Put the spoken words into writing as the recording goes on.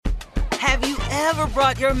Have you ever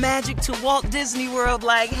brought your magic to Walt Disney World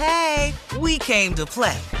like, hey, we came to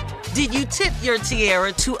play? Did you tip your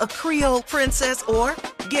tiara to a Creole princess or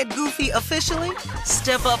get goofy officially?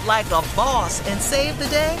 Step up like a boss and save the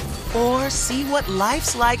day? Or see what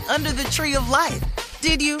life's like under the tree of life?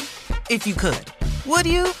 Did you? If you could. Would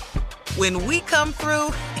you? When we come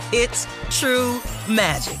through, it's true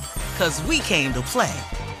magic. 'Cause we came to play.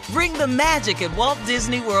 Bring the magic at Walt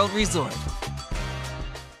Disney World Resort.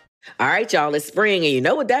 All right, y'all, it's spring, and you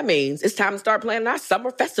know what that means. It's time to start planning our summer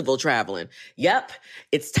festival traveling. Yep,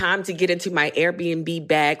 it's time to get into my Airbnb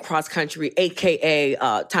bag cross-country, a.k.a.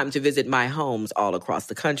 Time to visit my homes all across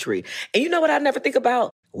the country. And you know what I never think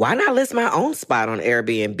about? Why not list my own spot on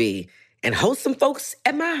Airbnb and host some folks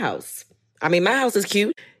at my house? I mean, my house is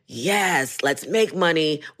cute. Yes, let's make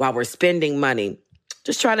money while we're spending money.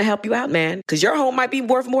 Just trying to help you out, man, because your home might be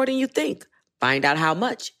worth more than you think. Find out how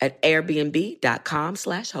much at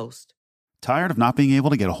airbnb.com/host. Tired of not being able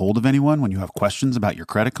to get a hold of anyone when you have questions about your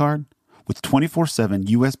credit card? With 24/7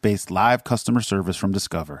 U.S.-based live customer service from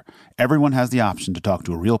Discover, everyone has the option to talk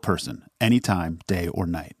to a real person anytime, day or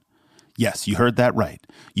night. Yes, you heard that right.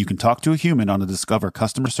 You can talk to a human on the Discover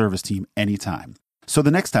customer service team anytime. So the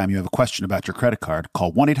next time you have a question about your credit card,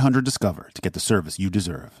 call 1-800-DISCOVER to get the service you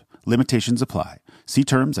deserve. Limitations apply. See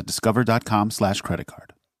terms at discover.com/creditcard.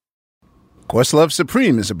 Questlove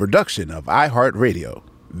Supreme is a production of iHeartRadio.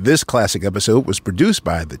 This classic episode was produced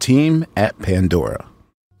by the team at Pandora.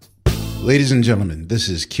 Ladies and gentlemen, this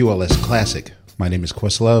is QLS Classic. My name is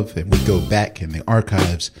Questlove, and we go back in the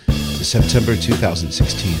archives to September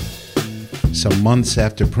 2016. Some months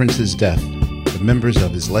after Prince's death, the members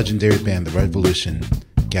of his legendary band, The Revolution,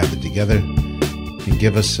 gathered together and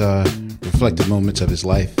give us reflective moments of his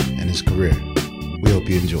life and his career. We hope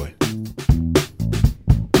you enjoy.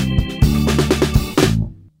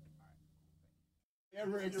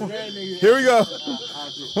 Here we go.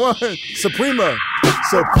 One, Suprema,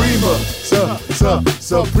 Suprema,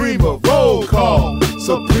 Suprema, roll call.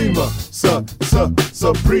 Suprema,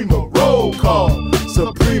 Suprema, roll call.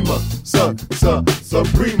 Suprema,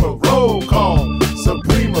 Suprema, roll call.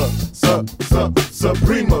 Suprema,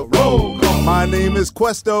 Suprema, roll call. My name is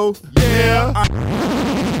Questo. Yeah.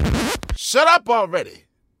 Shut up already.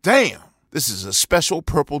 Damn. This is a special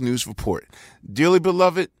Purple News Report. Dearly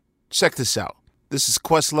beloved, check this out. This is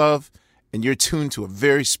Questlove, and you're tuned to a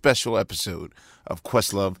very special episode of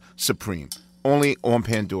Questlove Supreme, only on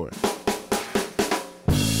Pandora.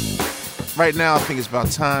 Right now, I think it's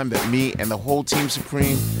about time that me and the whole Team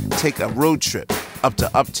Supreme take a road trip up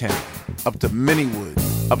to Uptown, up to Minniewood,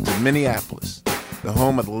 up to Minneapolis, the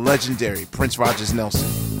home of the legendary Prince Rogers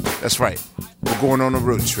Nelson. That's right, we're going on a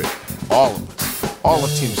road trip. All of us, all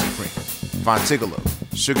of Team Supreme. Von Tigolo,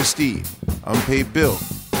 Sugar Steve, Unpaid Bill,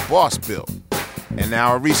 Boss Bill, and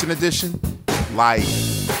now a recent addition, Laik.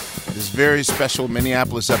 This very special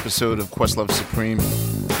Minneapolis episode of Questlove Supreme,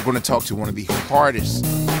 we're going to talk to one of the hardest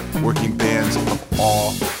working bands of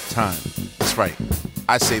all time. That's right,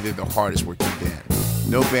 I say they're the hardest working band.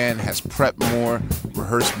 No band has prepped more,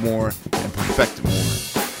 rehearsed more, and perfected more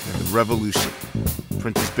than The Revolution.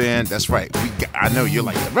 Prince's band, that's right. I know you're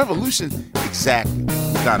like, The Revolution? Exactly.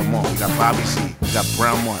 We got them all. We got Bobby Z, we got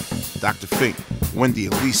Brown Mark, Dr. Fink, Wendy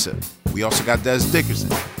and Lisa. We also got Des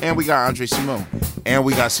Dickerson, and we got Andre Simone, and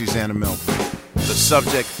we got Susanna Melvoin, the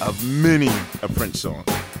subject of many a Prince song.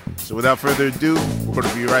 So without further ado, we're going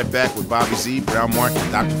to be right back with Bobby Z, Brown Mark,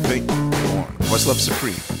 and Dr. Fink on Questlove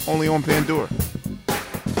Supreme, only on Pandora.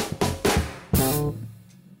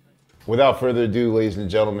 Without further ado, ladies and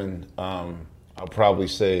gentlemen, I'll probably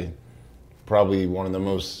say one of the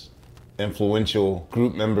most influential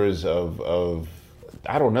group members of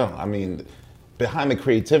I don't know, I mean, behind the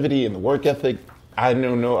creativity and the work ethic, I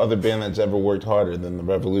know no other band that's ever worked harder than The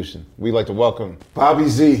Revolution. We'd like to welcome Bobby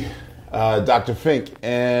Z, Dr. Fink,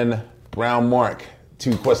 and Brown Mark to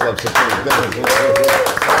Questlove Supreme.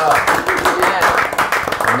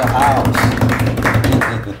 In the house.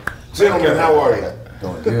 Gentlemen, how are you?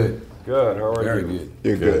 Doing good. Good, how are Very you? good.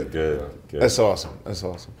 You're good. Good. That's awesome.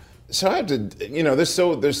 So I have to,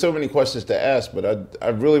 there's so many questions to ask, but I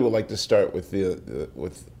really would like to start with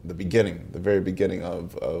the beginning, the very beginning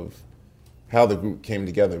of how the group came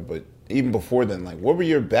together. But even before then, like, what were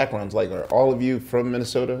your backgrounds like? Are all of you from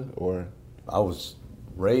Minnesota, or? I was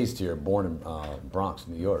raised here, born in Bronx,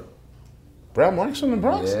 New York. Brown Mark's from the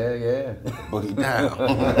Bronx? Yeah. Boogie down.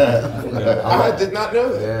 I did not know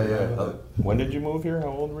that. Yeah. When did you move here? How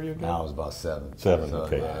old were you again? I was about 7. Seven, So,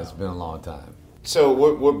 okay. Yeah, it's been a long time. So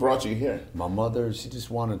what brought you here? My mother, she just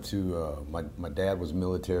wanted to, my dad was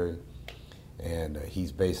military, and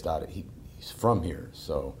he's based out of, he's from here.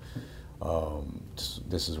 So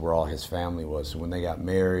This is where all his family was. So when they got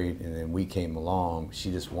married and then we came along,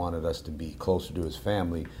 she just wanted us to be closer to his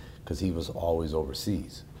family because he was always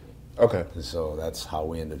overseas. Okay. And so that's how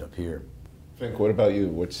we ended up here. Fink, what about you?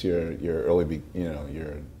 What's your early,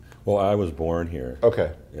 your... Well, I was born here.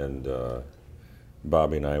 Okay. And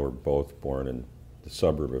Bobby and I were both born in the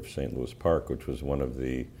suburb of St. Louis Park, which was one of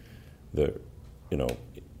the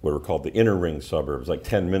what were called the inner ring suburbs, like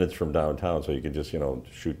 10 minutes from downtown, so you could just,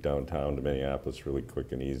 shoot downtown to Minneapolis really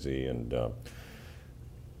quick and easy. And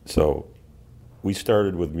so we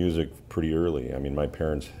started with music pretty early. I mean, my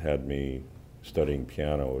parents had me studying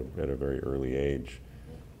piano at a very early age,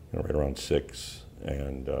 right around 6,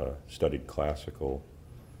 and studied classical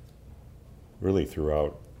really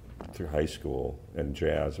through high school, and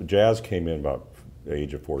jazz. Jazz came in about the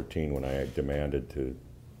age of 14 when I demanded to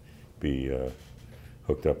be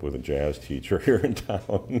hooked up with a jazz teacher here in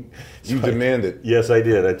town. You demanded? Yes, I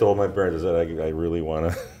did. I told my parents that I really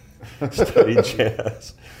want to study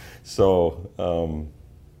jazz. So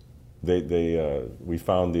we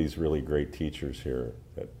found these really great teachers here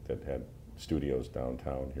that had studios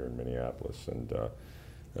downtown here in Minneapolis, and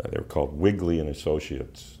they were called Wigley and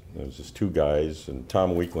Associates. There was just 2 guys, and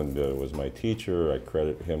Tom Weekland was my teacher. I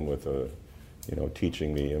credit him with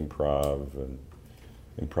teaching me improv and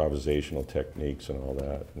improvisational techniques and all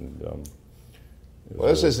that. And well,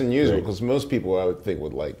 that's just unusual because most people I would think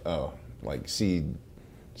would see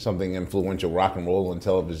something influential rock and roll on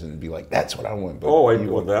television and be like, that's what I want. But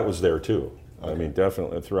well, that was there too. Okay. I mean,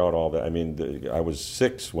 definitely throughout all that. I mean, I was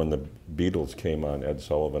 6 when the Beatles came on Ed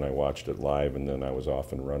Sullivan. I watched it live, and then I was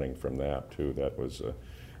off and running from that too. That was a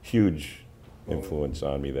huge influence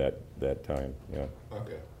on me that time. Yeah.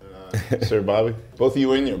 Okay. Sir Bobby, both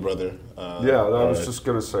you and your brother. I was just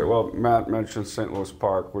going to say. Well, Matt mentioned St. Louis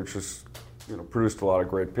Park, which is, produced a lot of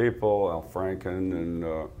great people. Al Franken and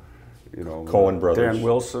Coen brothers, Dan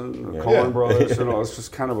Wilson, the Coen brothers. It's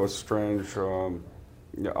just kind of a strange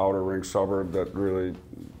outer ring suburb that really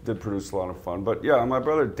did produce a lot of fun. But yeah, my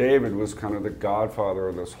brother David was kind of the godfather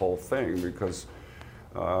of this whole thing because,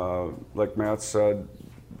 like Matt said,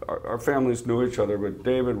 our families knew each other, but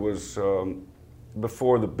David was.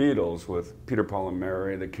 Before the Beatles with Peter, Paul and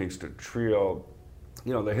Mary, the Kingston Trio,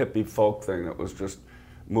 the hippie folk thing that was just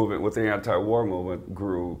moving with the anti-war movement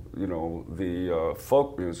grew, the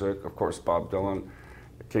folk music. Of course, Bob Dylan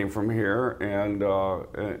came from here,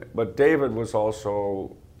 but David was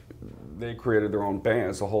also, they created their own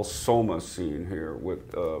bands, the whole Soma scene here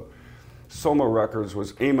with Soma Records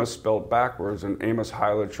was Amos spelled backwards and Amos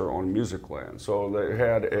Heilicher on Musicland. So they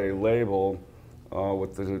had a label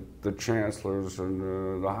with the Chancellors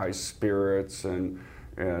and the High Spirits and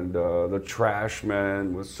the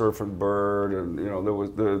Trashmen with Surfin' Bird, and there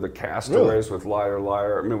was the Castaways with Liar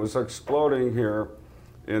Liar. I mean, it was exploding here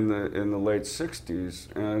in the late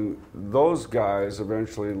 '60s, and those guys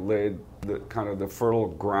eventually laid the fertile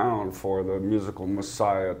ground for the musical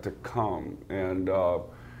messiah to come. And Owen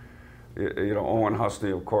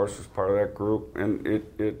Husney, of course, was part of that group, and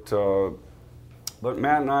but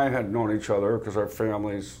Matt and I had known each other because our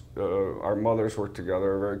families, our mothers worked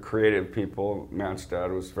together, very creative people. Matt's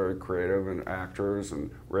dad was very creative and actors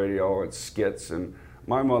and radio and skits, and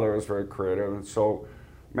my mother was very creative. And so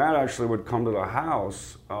Matt actually would come to the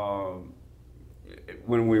house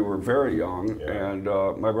when we were very young, and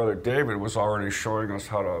my brother David was already showing us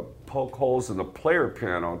how to poke holes in the player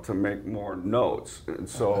piano to make more notes. And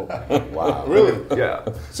so, wow, really? Yeah.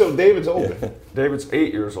 So David's older. David's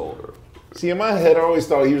 8 years older. See, in my head, I always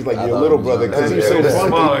thought he was like your little brother because he's so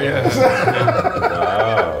funky. Oh, yeah.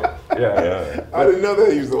 Wow. Yeah. I didn't know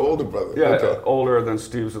that he was the older brother. Yeah, okay. Older than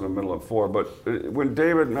Steve's in the middle of 4. But when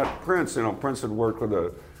David met Prince, Prince had worked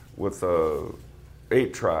with a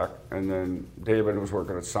 8-track, and then David was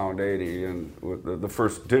working at Sound 80, and with the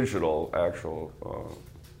first digital actual,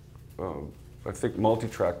 I think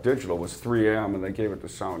multi-track digital was 3M, and they gave it to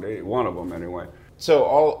Sound 80, one of them anyway. So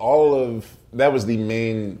all of that was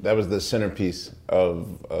the centerpiece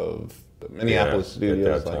of Minneapolis studios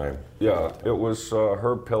at that time. Yeah, it was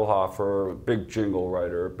Herb Pilhofer, big jingle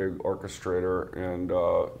writer, big orchestrator, and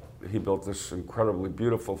he built this incredibly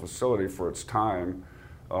beautiful facility for its time.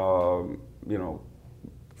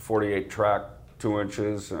 48 track, 2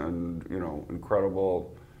 inches, and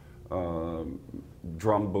incredible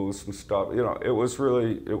drum booths and stuff. It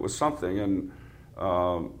was something, and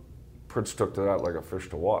Prince took to that like a fish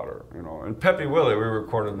to water. And Peppy Willie, we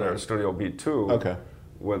recorded there at Studio B2. Okay.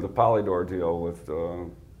 With the Polydor deal with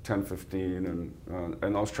 1015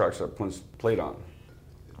 and those tracks that Prince played on.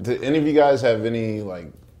 Do any of you guys have any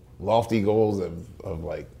like lofty goals of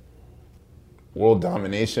like world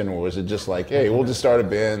domination, or was it just like, hey, we'll just start a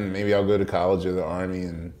band, maybe I'll go to college or the army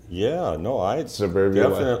and Yeah, no, I suburbia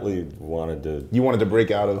definitely wanted to. You wanted to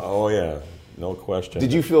break out of? Oh yeah, no question.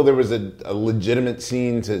 Did you feel there was a legitimate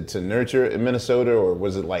scene to nurture in Minnesota, or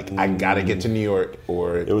was it like, I gotta get to New York?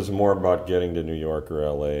 Or it was more about getting to New York or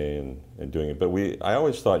LA and doing it. But I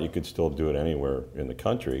always thought you could still do it anywhere in the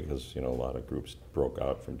country, because a lot of groups broke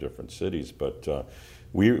out from different cities. But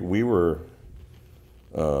we were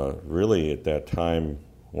really at that time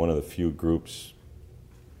one of the few groups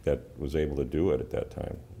that was able to do it at that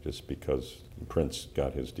time, just because Prince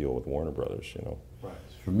got his deal with Warner Brothers. Right.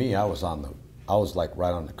 For me, I was like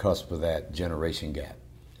right on the cusp of that generation gap.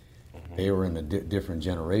 Mm-hmm. They were in a different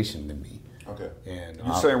generation than me. Okay. And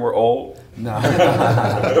you saying we're old? No.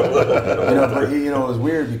 But it was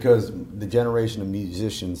weird because the generation of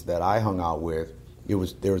musicians that I hung out with,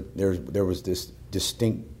 there was this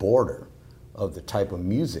distinct border of the type of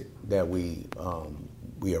music that we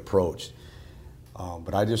approached.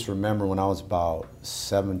 But I just remember when I was about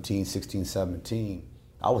 16, 17,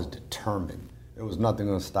 I was determined. There was nothing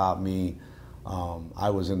going to stop me.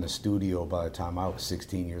 I was in the studio by the time I was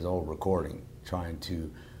 16 years old recording, trying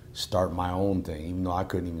to start my own thing, even though I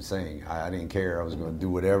couldn't even sing. I didn't care. I was going to do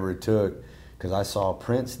whatever it took, because I saw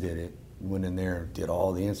Prince did it, went in there, did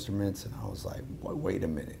all the instruments, and I was like, wait a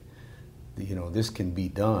minute. This can be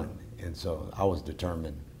done. And so I was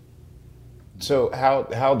determined. So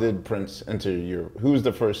how did Prince enter who was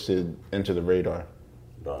the first to enter the radar?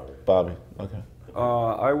 Bobby. Okay.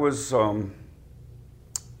 I was a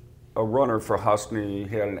runner for Husney.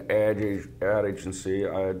 He had an ad agency.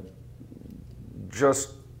 I had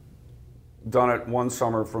just done it one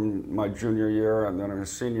summer from my junior year, and then in my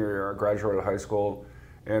senior year I graduated high school,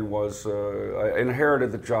 and I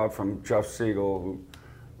inherited the job from Jeff Siegel, who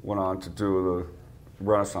went on to do the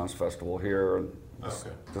Renaissance Festival here, and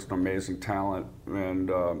just an amazing talent.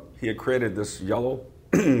 And he had created this yellow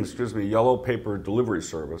paper delivery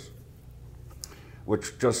service,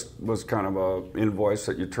 which just was kind of a invoice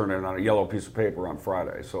that you turn in on a yellow piece of paper on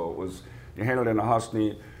Friday. So you hand it in to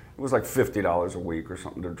Husney. It was like $50 a week or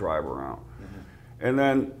something to drive around. Mm-hmm. And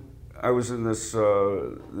then I was in this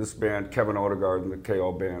band, Kevin Odegaard and the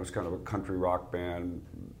KO band. It was kind of a country rock band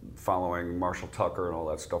following Marshall Tucker and all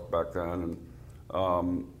that stuff back then.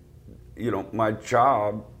 And my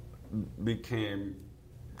job became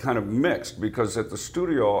kind of mixed, because at the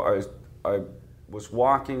studio I was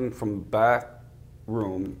walking from the back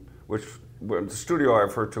room, which the studio I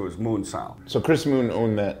refer to as Moon Sound. So Chris Moon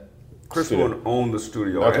owned that. Chris Moon owned the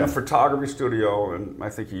studio, and a photography studio, and I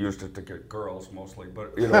think he used it to get girls mostly.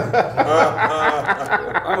 But I'm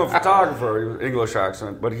a photographer, English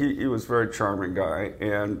accent, but he was a very charming guy.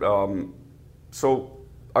 And so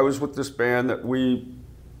I was with this band that we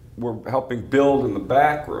were helping build in the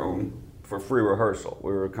back room for free rehearsal.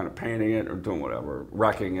 We were kind of painting it or doing whatever,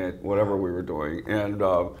 wrecking it, whatever we were doing. And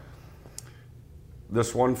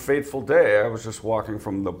this one fateful day, I was just walking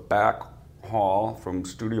from the back hall from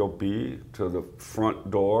Studio B to the front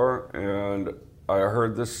door, and I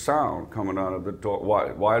heard this sound coming out of the door,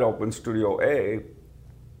 wide open Studio A.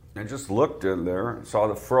 I just looked in there, saw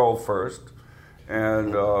the fro first,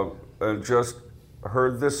 and just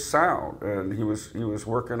heard this sound. And he was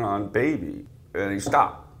working on Baby, and he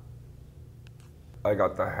stopped. I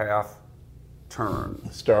got the half turn,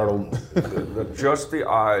 startled. Just the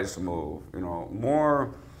eyes move,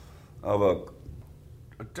 more of a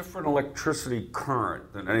different electricity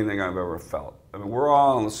current than anything I've ever felt. I mean, we're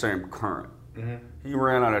all on the same current. Mm-hmm. He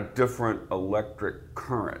ran on a different electric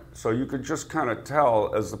current. So you could just kind of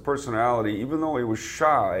tell as the personality, even though he was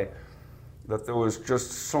shy, that there was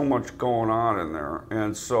just so much going on in there.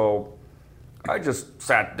 And so I just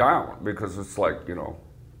sat down, because it's like,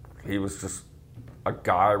 he was just a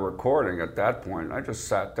guy recording at that point. I just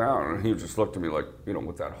sat down, and he just looked at me like,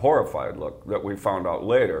 with that horrified look that we found out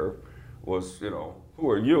later was, who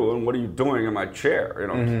are you and what are you doing in my chair?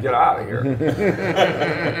 Get out of here.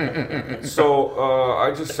 So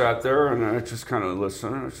I just sat there and I just kind of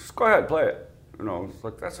listened. And I just, go ahead, play it. It's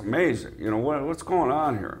like, that's amazing. What's going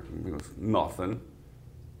on here? He goes, nothing.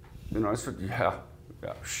 I said, yeah,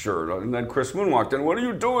 sure. And then Chris Moon walked in. What are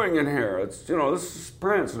you doing in here? It's, this is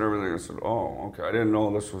Prince and everything. I said, oh, okay. I didn't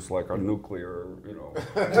know this was like a nuclear, we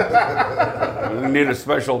need a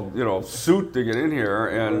special, suit to get in here.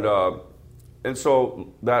 And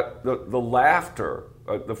so that the laughter,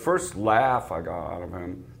 the first laugh I got out of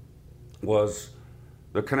him was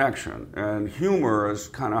the connection. And humor is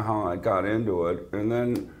kind of how I got into it. And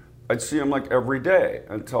then I'd see him like every day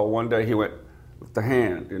until one day he went with the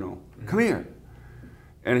hand, come here.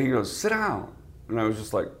 And he goes, sit down. And I was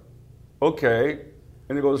just like, okay.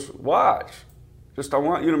 And he goes, watch. I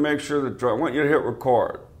want you to make sure I want you to hit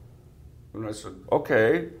record. And I said,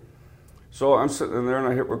 okay. So I'm sitting there and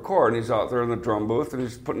I hit record, and he's out there in the drum booth and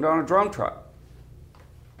he's putting down a drum track.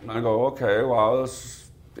 And I go, okay, wow, this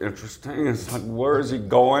is interesting. It's like, where is he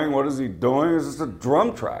going? What is he doing? Is this a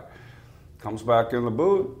drum track? Comes back in the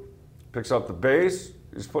booth, picks up the bass,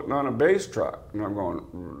 he's putting on a bass track. And I'm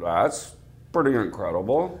going, that's pretty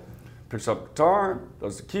incredible. Picks up the guitar,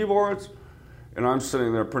 does the keyboards, and I'm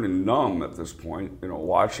sitting there pretty numb at this point,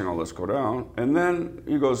 watching all this go down. And then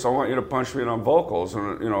he goes, I want you to punch me in on vocals.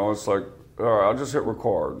 And, it's like, all right, I'll just hit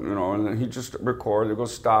record, and then he just recorded. He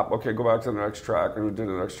goes, stop, okay, go back to the next track, and we did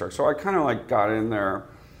the next track. So I kind of like got in there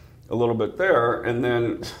a little bit there, and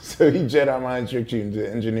then... So he Jedi mind tricked you into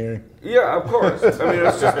engineering? Yeah, of course. I mean,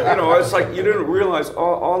 it's just, it's like you didn't realize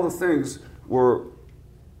all the things were...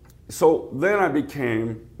 So then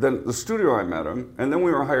then the studio I met him, and then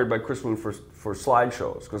we were hired by Chris Moon for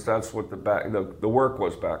slideshows, because that's what the work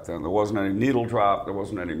was back then. There wasn't any needle drop, there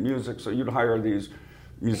wasn't any music, so you'd hire these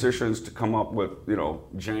musicians to come up with,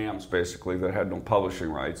 jams basically that had no publishing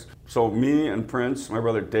rights. So me and Prince, my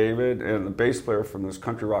brother David, and the bass player from this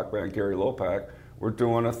country rock band, Gary Lopak, were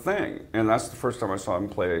doing a thing. And that's the first time I saw him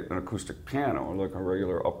play an acoustic piano, or like a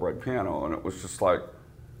regular upright piano, and it was just like,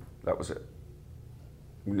 that was it.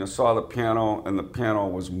 When I saw the piano, and the piano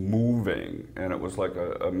was moving, and it was like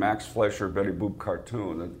a Max Fleischer, Betty Boop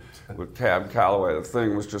cartoon with Cab Calloway. The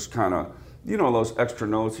thing was just kind of, those extra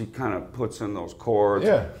notes he kind of puts in those chords.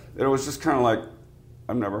 Yeah. It was just kind of like,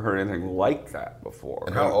 I've never heard anything like that before.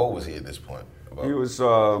 And how old was he at this point? He was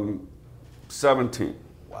 17.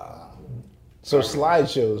 Wow. So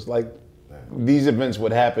slideshows, like these events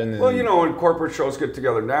would happen. Well, when corporate shows get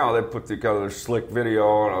together now, they put together slick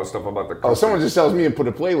video and all stuff about the company. Oh, someone just tells me to put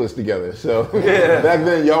a playlist together. So yeah. Back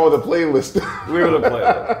then, y'all were the playlist. We were the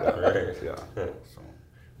playlist. Right. Yeah.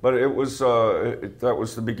 But it was that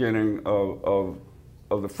was the beginning of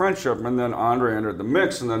the friendship, and then Andre entered the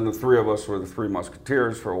mix, and then the three of us were the Three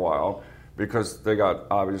Musketeers for a while, because they got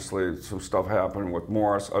obviously some stuff happening with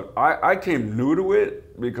Morris. I came new to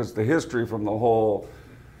it because the history from the whole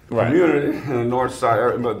community in the North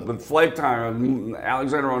Side, but Flake Time and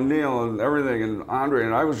Alexander O'Neill and everything, and Andre,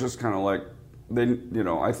 and I was just kind of like,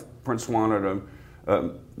 Prince wanted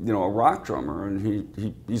a rock drummer, and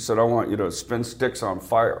he said, I want you to spin sticks on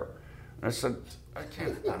fire. And I said,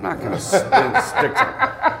 I'm not going to spin sticks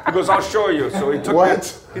on. He goes, I'll show you. So he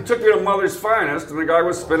took me to Mother's Finest, and the guy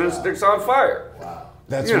was spinning sticks on fire. Wow.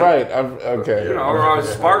 That's right. Okay. Or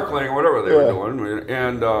sparkling, or whatever they were doing.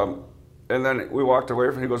 And then we walked away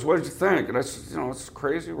from it. He goes, what did you think? And I said, it's a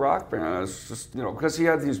crazy rock band. It's just, because he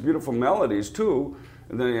had these beautiful melodies too,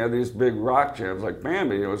 and then he had these big rock jams like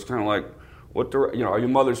Bambi. It was kind of like, are you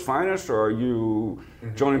Mother's Finest, or are you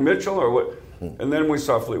Joni Mitchell, or what? And then we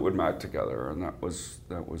saw Fleetwood Mac together, and that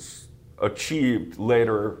was achieved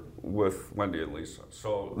later with Wendy and Lisa.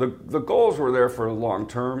 So the goals were there for long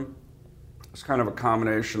term. It's kind of a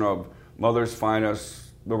combination of Mother's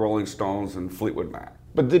Finest, the Rolling Stones, and Fleetwood Mac.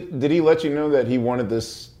 But did he let you know that he wanted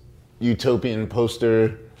this utopian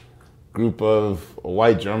poster group of a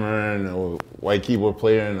white drummer and a white keyboard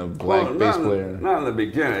player and a black bass player? Not in the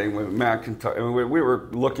beginning. With Mac we were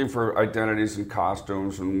looking for identities and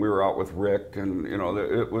costumes, and we were out with Rick, and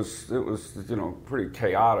it was pretty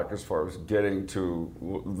chaotic as far as getting to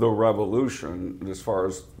the revolution, as far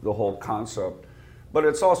as the whole concept. But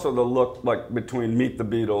it's also the look like between Meet the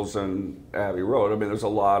Beatles and Abbey Road. I mean, there's a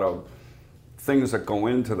lot of things that go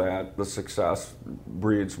into that. The success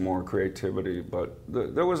breeds more creativity, but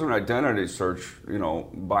there was an identity search,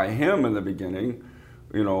 by him in the beginning.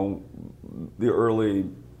 The early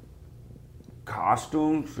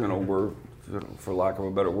costumes, were, for lack of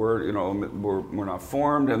a better word, were not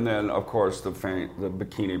formed, and then of course the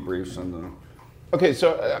bikini briefs and the. Okay,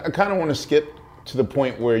 so I kind of want to skip to the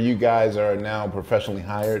point where you guys are now professionally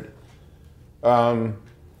hired.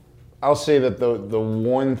 I'll say that the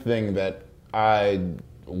one thing that I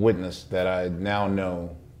witnessed that I now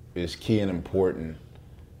know is key and important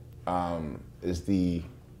is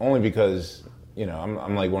only because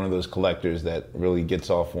I'm like one of those collectors that really gets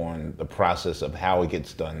off on the process of how it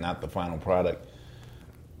gets done, not the final product.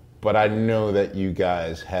 But I know that you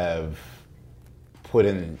guys have put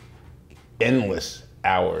in endless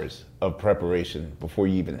hours of preparation before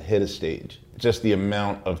you even hit a stage. Just the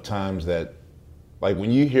amount of times that, like,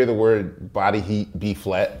 when you hear the word body heat B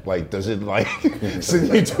flat, like, does it like send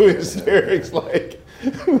you to hysterics? Like,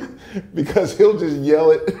 because he'll just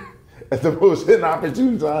yell it at the most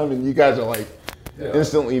inopportune time, and you guys are like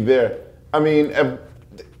instantly there. I mean,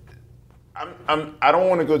 I don't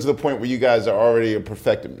want to go to the point where you guys are already a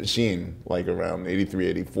perfected machine, like around 83,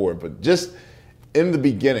 84, but just in the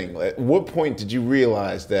beginning, at what point did you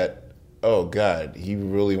realize that, oh God, he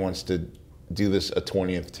really wants to do this a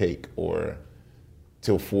 20th take or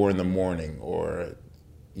till 4 a.m, or,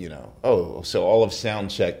 so all of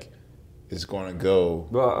sound check is going to go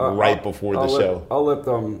before the show? I'll let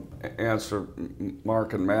them answer,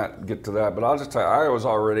 Mark and Matt get to that, but I'll just tell you, I was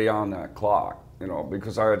already on that clock,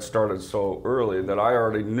 because I had started so early that I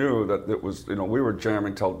already knew that it was, we were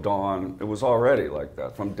jamming till dawn. It was already like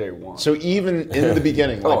that from day one. So even in the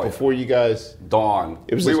beginning, before you guys... Dawn.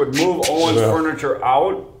 We would move Owen's furniture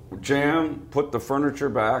out, jam, put the furniture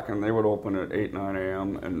back, and they would open at 8, 9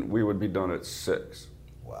 a.m., and we would be done at 6.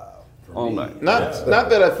 Wow. All night. Not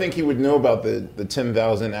that I think he would know about the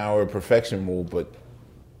 10,000 hour perfection rule, but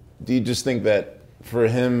do you just think that for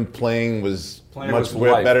him playing was much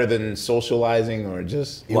better than socializing, or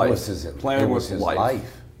just playing was his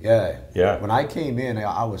life. Yeah. When I came in,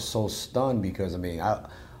 I was so stunned because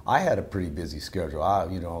I had a pretty busy schedule. I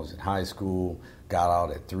was in high school, got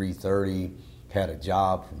out at 3:30, had a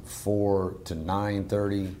job from 4 to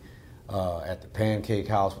 9:30. At the Pancake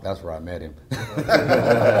House, that's where I met him.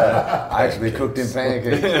 I actually cooked him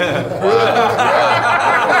pancakes.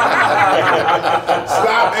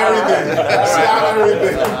 Stop everything.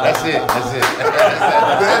 That's it.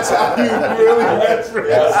 That's how you really met Prince.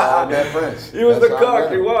 That's how I met Prince. He was the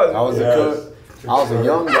cook. He was. I was the cook. I was a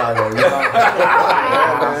young guy though.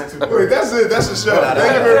 Wait, that's it. That's the show.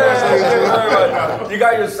 Thank you very much. You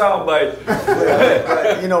got your sound bite.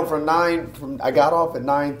 I got off at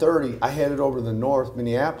 9:30. I headed over to the North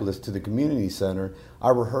Minneapolis to the community center. I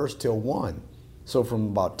rehearsed till 1. So from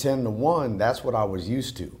about 10 to 1, that's what I was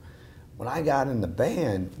used to. When I got in the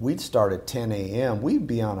band, we'd start at 10 a.m. We'd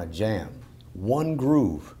be on a jam, one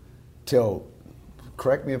groove, till,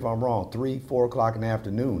 correct me if I'm wrong, 3, 4 o'clock in the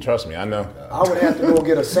afternoon. Trust me, I know. I would have to go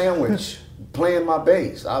get a sandwich playing my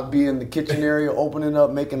bass. I'd be in the kitchen area opening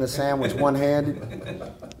up, making a sandwich one-handed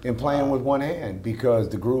and playing with one hand because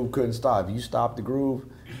the groove couldn't stop. If you stop the groove,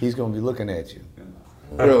 he's going to be looking at you.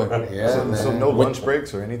 Really? Yeah, so no lunch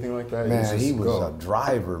breaks or anything like that? Man, he was a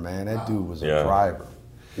driver, man. That dude was a driver.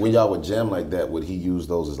 When y'all would jam like that, would he use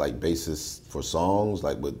those as like basis for songs?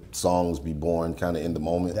 Like would songs be born kind of in the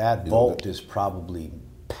moment? That vault is probably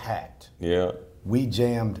packed. Yeah. We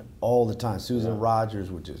jammed all the time. Susan Rogers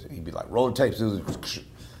he'd be like, roll the tape, Susan.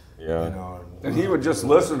 Yeah. And he would just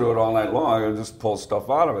listen to it all night long and just pull stuff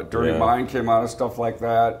out of it. Dirty Mind came out of stuff like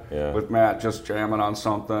that with Matt just jamming on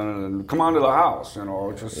something and come on to the house,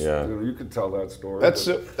 you could tell that story.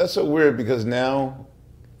 That's so weird because now,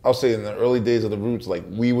 I'll say in the early days of the Roots, like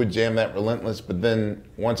we would jam that Relentless, but then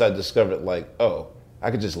once I discovered I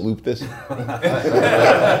could just loop this. Because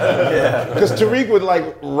Tariq would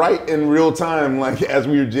write in real time, as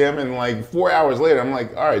we were jamming, 4 hours later, I'm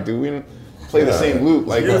like, all right, dude, we play the same loop.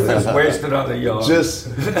 Youth is wasted on the young. Just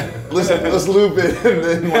let's loop it, and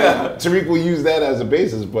then Tariq will use that as a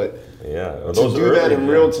basis. But to do that in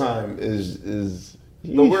real time is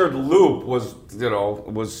the word loop was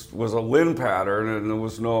a Lynn pattern, and there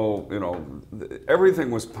was no everything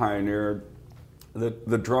was pioneered.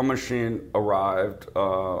 The drum machine arrived.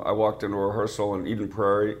 I walked into rehearsal in Eden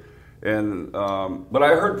Prairie, but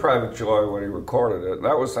I heard Private Joy when he recorded it.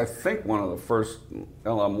 That was, I think, one of the first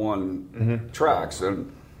LM1 tracks.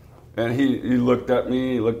 And he looked at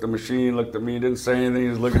me, he looked at the machine, looked at me, didn't say anything. He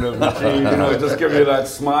was looking at the machine, just give you that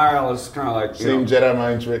smile. It's kind of like same Jedi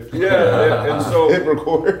mind trick. Yeah, and so hit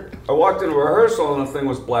record. I walked into rehearsal and the thing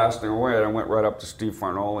was blasting away, and I went right up to Steve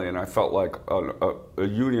Farnolli, and I felt like a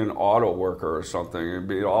union auto worker or something. It'd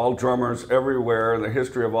be all drummers everywhere in the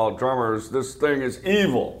history of all drummers. This thing is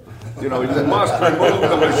evil. You must remove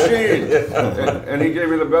the machine. And he gave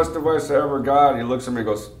me the best advice I ever got. He looks at me and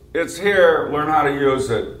goes, "It's here. Learn how to use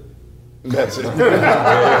it." That's it. That's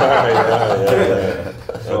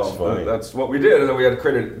funny. That's what we did. And then we had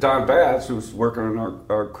created Don Batts, who's working on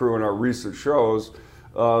our crew in our recent shows.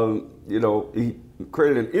 He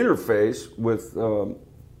created an interface with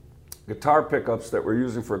guitar pickups that we're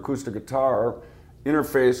using for acoustic guitar,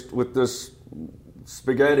 interfaced with this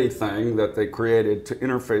spaghetti thing that they created to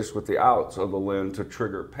interface with the outs of the Lynn to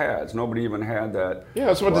trigger pads. Nobody even had that. Yeah, I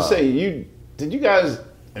was about to say, did you guys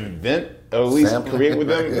invent or at least create with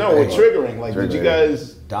them? No, with triggering. Did you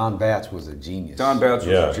guys? Don Batts was a genius. Don Batts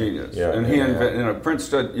was a genius. Yeah, and he invented, Prince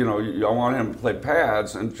said, I want him to play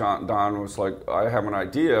pads, and Don was like, I have an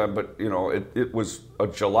idea, but, it was a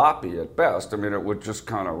jalopy at best. I mean, it would just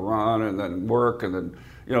kind of run and then work, and then,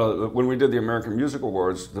 when we did the American Music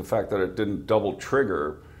Awards, the fact that it didn't double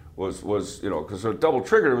trigger was because a double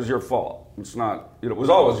trigger, it was your fault. It's not, it was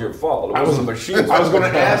always your fault. It wasn't the machine's fault. I was going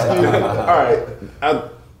to ask you, all right,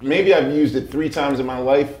 maybe I've used it 3 times in my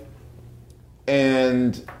life.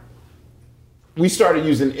 and we started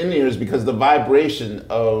using in-ears because the vibration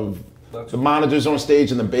of the monitors on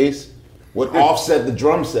stage and the bass would offset the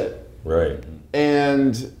drum set. Right.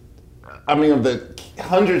 And I mean, of the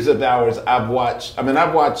hundreds of hours I've watched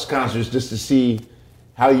concerts just to see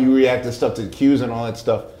how you react to stuff, to the cues and all that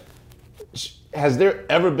stuff. Has there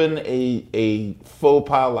ever been a faux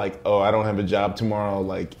pas like, oh, I don't have a job tomorrow,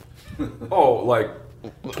 like? Oh, like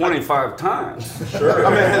 25 times. Sure. I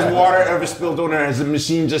mean, has water ever spilled on there? Has the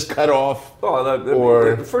machine just cut off?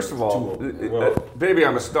 Oh, first of all, Baby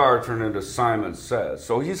I'm a Star turned into Simon Says.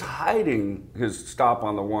 So he's hiding his stop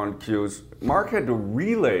on the one cues. Mark had to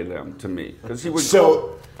relay them to me because he would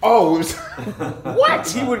what?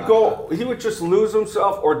 He would just lose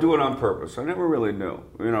himself or do it on purpose. I never really knew.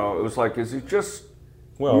 You know, it was like, is he just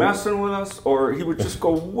messing with us, or he would just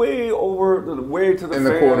go way to the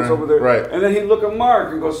fans corner, over there, right? And then he'd look at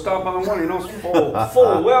Mark and go, "Stop on the one." He knows full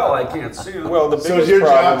well I can't see him. Well, the so biggest it's your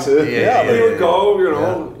problem, job to he would go, you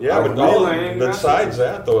know, but besides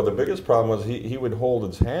that, though, the biggest problem was he would hold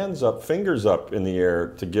his fingers up in the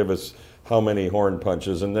air to give us how many horn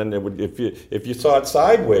punches, and then it would, if you saw it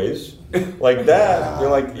sideways like that,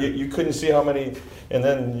 you're like you couldn't see how many. And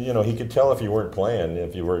then, you know, he could tell if you weren't playing,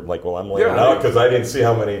 if you were like, well, I'm laying out because I didn't see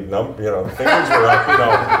how many fingers were up,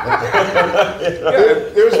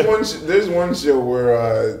 There's one show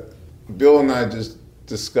where Bill and I just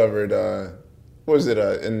discovered, what was it,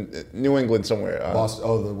 in New England somewhere?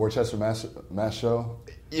 Boston, the Worcester Mass Show?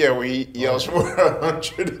 Yeah, where he yells for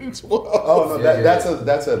 112. Oh, no,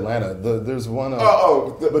 that's Atlanta. There's one.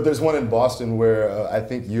 But there's one in Boston where I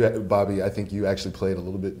think you, Bobby. I think you actually played a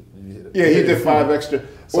little bit. Yeah, he did 5 extra.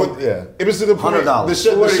 So, yeah, it was to the point. $100. The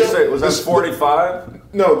show, what did he say? Was that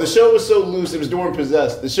 45? No, the show was so loose. It was during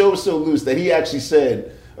Possessed. The show was so loose that he actually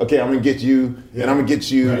said, "Okay, I'm gonna get you, and I'm gonna get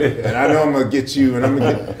you, and I know I'm gonna get you, and I'm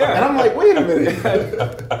gonna get." And I'm like, wait a minute,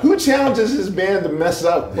 who challenges his band to mess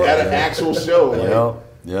up at an actual show?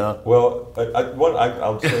 Yeah. Well,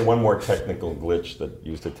 I'll say one more technical glitch that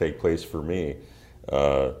used to take place for me.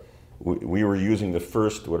 We were using the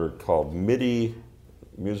first what are called MIDI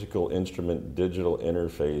musical instrument digital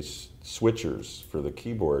interface switchers for the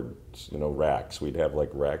keyboard, racks. We'd have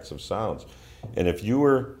like racks of sounds. And if you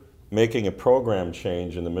were making a program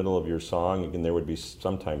change in the middle of your song, and there would be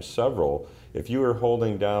sometimes several, if you were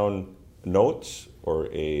holding down notes or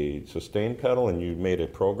a sustain pedal and you made a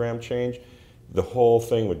program change, the whole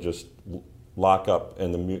thing would just lock up,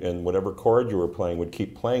 and whatever chord you were playing would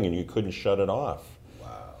keep playing, and you couldn't shut it off.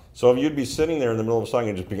 Wow! So you'd be sitting there in the middle of a song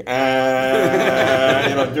and just be, doing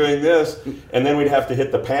this, and then we'd have to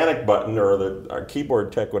hit the panic button, or our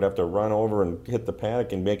keyboard tech would have to run over and hit the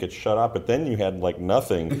panic and make it shut up. But then you had like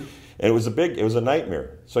nothing, and it was a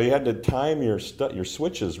nightmare. So you had to time your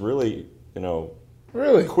switches really,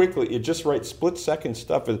 Really quickly. It just split-second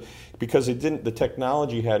stuff, because the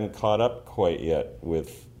technology hadn't caught up quite yet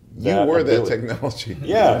with that. You were ability. that technology.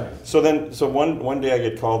 Yeah. So one day I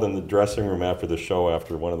get called in the dressing room after the show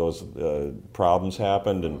after one of those problems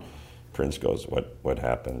happened, and Prince goes, "What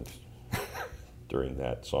happened during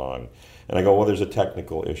that song?" And I go, "Well, there's a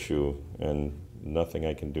technical issue and nothing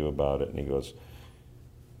I can do about it." And he goes,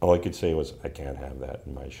 "All I could say was, I can't have that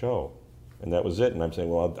in my show." And that was it. And I'm saying,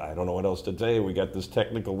 well, I don't know what else to say. We got this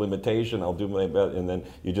technical limitation. I'll do my best. And then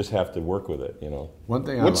you just have to work with it, One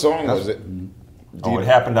thing. What song was it? It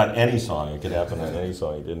happened on any song. It could happen on any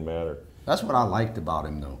song. It didn't matter. That's what I liked about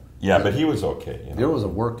him, though. Yeah, but he was okay. There was a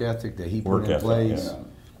work ethic that he put in place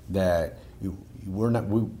that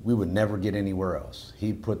we would never get anywhere else.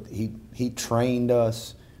 He trained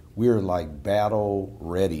us. We were like battle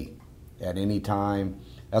ready at any time.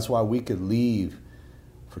 That's why we could leave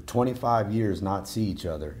for 25 years not see each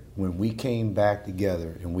other. When we came back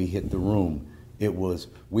together and we hit the room,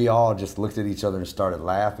 we all just looked at each other and started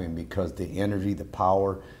laughing because the energy, the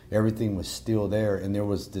power, everything was still there. And there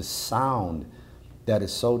was this sound that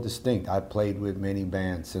is so distinct. I played with many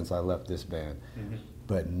bands since I left this band,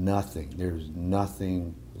 but there's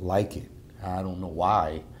nothing like it. I don't know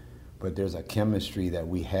why, but there's a chemistry that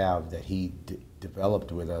we have that he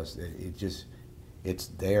developed with us. It's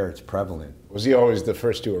there, it's prevalent. Was he always the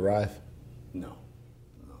first to arrive? No.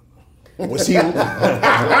 Was he?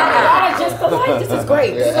 I just like, this is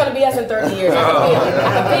great. This is going to be us in 30 years.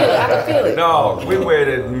 I can feel it. No, we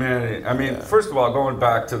waited many. I mean, first of all, going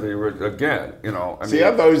back to again, I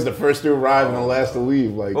thought he was the first to arrive and the last to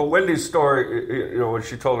leave. Well, Wendy's story, when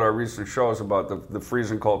she told our recent shows about the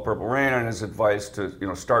freezing cold Purple Rain and his advice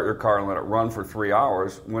to, start your car and let it run for 3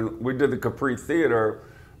 hours. When we did the Capri Theater,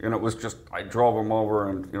 it was just, I drove him over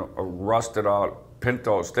and, a rusted out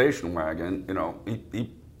Pinto station wagon, he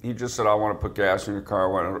he just said, I want to put gas in your car,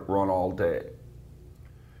 I want to run all day.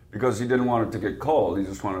 Because he didn't want it to get cold, he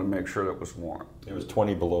just wanted to make sure that it was warm. It was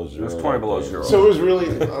 20 below zero. It was 20 below zero. So it was really,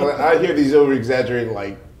 I hear these over-exaggerating,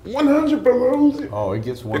 like 100 below zero. Oh, it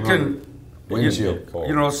gets 100. Wind chill.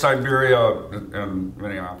 You know, Siberia and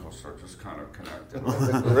Minneapolis are just kind of connected.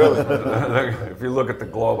 Really? If you look at the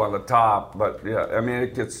globe on the top, but yeah, I mean,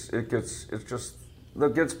 it gets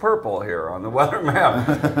purple here on the weather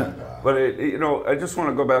map. But I just want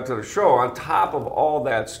to go back to the show. On top of all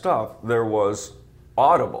that stuff, there was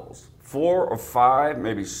audibles, 4 or 5,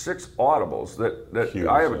 maybe 6 audibles that huge,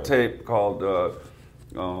 I have a tape called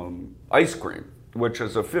Ice Cream, which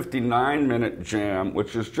is a 59-minute jam,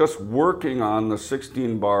 which is just working on the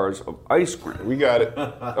 16 bars of Ice Cream. We got it.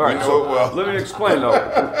 All right, so let me explain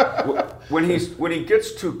though. When he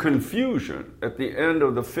gets to Confusion at the end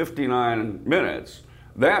of the 59 minutes,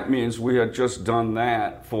 that means we had just done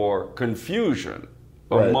that for Confusion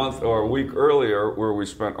a month or a week earlier, where we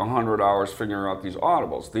spent 100 hours figuring out these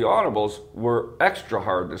audibles. The audibles were extra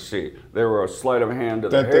hard to see. They were a sleight of hand to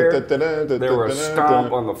the hair. They were a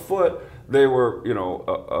stomp on the foot. They were,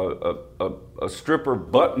 a stripper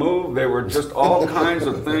butt move. They were just all kinds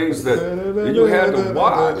of things that you had to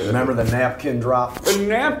watch. Remember the napkin drop? The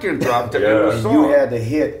napkin drop to end the song. You had to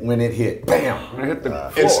hit when it hit. Bam! When it hit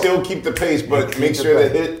the and still keep the pace, but make sure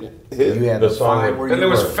that hit. You had to find where you were. And there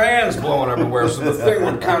was fans blowing everywhere, so the thing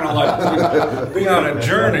would kind of like be on a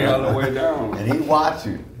journey on the way down. And he'd watch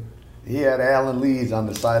you. He had Alan Leeds on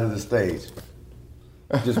the side of the stage.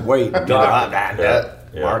 Just wait.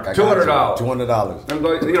 Mark, I $200. $200.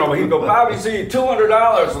 And he'd go, Bobby Z,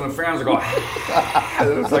 $200, and the fans would go,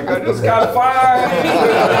 and it's like, I just got fined.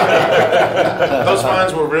 Those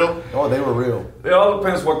fines were real? Oh, they were real. It all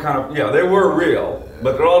depends what kind of, they were real,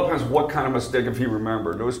 but it all depends what kind of mistake if he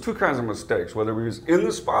remembered. There was 2 kinds of mistakes, whether he was in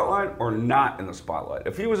the spotlight or not in the spotlight.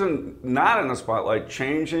 If he was not in the spotlight,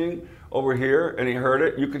 changing over here, and he heard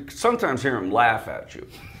it, you could sometimes hear him laugh at you.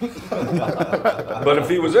 But if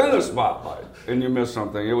he was in the spotlight and you missed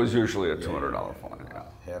something, it was usually a $200 fine. Yeah.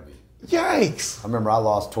 Heavy. Yikes! I remember I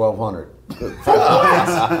lost $1,200.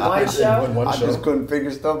 One show. I just couldn't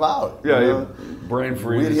figure stuff out. Yeah, brain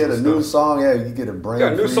freeze. We'd hit a new song, you get a brain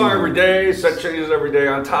freeze. Yeah, new song every day, set changes every day,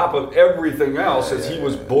 on top of everything else, as he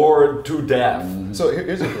was bored to death. So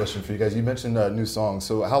here's a question for you guys. You mentioned new songs.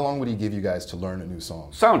 So how long would he give you guys to learn a new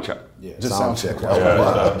song? Sound check. Yeah, just sound check.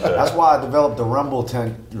 That's why I developed the rumble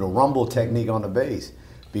technique on the bass,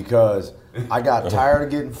 because I got tired of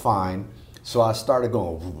getting fined, so I started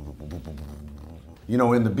going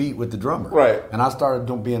in the beat with the drummer. Right. And I started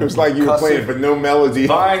being it was like you were playing but no melody.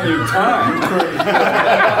 Buying you time.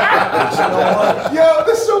 Yo,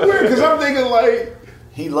 that's so weird, because I'm thinking like,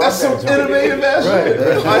 he loves that's some innovative ass shit.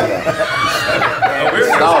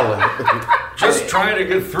 Just trying to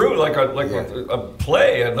get through like a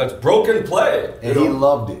play, and that's broken play. And he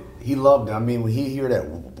loved it. He loved it. I mean, when he hear that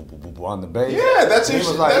on the bass, that's he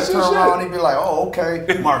was like, he'd turn around, he'd be like, "Oh,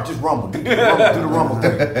 okay, Mark, just rumble, do the rumble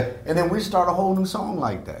thing." And then we start a whole new song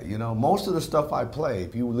like that. Most of the stuff I play,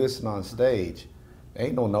 if you listen on stage,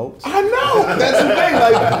 ain't no notes. I know. That's the thing.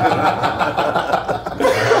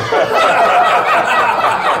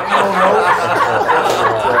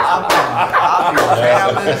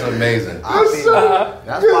 That's amazing.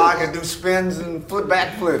 That's why I can do spins and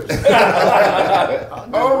backflips.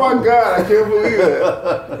 Oh my God, I can't believe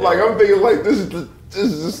it. Like, I'm thinking like this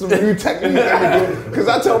is some new technique that we're doing. Because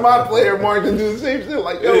I tell my player Mark to do the same thing.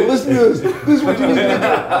 Like, yo, listen to this. This is what you need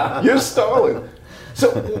to do. You're stalling.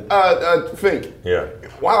 So, Fink. Yeah.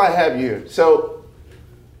 While I have you, so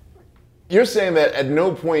you're saying that at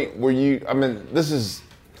no point were you, this is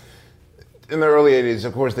in the early 80s,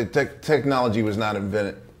 of course, the technology was not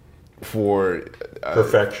invented for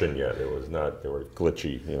perfection yet. It was not. They were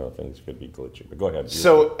glitchy. Things could be glitchy. But go ahead.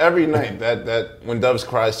 So every night that when Doves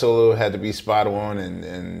Cry solo had to be spot on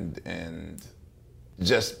and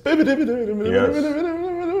just yes.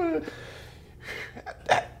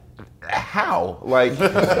 How like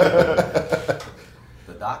the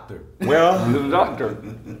doctor. Well, the doctor.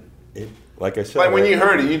 Like I said, like when you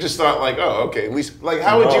heard it, you just thought like, oh, okay. At least like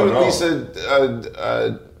how would you and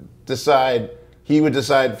Lisa decide? He would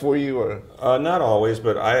decide for you, or not always,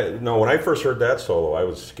 but when I first heard that solo, I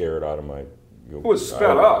was scared out of my. It was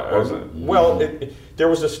sped up, wasn't it? Well, there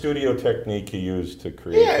was a studio technique he used to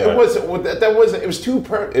create. Yeah, it wasn't. That wasn't. It was too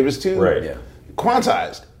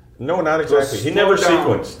quantized. No, not exactly. He never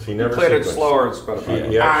sequenced. He never played sequenced. It slower and sped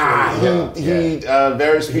up. He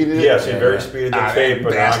very speeded it. Yes, he very speeded the tape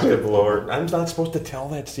an octave lower. I'm not supposed to tell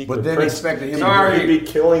that secret. But then Prince, expected him to be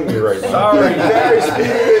killing me right now. Sorry, very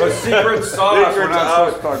speeded. A secret sauce.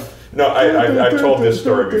 No, I've told this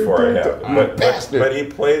story before. I have,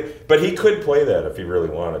 but he could play that if he really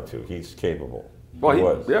wanted to. He's capable.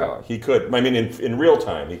 Well, he could. I mean, in real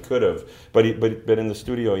time, he could have. But in the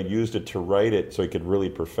studio, he used it to write it so he could really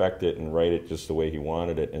perfect it and write it just the way he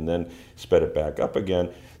wanted it, and then sped it back up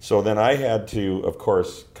again. So then I had to, of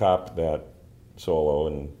course, cop that solo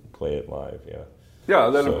and play it live. Yeah. Yeah.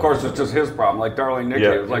 Then of course it's just his problem. Like Darling Nikki,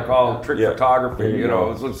 it was like all trick photography. You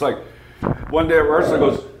know, it's like one day at rehearsal,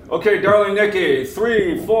 goes, "Okay, Darling Nikki,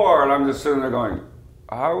 3, 4," and I'm just sitting there going,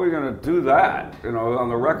 how are we going to do that, on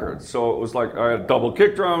the record? So it was like I had a double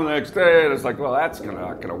kick drum the next day, and it's like, well, that's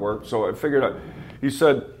not going to work. So I figured out. He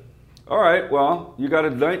said, all right, well, you got a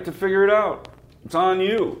night to figure it out. It's on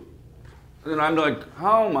you. And I'm like,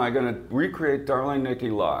 how am I going to recreate Darling Nikki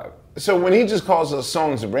live? So when he just calls those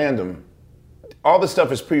songs at random, all the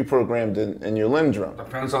stuff is pre-programmed in your Linn drum.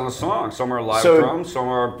 Depends on the song. Some are live drums, some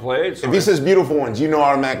are played. If he says beautiful ones, you know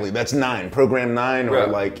automatically that's 9, program 9, or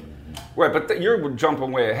like... Right, but you're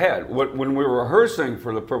jumping way ahead. When we were rehearsing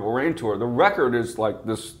for the Purple Rain tour, the record is like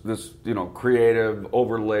this creative,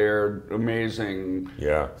 overlayered, amazing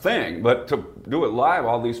thing. But to do it live,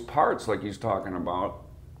 all these parts like he's talking about,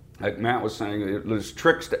 like Matt was saying, there's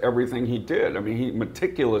tricks to everything he did. I mean, he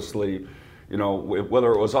meticulously,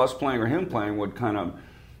 whether it was us playing or him playing, would kind of,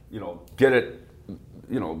 get it,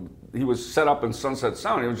 he was set up in Sunset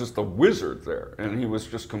Sound. He was just a wizard there, and he was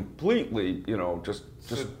just completely, just.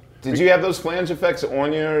 Did you have those flange effects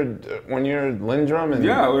on your Linn drum?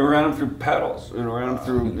 Yeah, we ran them through pedals. We ran them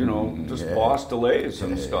through, just Boss delays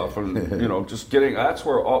and stuff, and just getting. That's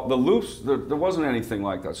where all the loops. There wasn't anything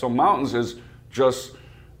like that. So Mountains is just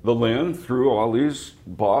the Linn through all these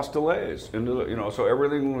Boss delays into the. So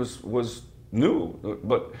everything was new,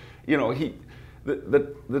 but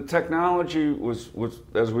The technology was,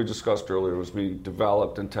 as we discussed earlier, was being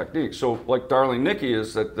developed in technique. So like Darling Nikki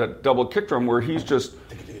is that double kick drum where he's just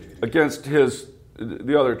against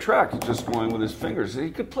the other track, he's just going with his fingers.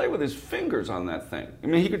 He could play with his fingers on that thing. I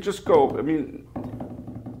mean, he could just go, on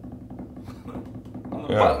the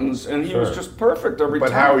buttons, and he was just perfect every time.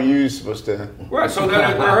 But how are you supposed to? Right, so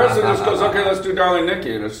then the rehearsal just goes, okay, let's do Darling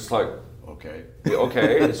Nikki, and it's just like, okay,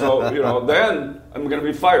 so, then I'm going to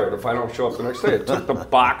be fired if I don't show up the next day. I took the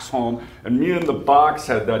box home, and me and the box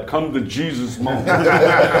had that come to Jesus moment.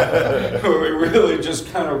 We really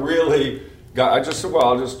just kind of I just said, well,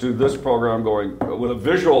 I'll just do this program going with a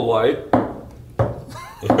visual light.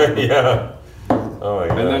 Yeah. Oh, my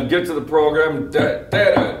God. And then get to the program,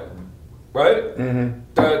 da-da-da, right? Mm-hmm.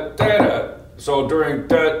 Da-da-da. So during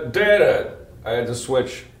da-da-da, I had to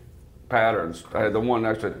switch patterns. I had the one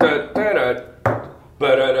next to it, da-da-da,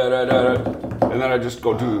 ba-da-da-da-da, and then I just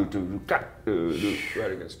go do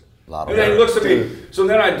right against it. And then he looks at me. So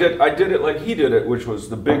then I did it like he did it, which was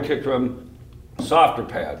the big kick drum, softer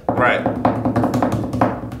pad. Right.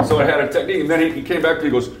 So I had a technique, and then he came back to me,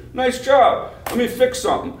 he goes, nice job, let me fix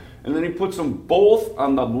something. And then he puts them both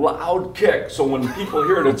on the loud kick, so when people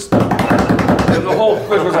hear it, it's... And the whole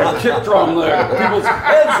place was like kick drum there. People's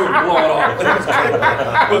heads were blowing off.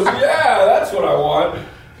 It was, that's what I want.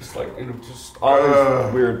 Just like, just all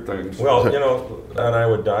these weird things. Well, and I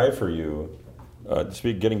Would Die For You,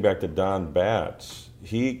 getting back to Don Batts,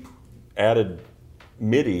 he added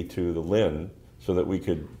MIDI to the Linn so that we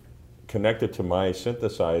could connect it to my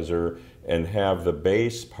synthesizer and have the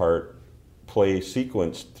bass part play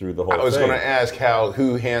sequenced through the whole thing. I was going to ask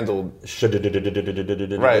who handled...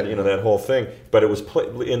 Right. That whole thing. But it was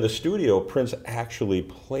in the studio, Prince actually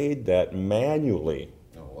played that manually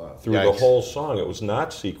through the whole song. It was not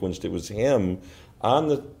sequenced. It was him on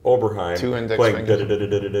the Oberheim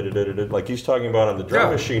playing like he's talking about on the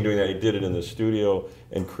drum machine doing that. He did it in the studio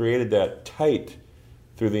and created that tight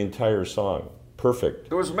through the entire song. Perfect.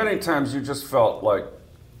 There was many times you just felt like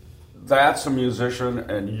that's a musician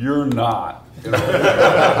and you're not.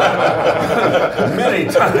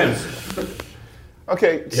 Many times.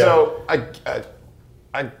 Okay, so I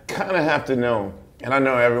kind of have to know, and I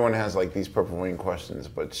know everyone has like these Purple Rain questions,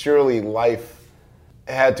 but surely life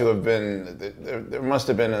had to have been, there must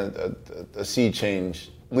have been a sea change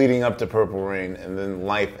leading up to Purple Rain and then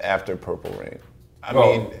life after Purple Rain. I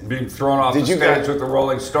mean, being thrown off the stage with the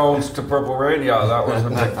Rolling Stones to Purple Rain, that was a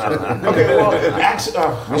big time. Okay, well,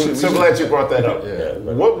 I'm so glad you brought that up.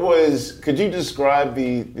 Could you describe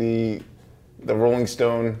the Rolling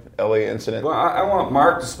Stone LA incident? Well, I want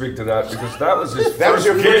Mark to speak to that because that was his that was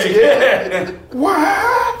your first gig?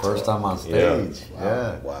 What? First time on stage.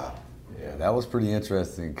 Yeah. Wow. Yeah, that was pretty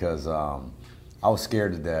interesting because I was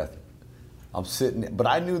scared to death. I'm sitting, but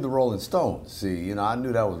I knew the Rolling Stones. See, I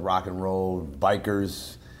knew that was rock and roll,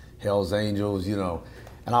 bikers, Hell's Angels, and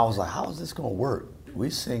I was like, how is this going to work? we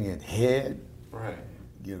singing Head. Right.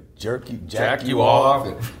 Jack you off.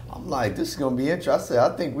 And I'm like, this is gonna be interesting. I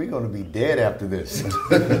said, I think we're gonna be dead after this.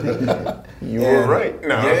 You were right.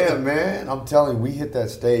 No. Yeah, man. I'm telling you, we hit that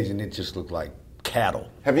stage and it just looked like cattle.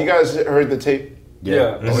 Have you guys heard the tape?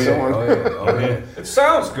 Yeah. Oh yeah. It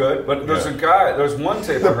sounds good, but there's one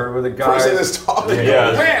tape I heard where the guy. Person is talking.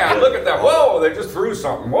 Yeah. Man, look at that. Whoa, they just threw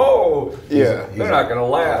something. Whoa. Yeah. They're not going to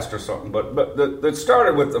last or something. But it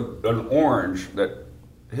started with an orange that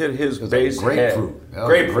hit his bass grapefruit. head.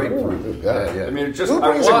 Grapefruit. Yeah. I mean, it just. Who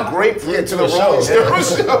brings a grapefruit to the Rolling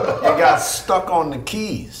Stones show? It got stuck on the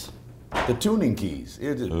keys, the tuning keys.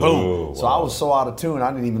 It just boom. So I was so out of tune,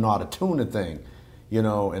 I didn't even know how to tune the thing. You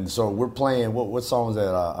know, and so we're playing, what song was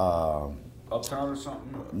that? Uptown or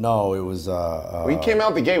something? No, it was... we came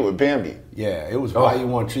out the gate with Bambi. Yeah, it was Why You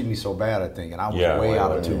Want to Treat Me So Bad, I think, and I was way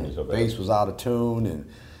out of tune. Bass was out of tune, and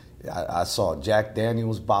I saw Jack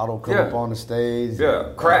Daniels' bottle come up on the stage.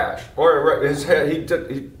 Yeah, crash. Or his head, he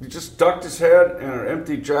just ducked his head, and an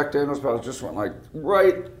empty Jack Daniels bottle just went like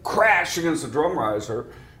right crash against the drum riser.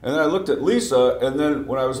 And then I looked at Lisa, and then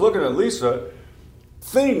when I was looking at Lisa,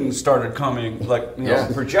 things started coming, like,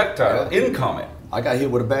 projectile incoming. I got hit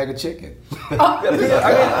with a bag of chicken.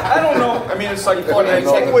 I don't know. I mean, it's like...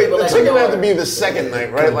 Wait, the chicken had to be the second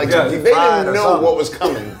night, right? Like, they didn't know what was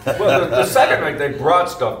coming. Well, the second night, they brought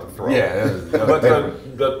stuff to throw. Yeah.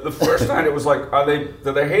 But the first night, it was like,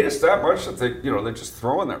 do they hate us that much that they're just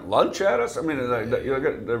throwing their lunch at us? I mean,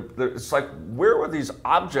 it's like, where were these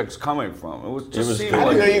objects coming from? It was just... I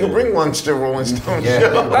didn't know you could bring lunch to Rolling Stone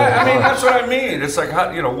show. I mean, that's what I mean. It's like,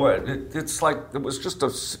 it's like, it was just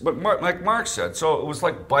like Mark said. So it was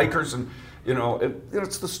like bikers and,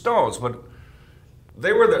 it's the Stones, but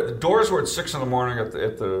they were the doors were at 6 a.m. at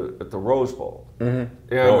the Rose Bowl.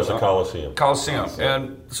 Mm-hmm. It was the Coliseum.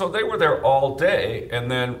 And so they were there all day, and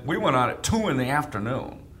then we went on at 2 p.m.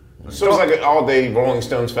 So it was like an all-day Rolling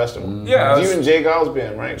Stones festival. Mm-hmm. Yeah. You and Jay Giles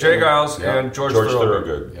band, right? Jay Giles and George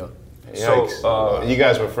Thorogood. Yep. So you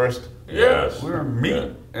guys were first? Yes. We were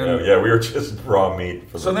meat. We were just raw meat.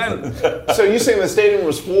 So you saying the stadium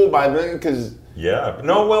was full by then? Because... Yeah.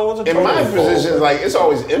 No, well, it wasn't in totally my full, position, like, it's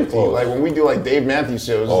always empty. Like, when we do, like, Dave Matthews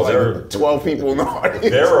shows, it's like 12 people in the audience.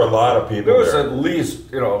 There were a lot of people there. Was there. At least,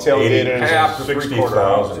 tailgaters, half to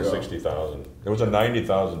 60,000, 60,000. It was a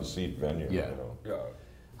 90,000 seat venue. Yeah.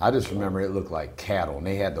 I just remember it looked like cattle, and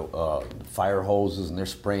they had the fire hoses, and they're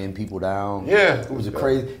spraying people down. Yeah. It was a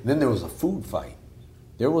crazy... Then there was a food fight.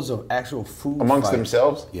 There was an actual food fight. Amongst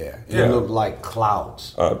themselves? Yeah. It looked like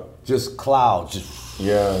clouds. Just clouds.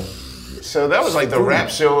 Yeah. So that was like the rap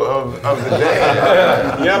show of the day.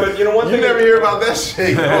 Yeah, but one thing... You never hear about that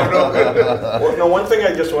shit going on. One thing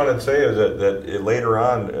I just wanted to say is that later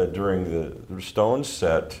on, during the Stones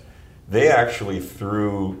set, they actually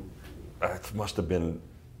threw, it must have been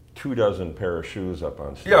 24 pair of shoes up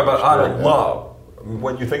on stage. Yeah, but out of love.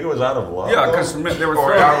 What, you think it was out of love? Yeah, because they were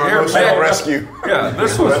throwing rescue. Yeah,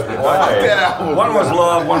 this was why? One was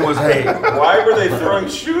love, one was hate. Why were they throwing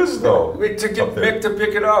shoes though? To get Mick to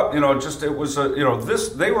pick it up, it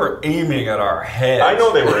was they were aiming at our heads. I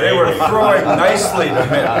know they were. They were throwing nicely to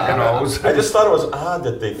Mick. I just thought it was odd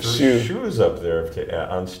that they threw shoes up there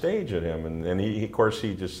on stage at him, and he, of course,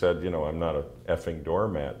 he just said, I'm not a effing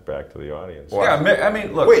doormat back to the audience. Wow. Yeah, I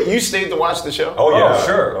mean, look. Wait, you stayed to watch the show? Oh yeah,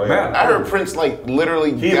 sure. Oh, yeah. Man, I heard Prince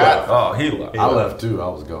literally left. Oh, he left. I left too. I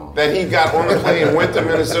was gone. That he got on the plane, went to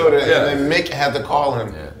Minnesota, and then Mick had to call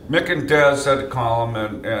him. Yeah. Mick and Dez had to call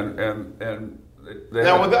him, and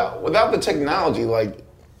now without the technology, like,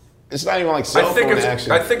 it's not even like cell phone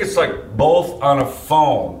action. I think it's like both on a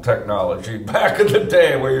phone technology back in the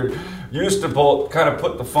day where you're used to both kind of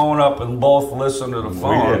put the phone up and both listen to the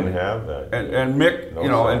phone. We didn't have that. And Mick,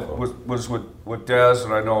 was with Dez,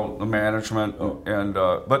 and I know the management.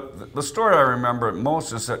 But the story I remember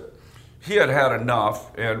most is that he had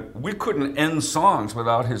enough, and we couldn't end songs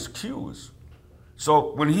without his cues.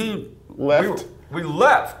 So when he left, we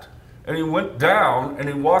left. And he went down and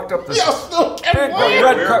he walked up this big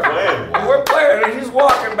red carpet. We're playing, and he's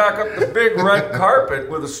walking back up the big red carpet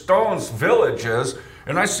where the Stones Village is.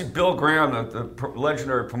 And I see Bill Graham, the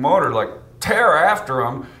legendary promoter, like tear after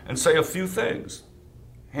him and say a few things.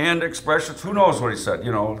 Hand expressions, who knows what he said?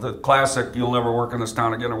 The classic, "You'll never work in this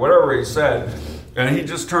town again," or whatever he said. And he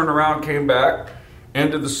just turned around, came back,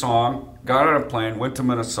 ended the song, got on a plane, went to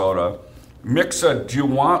Minnesota. Mick said, "Do you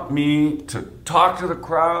want me to talk to the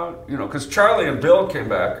crowd?" Because Charlie and Bill came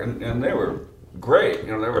back, and they were great.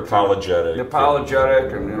 They were apologetic,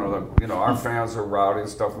 and our fans are rowdy and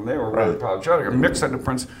stuff, and they were really apologetic. And Mick said to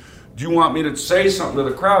Prince, "Do you want me to say something to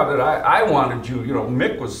the crowd that I wanted you?"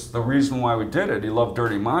 Mick was the reason why we did it. He loved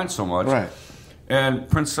Dirty Mind so much. Right. And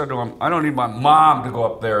Prince said to him, I don't need my mom to go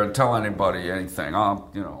up there and tell anybody anything.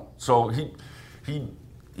 So he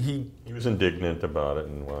was indignant about it.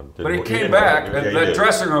 But he came back, and that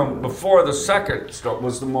dressing room before the second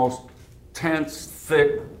was the most tense,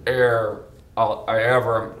 thick air I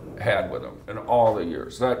ever had with him in all the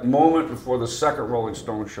years. That moment before the second Rolling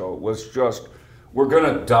Stone show was just, we're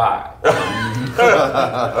gonna die.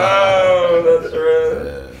 Oh, that's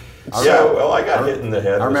right. Well, I got hit in the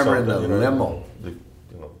head. I remember in the limo.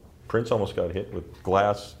 Prince almost got hit with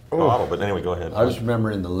glass bottle, but anyway, go ahead. I just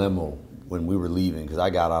remember in the limo when we were leaving, because I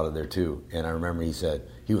got out of there too, and I remember he said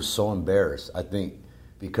he was so embarrassed, I think,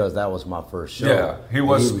 because that was my first show. Yeah, he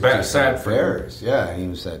was sad for embarrassed. Yeah,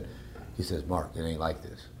 and he says, Mark, it ain't like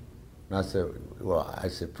this. And I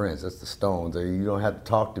said, Prince, that's the Stones. You don't have to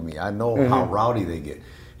talk to me. I know how rowdy they get.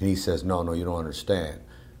 And he says, no, you don't understand.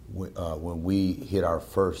 When we hit our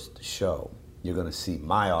first show, you're going to see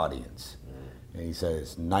my audience. And he said,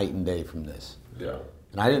 it's night and day from this. Yeah.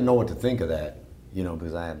 And I didn't know what to think of that,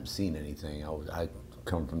 because I hadn't seen anything. I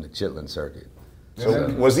come from the Chitlin circuit. So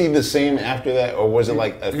was he the same after that, or was it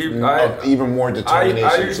like even more determination?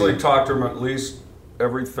 I usually talk to him at least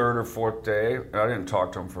every third or fourth day. I didn't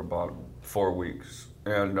talk to him for about 4 weeks,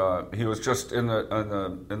 and he was just in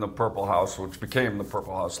the Purple House, which became the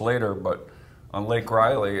Purple House later, but on Lake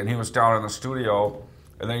Riley, and he was down in the studio.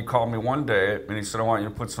 And then he called me one day, and he said, I want you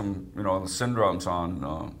to put some, the Syndromes on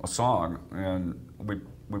a song. And we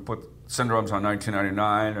put Syndromes on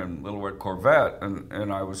 1999 and Little Red Corvette.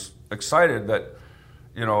 And I was excited that,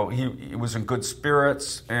 he was in good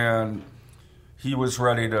spirits, and he was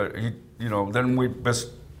ready to, then we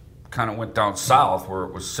just kind of went down south where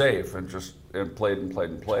it was safe and just played.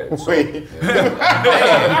 So. Wait. And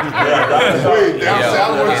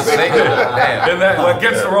that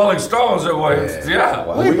against the Rolling Stones, it was, Now,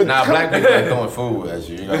 black people ain't throwing food at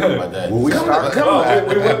you. You got to know about that. Well, we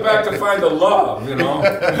went back to find the love, we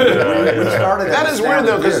started that is weird,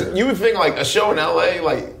 though, because you would think, like, a show in L.A.,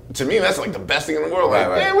 like, to me, that's, like, the best thing in the world. Like,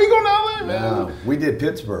 yeah, we go to L.A., man. Yeah, we did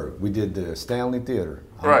Pittsburgh. We did the Stanley Theater.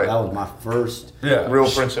 Right. That was my first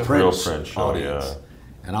real Prince show, audience. Yeah.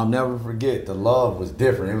 And I'll never forget, the love was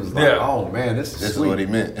different. It was like, oh man, this is what he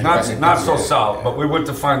meant. Not so south, but we went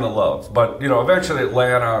to find the love. But eventually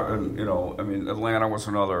Atlanta, and Atlanta was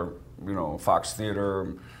another, Fox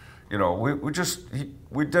Theater.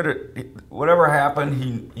 We did it. Whatever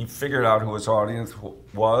happened, he figured out who his audience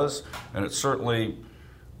was, and it certainly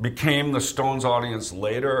became the Stones audience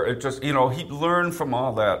later. It just, he learned from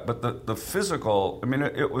all that. But the physical,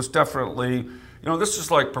 it was definitely. This is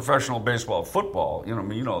like professional baseball, football. You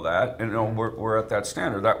know that, and we're at that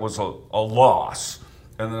standard. That was a loss,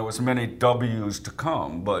 and there was many W's to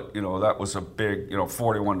come. But that was a big,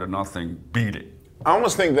 41-0 beating. I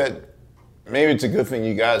almost think that maybe it's a good thing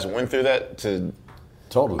you guys went through that.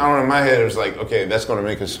 Totally. I don't know. In my head, it was like, okay, that's going to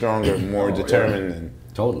make us stronger, more determined, and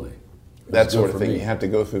totally. That sort of thing. You have to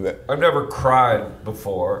go through that. I've never cried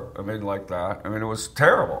before. Like that. It was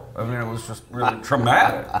terrible. It was just really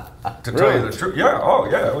traumatic. To tell you the truth. Yeah. Oh,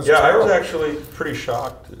 yeah. It was terrible. I was actually pretty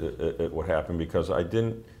shocked at what happened because I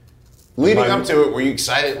didn't. Leading up to it, were you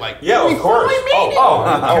excited? Like, yeah, of course.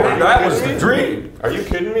 That was the dream. Are you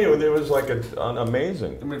kidding me? It was like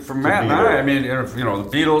amazing. For Matt and I, the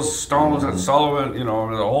Beatles, Stones, and Sullivan, the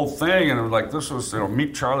whole thing, and it was like this was,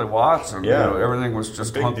 meet Charlie Watts, and everything was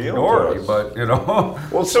just hunky dory. But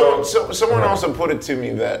well, so someone also put it to me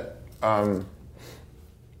that, and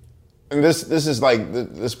this is like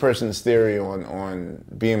this person's theory on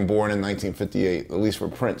being born in 1958, at least for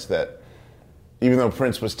Prince, that. Even though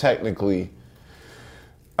Prince was technically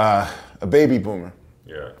a baby boomer,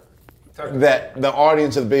 that the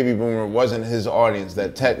audience of the baby boomer wasn't his audience,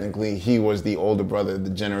 that technically he was the older brother of the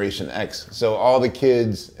Generation X. So all the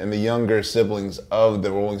kids and the younger siblings of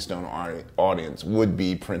the Rolling Stone audience would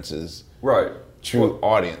be Prince's true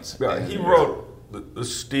audience. Yeah, he wrote the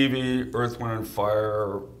Stevie, Earth, Wind &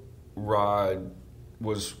 Fire ride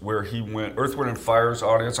was where he went. Earth, Wind & Fire's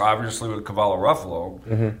audience, obviously with Cavallo Ruffalo,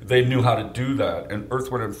 they knew how to do that. And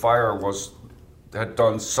Earth, Wind & Fire had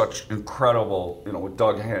done such incredible, with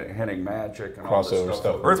Doug Henning Magic and all this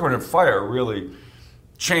stuff. Earth, Wind & Fire really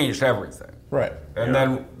changed everything. Right. And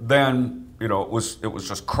then it was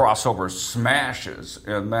just crossover smashes,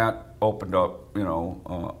 and that opened up,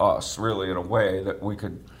 us really in a way that we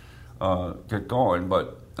could get going,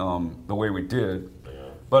 but the way we did.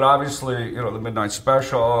 But obviously, the Midnight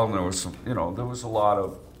Special, and there was some, there was a lot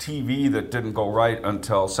of TV that didn't go right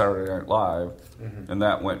until Saturday Night Live, and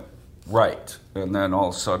that went right. And then all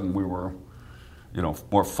of a sudden we were,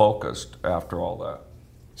 more focused after all that.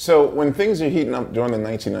 So when things are heating up during the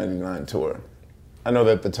 1999 tour, I know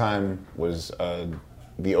that the time was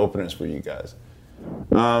the openers for you guys.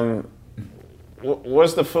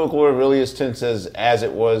 Was the folklore really as tense as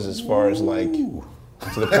it was, as far as like to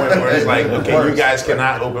the point where it's like, okay, you guys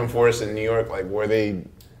cannot open for us in New York? Like,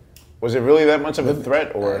 was it really that much of a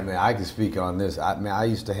threat? Or I mean, I can speak on this. I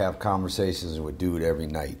used to have conversations with dude every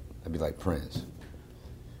night. I'd be like, Prince,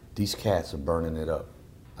 these cats are burning it up.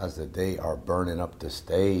 I said, they are burning up the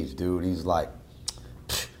stage, dude. He's like,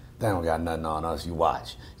 they don't got nothing on us. You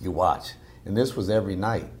watch. And this was every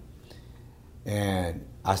night. And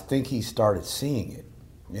I think he started seeing it.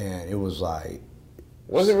 And it was like...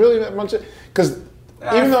 Was it really that much? Because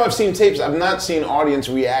even though I've seen tapes, I've not seen audience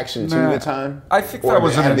reaction to the time. I think that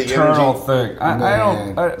was an internal thing.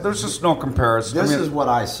 There's just no comparison. This is what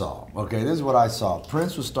I saw. Okay, this is what I saw.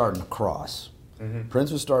 Prince was starting to cross.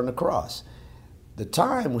 The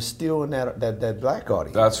time was still in that black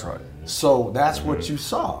audience. That's right. So that's what you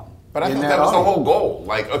saw. But I thought that was the whole goal.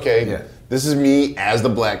 Like, okay, this is me as the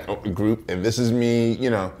black group, and this is me,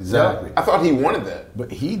 Exactly. I thought he wanted that.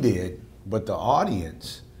 But he did. But the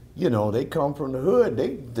audience, they come from the hood.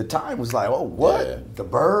 The time was like, oh, what? Yeah. The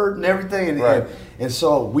Bird and everything. And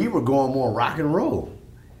so we were going more rock and roll.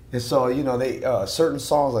 And so, they certain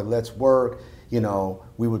songs like Let's Work,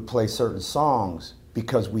 we would play certain songs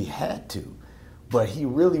because we had to. But he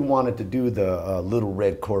really wanted to do the Little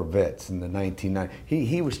Red Corvettes in the 1990s.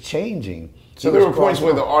 He was changing. So there were points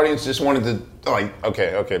where the audience just wanted to, like,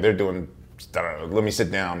 okay, they're doing, I don't know, let me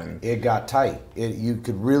sit down. And it got tight. You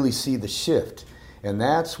could really see the shift. And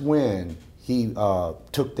that's when he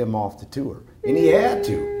took them off the tour. And he had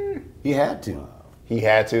to. He had to?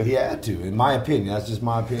 In my opinion. That's just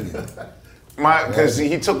my opinion. Because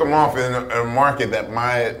he took them off in a market that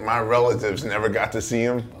my relatives never got to see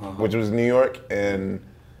him, which was New York, and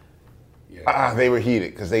they were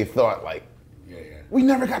heated because they thought like, we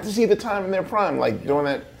never got to see the time in their prime, like during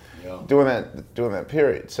that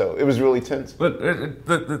period. So it was really tense. But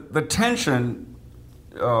the tension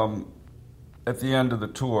at the end of the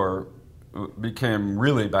tour became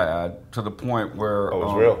really bad to the point where it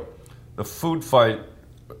was real. The food fight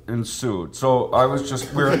ensued. So I was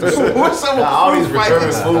we were at the The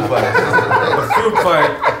food fight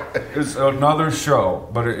is another show,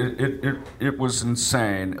 but it was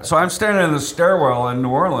insane. So I'm standing in the stairwell in New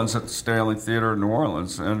Orleans at the Stanley Theater in New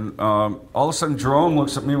Orleans, and all of a sudden Jerome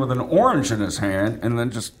looks at me with an orange in his hand and then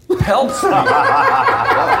just pelts me. And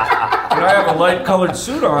I have a light-colored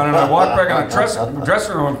suit on, and I walk back in the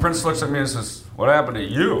dressing room, and Prince looks at me and says, "What happened to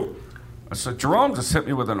you?" I said, "Jerome just hit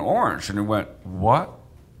me with an orange." And he went, "What?"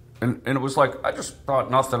 And it was like, I just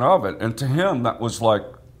thought nothing of it. And to him, that was like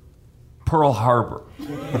Pearl Harbor.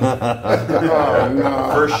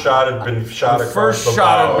 First shot had been shot across first the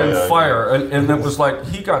shot bow, had been fire. And it was like,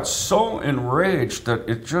 he got so enraged that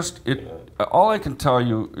all I can tell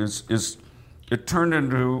you is it turned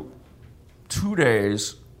into 2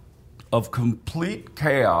 days of complete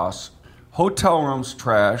chaos, hotel rooms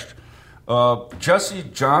trashed, Jesse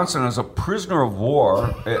Johnson as a prisoner of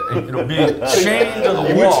war, being chained to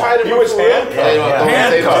the wall. He was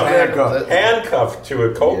handcuffed to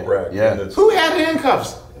a coat rack. Yeah. Who had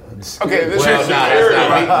handcuffs? Okay, this is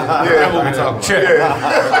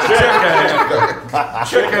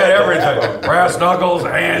Chick had everything. Brass knuckles,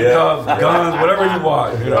 handcuffs, guns, whatever you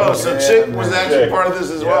want. So Chick was actually part of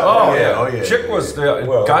this as well. Oh yeah. Chick was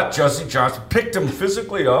got Jesse Johnson, picked him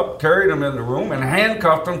physically up, carried him in the room, and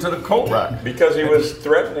handcuffed him to the coat rack. Because he was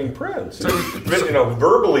threatening Prince.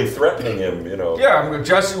 Verbally threatening him, Yeah,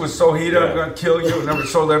 Jesse was so heated, I'm going to kill you. And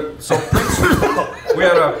so Prince, we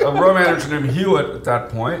had a room manager named Hewitt at that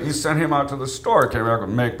point. He sent him out to the store, came back with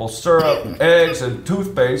maple syrup, eggs, and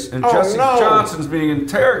toothpaste, and Jesse Johnson's being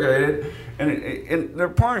interrogated, and they're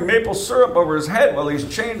pouring maple syrup over his head while he's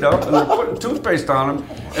chained up, and they're putting toothpaste on him,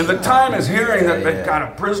 and the time is hearing that they've got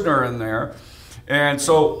a prisoner in there, and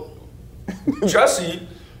so Jesse,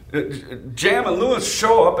 Jam and Lewis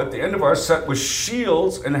show up at the end of our set with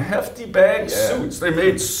shields and hefty bag suits. They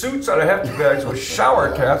made suits out of hefty bags with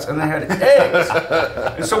shower caps, and they had eggs.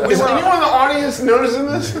 And so is anyone in the audience noticing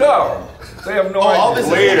this? No. They have no idea. All this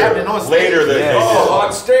is happening on stage.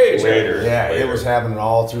 On stage. Later. It was happening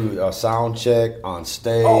all through sound check, on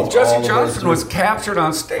stage. Oh, Jesse Johnson was captured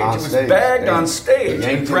on stage. He was bagged on stage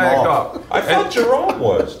and dragged up. I thought Jerome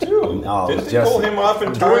was, too. No, didn't they pull him off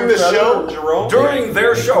and during the show? Jerome? During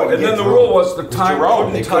their show. And then the rule was the time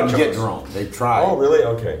couldn't touch us. Get Jerome. They tried. Oh, really?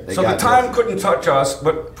 Okay. So the time couldn't touch us,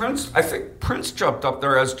 but I think Prince jumped up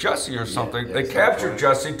there as Jesse or something. They captured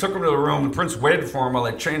Jesse, took him to the room, and Prince waited for him while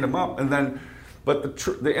they chained him up, and then... But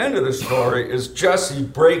the end of the story is Jesse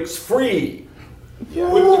breaks free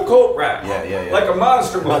with the coat rack. Yeah. Like a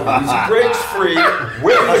monster movie. He breaks free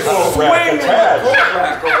with the coat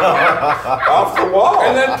rack off the wall.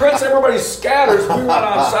 And then Prince, everybody scatters. We run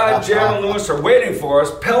outside. Jam and Lewis are waiting for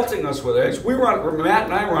us, pelting us with eggs. Matt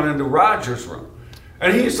and I run into Roger's room.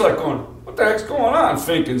 And he's like going, what the heck's going on,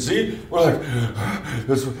 Fink and Z? We're like,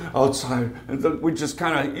 it's outside. And then we just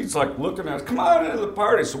kind of, he's like looking at us, come on into the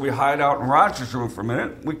party. So we hide out in Roger's room for a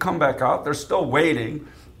minute. We come back out. They're still waiting.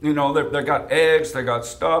 You know, they got eggs, they got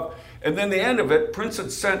stuff. And then the end of it, Prince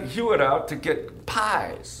had sent Hewitt out to get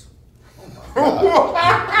pies. Wait,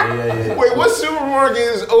 what supermarket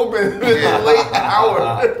is open at a late hour?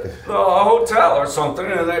 A hotel or something,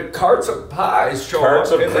 and then carts of pies show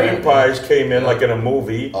Carts up. of cream pies came in like in a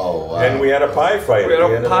movie. Oh, wow. And we had a pie fight. We had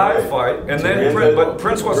a pie fight, and then but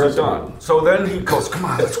Prince wasn't done. So then he goes, come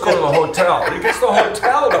on, let's go to the hotel. And he gets the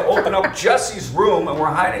hotel to open up Jesse's room, and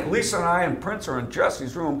we're hiding. Lisa and I and Prince are in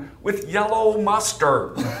Jesse's room with yellow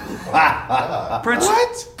mustard. Prince,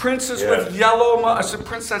 what? Prince is with yellow mustard. I said,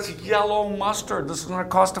 Prince, that's yellow mustard. This is going to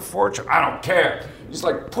cost a fortune. I don't care. He's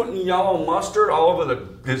like putting yellow mustard all over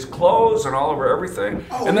his clothes and all over everything.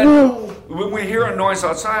 And then when we hear a noise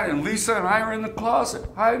outside, and Lisa and I are in the closet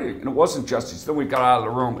hiding. And it wasn't Jesse's. Then we got out of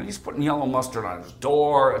the room, and he's putting yellow mustard on his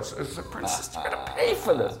door. It's like, Prince, you're going to pay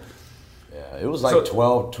for this. Yeah, it was like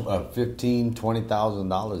 $15,000,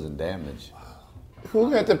 $20,000 in damage. Who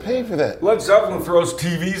got to pay for that? Led Zeppelin throws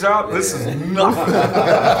TVs out. This is nothing.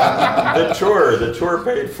 The tour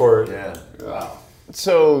paid for it. Yeah. Wow.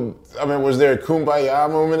 So, I mean, was there a Kumbaya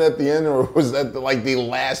moment at the end, or was that like the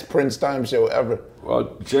last Prince time show ever?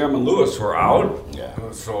 Well, Jam and Lewis were out,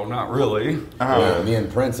 so not really. Yeah, me and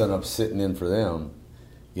Prince ended up sitting in for them,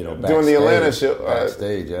 you know, doing the Atlanta show.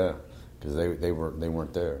 Backstage, because they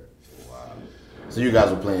weren't there. So you guys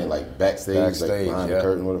were playing like backstage like behind the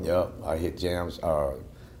curtain with them? Yep. I hit Jam's,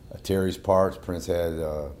 Terry's parts. Prince had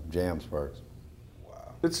Jam's parts.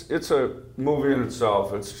 Wow. It's a movie in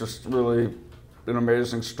itself. It's just really an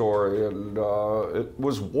amazing story, and it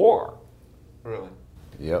was war. Really?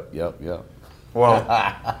 Yep. Well,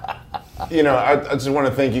 you know, I just want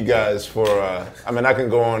to thank you guys for, I mean, I can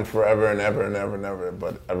go on forever and ever and ever and ever,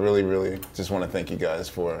 but I really, really just want to thank you guys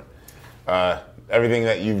for everything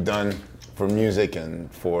that you've done for music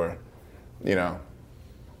and for, you know,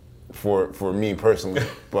 for me personally.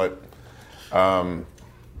 But,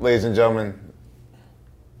 ladies and gentlemen,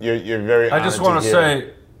 you're very honored. I just want to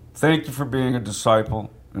say thank you for being a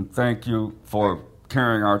disciple, and thank you for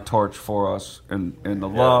carrying our torch for us, and the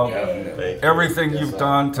love, everything you've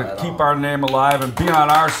done to keep our name alive and be on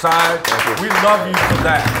our side. We love you for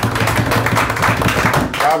that.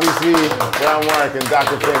 Bobby C, Brown Mark, and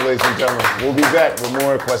Dr. Fink, ladies and gentlemen. We'll be back with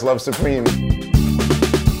more Questlove Supreme.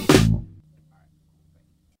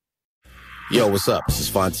 Yo, what's up? This is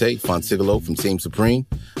Fontigolo from Team Supreme.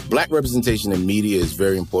 Black representation in media is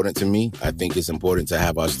very important to me. I think it's important to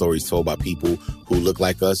have our stories told by people who look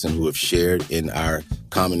like us and who have shared in our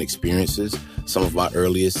common experiences. Some of my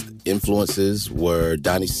earliest influences were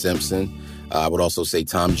Donnie Simpson. I would also say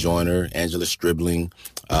Tom Joyner, Angela Stribling,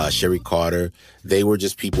 Sherry Carter. They were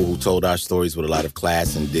just people who told our stories with a lot of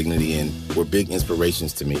class and dignity and were big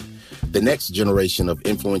inspirations to me. The next generation of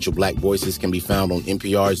influential Black voices can be found on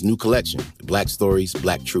NPR's new collection, Black Stories,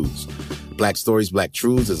 Black Truths. Black Stories, Black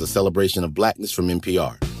Truths is a celebration of Blackness from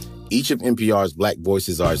NPR. Each of NPR's Black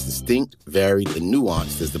voices are as distinct, varied, and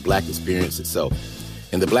nuanced as the Black experience itself.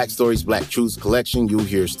 In the Black Stories, Black Truths collection, you'll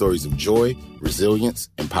hear stories of joy, resilience,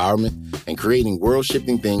 empowerment, and creating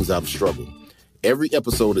world-shifting things out of struggle. Every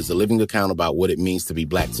episode is a living account about what it means to be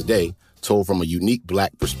Black today, told from a unique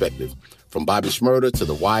Black perspective. From Bobby Shmurda to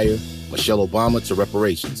The Wire, Michelle Obama to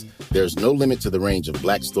reparations, there's no limit to the range of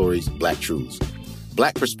Black stories, Black truths.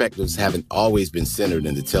 Black perspectives haven't always been centered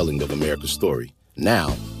in the telling of America's story.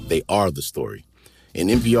 Now, they are the story. In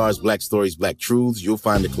NPR's Black Stories, Black Truths, you'll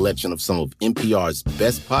find a collection of some of NPR's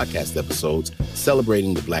best podcast episodes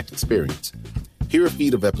celebrating the Black experience. Hear a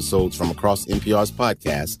feed of episodes from across NPR's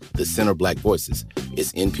podcast, The Center Black Voices.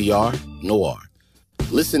 It's NPR Noir.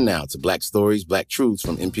 Listen now to Black Stories, Black Truths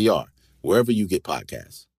from NPR, wherever you get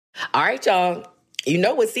podcasts. All right, y'all. You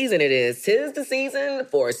know what season it is. 'Tis the season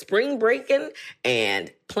for spring breaking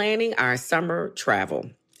and planning our summer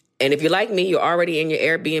travel. And if you're like me, you're already in your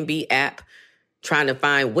Airbnb app trying to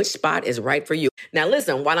find which spot is right for you. Now,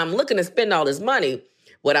 listen, while I'm looking to spend all this money,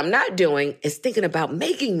 what I'm not doing is thinking about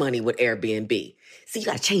making money with Airbnb. See, you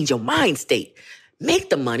got to change your mind state.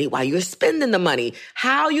 Make the money while you're spending the money.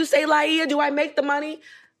 How, you say, Laia, do I make the money?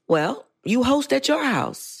 Well, you host at your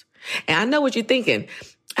house. And I know what you're thinking.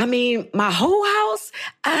 I mean, my whole house?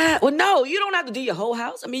 Well, no, you don't have to do your whole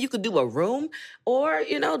house. I mean, you could do a room or,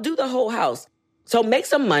 do the whole house. So make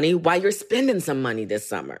some money while you're spending some money this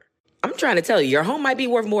summer. I'm trying to tell you, your home might be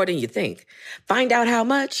worth more than you think. Find out how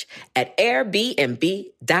much at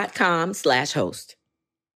airbnb.com/host.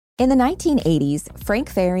 In the 1980s,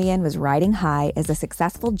 Frank Farian was riding high as a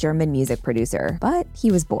successful German music producer, but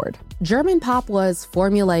he was bored. German pop was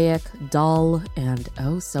formulaic, dull, and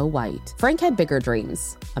oh so white. Frank had bigger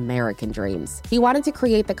dreams, American dreams. He wanted to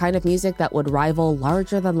create the kind of music that would rival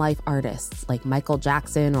larger-than-life artists like Michael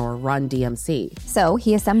Jackson or Run DMC. So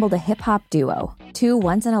he assembled a hip-hop duo, two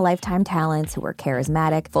once-in-a-lifetime talents who were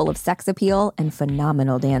charismatic, full of sex appeal, and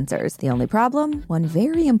phenomenal dancers. The only problem? One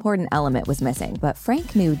very important element was missing, but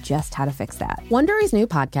Frank knew just how to fix that. Wondery's new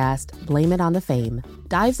podcast, Blame It on the Fame,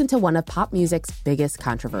 dives into one of pop music's biggest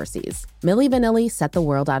controversies. Milli Vanilli set the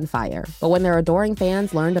world on fire, but when their adoring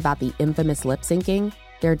fans learned about the infamous lip-syncing,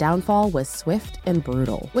 their downfall was swift and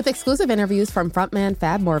brutal. With exclusive interviews from frontman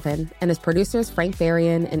Fab Morvan and his producers Frank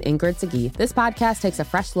Farian and Ingrid Seguí, this podcast takes a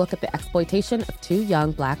fresh look at the exploitation of two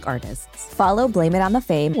young Black artists. Follow Blame It on the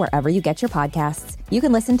Fame wherever you get your podcasts. You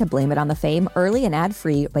can listen to Blame It on the Fame early and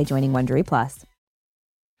ad-free by joining Wondery Plus.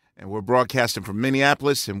 And we're broadcasting from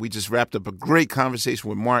Minneapolis, and we just wrapped up a great conversation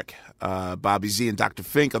with Mark, Bobby Z, and Dr.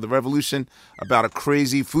 Fink of The Revolution about a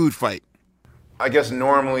crazy food fight. I guess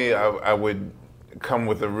normally I would come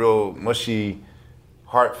with a real mushy,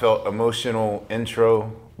 heartfelt, emotional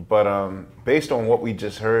intro, but based on what we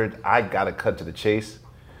just heard, I gotta cut to the chase.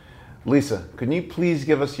 Lisa, can you please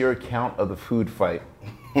give us your account of the food fight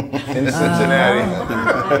in Cincinnati?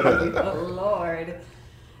 Oh, Lord.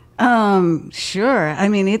 Sure. I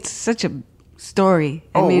mean, it's such a story.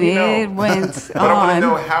 I mean, it went but I want to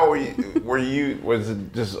know, how was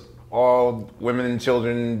it just all women and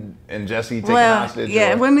children and Jesse taken hostage?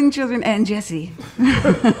 Yeah, women, children, and Jesse.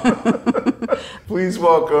 Please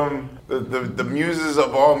welcome the muses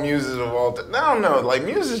of all time. I don't know, like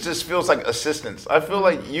muses just feels like assistants. I feel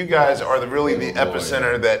like you guys are really the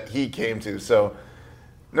epicenter that he came to. So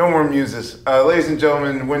no more muses. Ladies and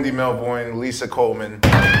gentlemen, Wendy Melvoin, Lisa Coleman.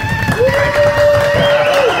 Oh my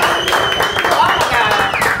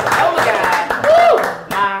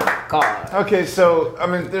God. Okay, so, I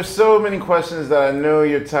mean, there's so many questions that I know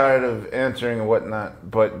you're tired of answering and whatnot,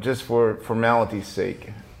 but just for formality's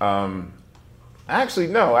sake. Actually,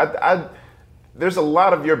 no, there's a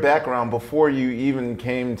lot of your background before you even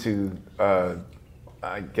came to, I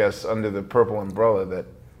guess, under the purple umbrella that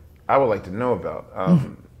I would like to know about.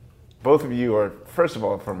 Both of you are, first of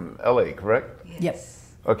all, from LA, correct?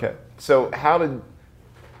 Yes. Okay, so how did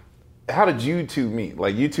you two meet?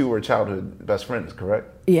 Like, you two were childhood best friends, correct?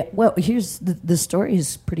 Yeah, well, here's the story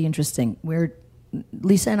is pretty interesting.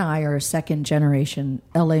 Lisa and I are second generation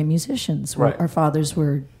LA musicians. Right. Our fathers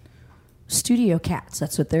were studio cats.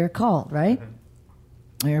 That's what they're called, right?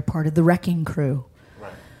 Mm-hmm. They're part of the Wrecking Crew.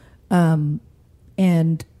 Right.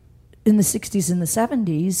 And in the 60s and the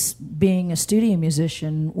 70s, being a studio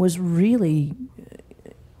musician was really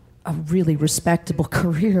a really respectable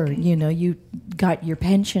career. You know, you got your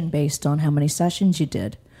pension based on how many sessions you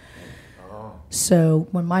did. Oh. So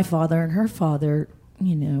when my father and her father,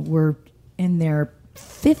 you know, were in their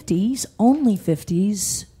 50s, only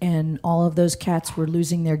 50s, and all of those cats were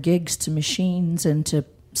losing their gigs to machines and to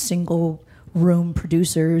single room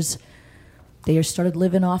producers, they started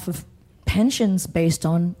living off of pensions based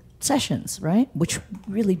on sessions, right? Which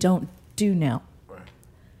really don't do now.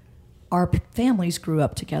 Our families grew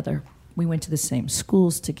up together. We went to the same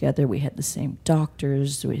schools together. We had the same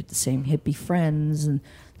doctors. We had the same hippie friends, and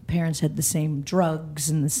the parents had the same drugs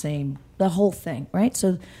and the whole thing, right?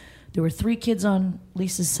 So there were 3 kids on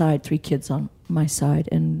Lisa's side, 3 kids on my side,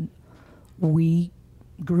 and we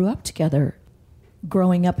grew up together.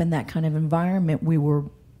 Growing up in that kind of environment, we were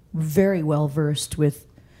very well versed with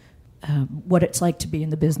what it's like to be in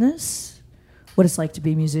the business, what it's like to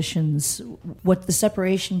be musicians, what the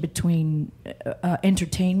separation between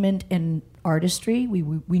entertainment and artistry.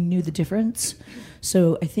 We knew the difference.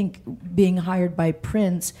 So I think being hired by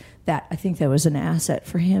Prince, I think that was an asset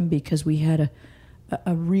for him, because we had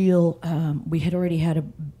a real, we had already had a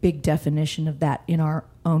big definition of that in our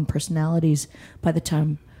own personalities by the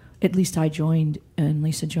time at least I joined and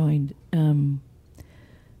Lisa joined. And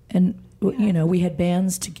you know, we had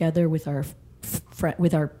bands together with our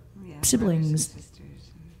siblings.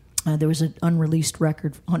 There was an unreleased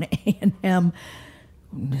record on A&M.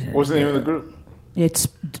 What's the name of the group? It's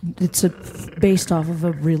based off of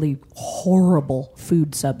a really horrible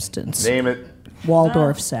food substance. Name it.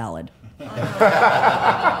 Waldorf salad.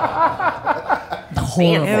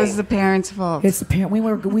 horrible. It was the parents' fault. It's the parent.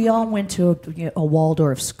 We all went to a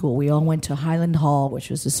Waldorf school. We all went to Highland Hall, which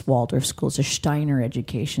was this Waldorf school. It's a Steiner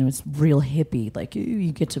education. It's real hippie. Like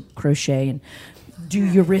you get to crochet and do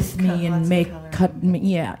eurythmy and cut.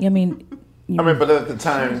 Yeah, I mean, but at the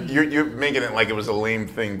time, you're making it like it was a lame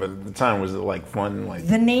thing, but at the time, was it like fun? Like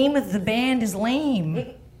the name of the band is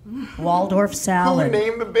lame. Waldorf Salad. Who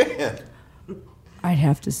named the band? I'd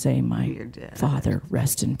have to say my father,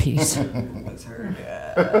 rest in peace. That's her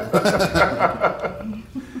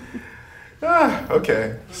dad.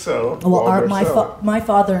 Okay, so well, my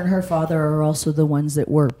father and her father are also the ones that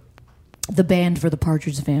were the band for the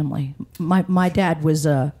Partridge Family. My dad was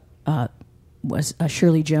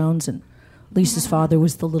Shirley Jones, and Lisa's father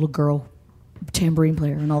was the little girl tambourine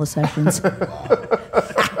player in all the sessions.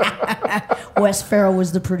 Wes Farrell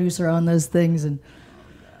was the producer on those things, and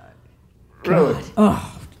really,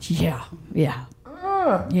 oh yeah,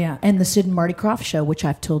 yeah, and the Sid and Marty Krofft show, which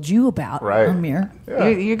I've told you about, right? Amir,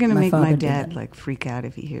 you're gonna make my dad like freak out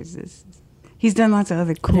if he hears this. He's done lots of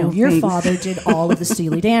other cool things. Your father did all of the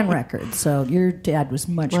Steely Dan records, so your dad was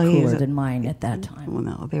much cooler than mine at that time. Well,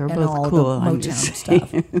 no, they were and both all cool. The Motown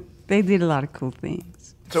stuff. They did a lot of cool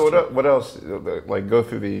things. So what else? Like, go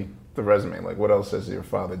through the resume. Like, what else has your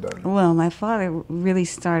father done? Well, my father really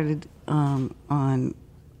started on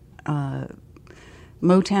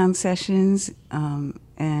Motown sessions,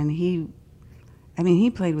 and he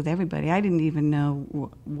played with everybody. I didn't even know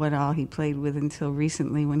what all he played with until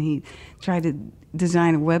recently, when he tried to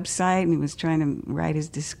design a website and he was trying to write his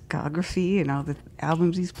discography and all the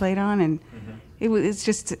albums he's played on, and it's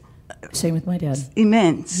just same with my dad.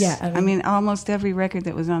 Immense. Yeah, I mean, almost every record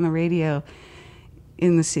that was on the radio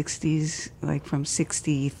in the 60s, like from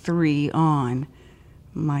 63 on,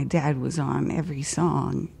 my dad was on every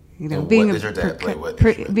song. You know, being what did your dad play?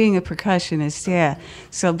 Being a percussionist, yeah.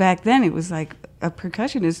 So back then it was like a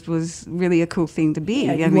percussionist was really a cool thing to be.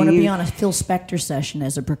 Yeah, you want to be on a Phil Spector session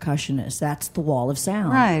as a percussionist. That's the wall of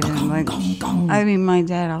sound. Right. And like, I mean, my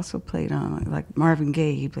dad also played on, like Marvin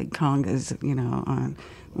Gaye, he played congas, you know, on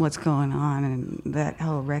What's Going On and that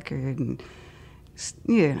whole record and,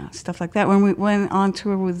 you know, stuff like that. When we went on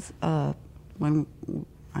tour with, I don't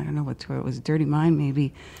know what tour it was, Dirty Mind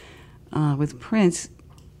maybe, with Prince,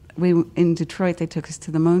 in Detroit, they took us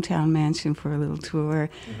to the Motown Mansion for a little tour,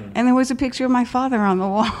 and there was a picture of my father on the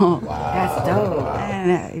wall. Wow. That's dope.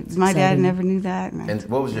 And my dad never knew that. And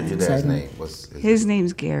what was your dad's name? His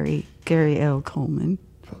name's Gary L. Coleman.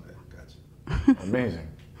 Okay, gotcha. Amazing.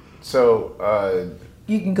 So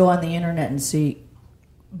you can go on the internet and see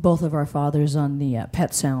both of our fathers on the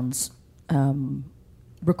Pet Sounds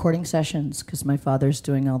recording sessions, because my father's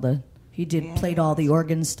doing played all the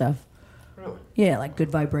organ stuff. Really? Yeah, like Good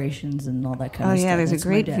Vibrations and all that kind of stuff. Oh yeah, there's a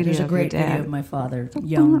great video. There's a great video of my father,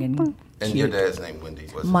 young and cute. And your dad's name, Wendy,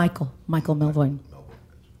 was Michael Melvoin.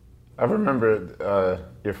 I remember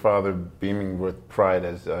your father beaming with pride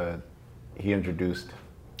as he introduced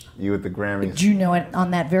you at the Grammys. Do you know it? On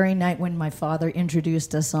that very night when my father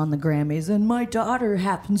introduced us on the Grammys, and my daughter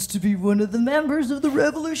happens to be one of the members of the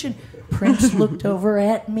Revolution, Prince looked over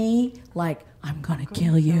at me like, I'm gonna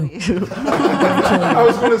kill you. I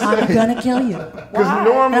was gonna say, I'm gonna kill you. Because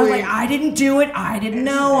normally, I was like, I didn't do it. I didn't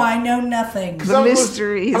know. I know nothing. The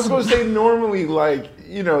mysteries. I was going to say, normally, like,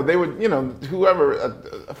 you know, they would, you know, whoever.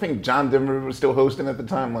 I think John Denver was still hosting at the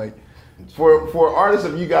time. Like, for artists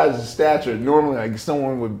of you guys' stature, normally, like,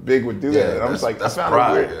 someone big would do that. And I was like, I found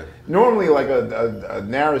it weird. Yeah. Normally, like a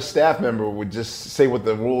narrow staff member would just say what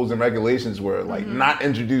the rules and regulations were, like not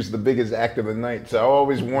introduce the biggest act of the night. So I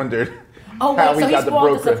always wondered. Oh, wait, so he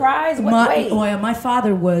spoiled the surprise? My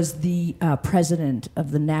father was the president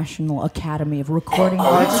of the National Academy of Recording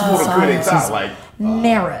Arts and Sciences,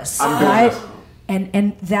 NARAS, right?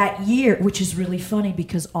 And that year, which is really funny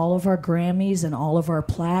because all of our Grammys and all of our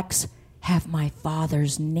plaques have my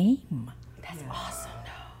father's name. That's awesome.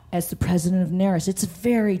 As the president of NARAS. It's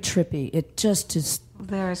very trippy. It just is.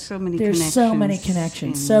 There are so many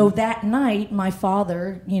connections. So that night, my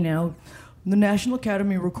father, you know, the National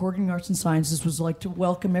Academy of Recording Arts and Sciences was like to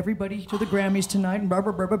welcome everybody to the Grammys tonight, and blah,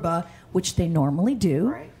 blah, blah, blah, blah, which they normally do.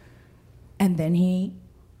 Right. And then he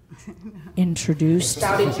introduced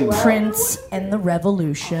Prince and the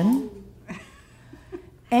Revolution.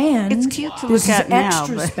 And it's cute to this look at is now,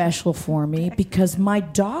 extra special for me because my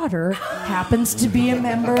daughter happens to be a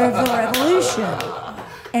member of the Revolution.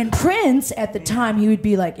 And Prince, at the time, he would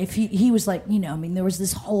be like, if he was like, you know, I mean, there was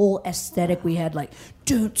this whole aesthetic we had, like,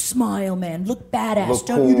 don't smile, man, look badass, look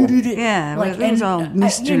don't cool. you. Yeah, like, it was all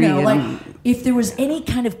mystery. You know, like, if there was any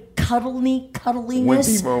kind of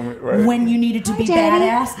cuddliness moment, right? when you needed to be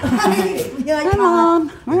badass. Come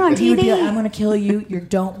on, we're on He would be TV. like, I'm going to kill you. You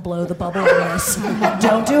don't blow the bubble on this.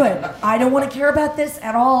 Don't do it. I don't want to care about this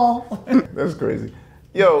at all. That's crazy.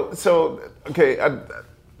 Yo, so, okay,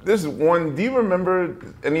 this is one. Do you remember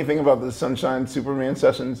anything about the Sunshine Superman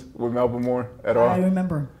sessions with Melba Moore at all? I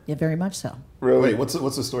remember. Yeah, very much so. Really? Wait, what's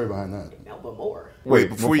the story behind that? Melba Moore. Wait,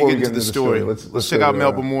 before you get into the story, let's check go out to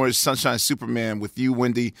Melba Moore's Sunshine Superman with you,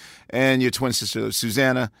 Wendy, and your twin sister,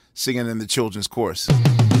 Susanna, singing in the children's chorus.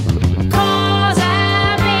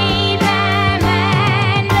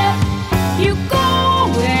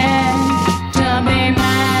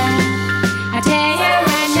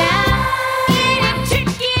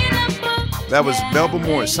 That was Melba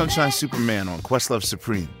Moore's Sunshine Superman on Questlove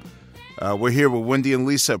Supreme. We're here with Wendy and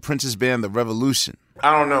Lisa, Prince's band, The Revolution.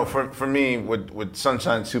 I don't know. For me, with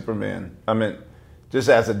Sunshine Superman, I mean, just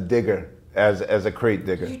as a digger, as a crate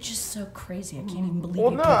digger. You're just so crazy. I can't even believe Well,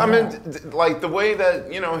 you no, picked I it mean, up. like the way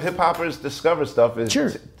that, hip hoppers discover stuff is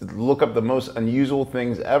to look up the most unusual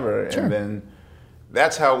things ever. Sure. And then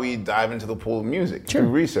that's how we dive into the pool of music, through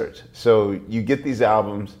research. So you get these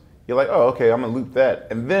albums, you're like, oh, okay, I'm going to loop that.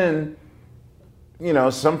 And then,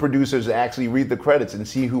 some producers actually read the credits and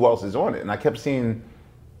see who else is on it. And I kept seeing,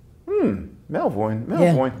 Melvoin.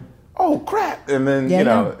 Yeah. Oh, crap. And then,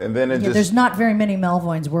 and then it just... There's not very many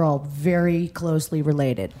Melvoins. We're all very closely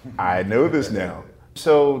related. I know this now.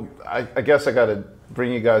 So I guess I got to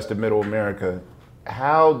bring you guys to Middle America.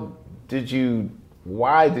 Why did you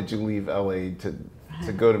leave LA to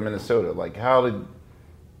go to Minnesota? Like, how did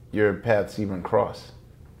your paths even cross?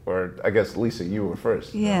 Or I guess, Lisa, you were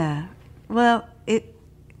first. Yeah. Well, it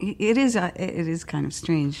is kind of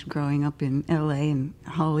strange growing up in LA and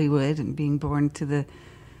Hollywood and being born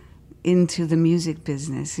into the music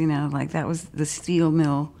business, like that was the steel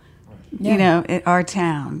mill, at our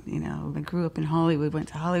town, I grew up in Hollywood, went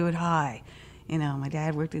to Hollywood High, my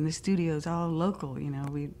dad worked in the studios, all local,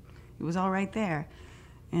 it was all right there.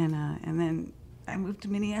 And then I moved to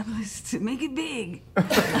Minneapolis to make it big.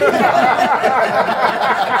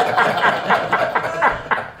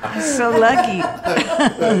 I'm so lucky.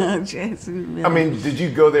 I mean, did you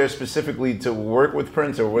go there specifically to work with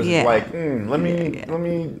Prince, or was it like, let me? No,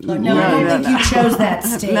 I don't think you chose that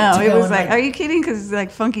state. No, it was like, are you kidding? Because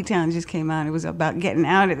like Funky Town just came out. It was about getting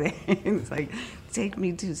out of there. It's like, take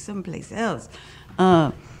me to someplace else.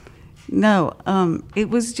 It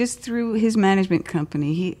was just through his management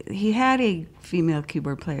company. He had a female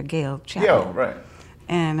keyboard player, Gail Chapman. Yo, right.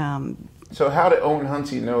 And so how did Owen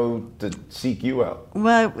Huntsy know to seek you out?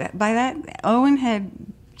 Well, by that, Owen had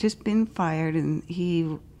just been fired, and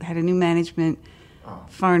he had a new management,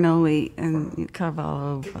 Farnolli and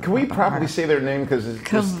Carvalho. Can we probably say their name? Because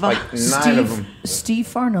it's like nine of them. Steve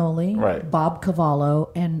Farnolli, right. Bob Cavallo,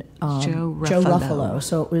 and Joe Ruffalo.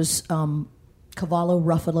 So it was Cavallo,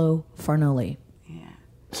 Ruffalo, Farnolli.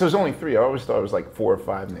 So there's only three. I always thought it was like 4 or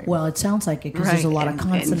 5 names. Well, it sounds like it because there's a lot of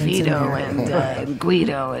consonants and Vito in there. and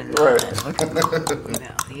Guido and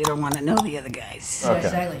you don't want to know the other guys. Okay.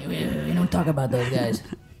 Exactly. We don't talk about those guys.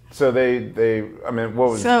 So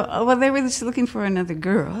what was... So, they were just looking for another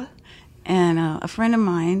girl, and a friend of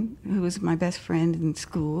mine, who was my best friend in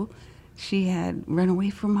school, she had run away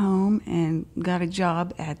from home and got a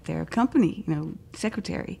job at their company,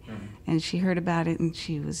 secretary. Mm-hmm. And she heard about it, and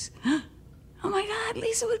she was... oh my God,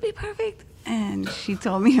 Lisa would be perfect. And she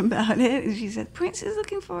told me about it, and she said, Prince is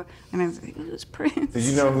looking for... And I was like, who's Prince? Did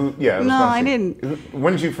you know who... Yeah, no, I didn't.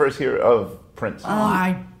 When did you first hear of Prince?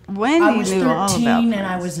 I was 13, and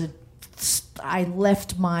I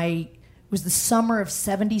left it was the summer of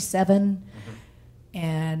 77,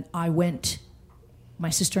 and I went...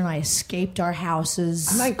 My sister and I escaped our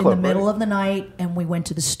houses in the middle of the night, and we went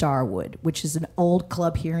to the Starwood, which is an old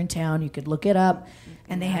club here in town. You could look it up.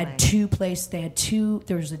 And they had two places.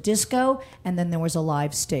 There was a disco, and then there was a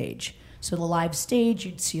live stage. So the live stage,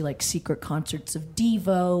 you'd see like secret concerts of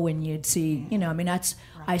Devo, and you'd see,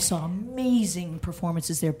 I saw amazing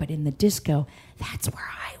performances there. But in the disco, that's where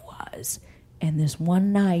I was. And this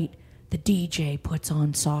one night, the DJ puts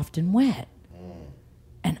on Soft and Wet.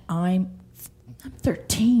 And I'm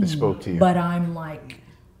 13. It spoke to you. But I'm like,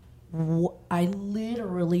 I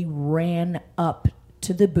literally ran up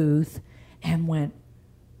to the booth and went,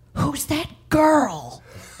 who's that girl?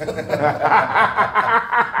 And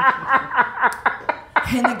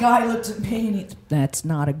the guy looked at me and that's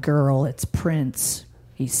not a girl, it's Prince.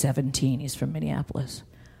 He's 17, he's from Minneapolis.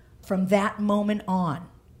 From that moment on,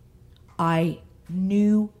 I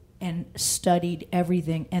knew and studied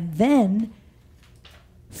everything. And then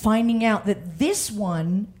finding out that this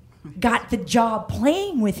one got the job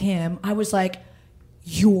playing with him, I was like,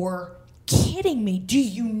 you're kidding me. Do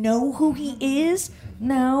you know who he is?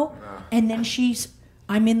 No. And then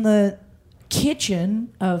I'm in the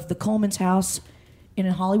kitchen of the Coleman's house in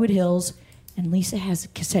Hollywood Hills, and Lisa has a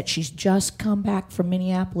cassette. She's just come back from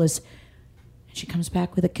Minneapolis, and she comes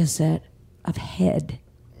back with a cassette of Head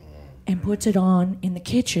and puts it on in the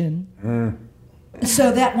kitchen.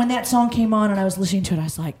 So that when that song came on and I was listening to it, I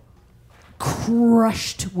was like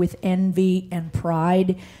crushed with envy and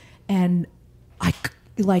pride, and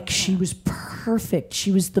she was perfect.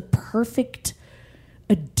 She was the perfect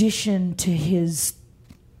addition to his.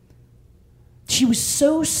 She was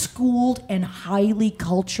so schooled and highly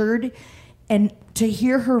cultured, and to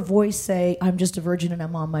hear her voice say, "I'm just a virgin and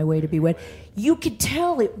I'm on my way to be wed," you could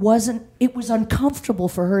tell it was uncomfortable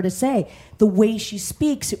for her to say. The way she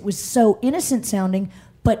speaks, it was so innocent sounding,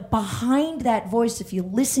 but behind that voice, if you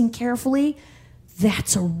listen carefully,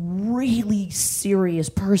 that's a really serious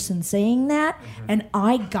person saying that. And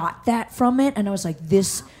I got that from it, and I was like,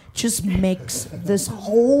 this just makes this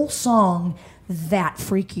whole song that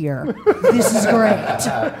freakier. This is great.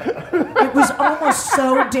 It was almost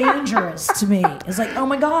so dangerous to me. It's like, oh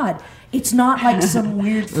my God. It's not like some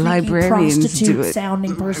weird freaky prostitute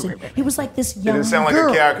sounding person. It was like this young girl. It didn't sound like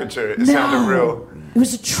a caricature. It sounded real. It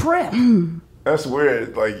was a trip. That's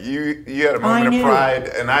weird. Like you had a moment of pride,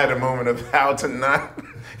 and I had a moment of how to not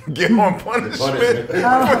get on punishment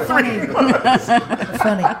for 3 months.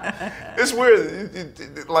 Funny. It's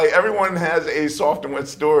weird. Like everyone has a soft and wet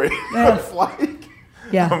story of like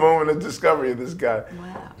a moment of discovery of this guy.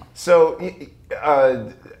 Wow. So,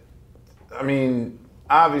 I mean,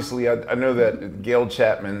 obviously, I know that Gail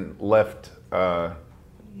Chapman left the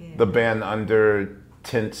band under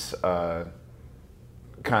tense, kind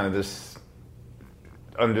of this.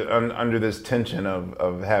 Under this tension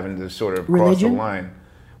of having to sort of cross the line.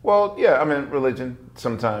 Well, yeah, I mean, religion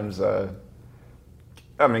sometimes,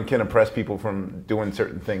 can oppress people from doing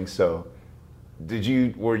certain things. So,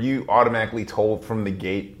 were you automatically told from the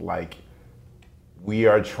gate, like, we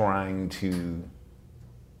are trying to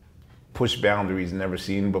push boundaries never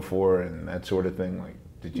seen before and that sort of thing? Like,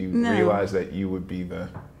 did you realize that you would be the?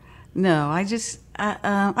 No, I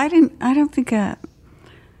don't think.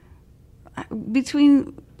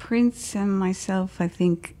 Between Prince and myself, I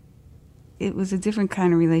think it was a different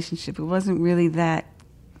kind of relationship. It wasn't really that,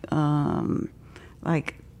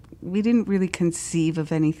 we didn't really conceive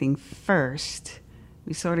of anything first.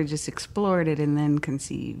 We sort of just explored it and then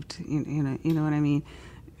conceived, you know what I mean?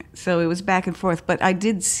 So it was back and forth. But I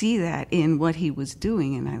did see that in what he was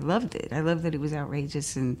doing, and I loved it. I loved that it was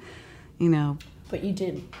outrageous and, you know. But you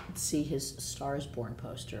did see his Stars Born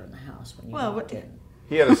poster in the house when you walked in.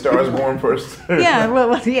 He had a Stars Born poster.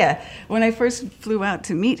 Yeah. When I first flew out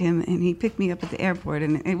to meet him, and he picked me up at the airport,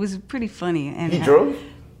 and it was pretty funny. And he drove?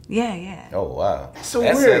 Yeah. Oh, wow. That's so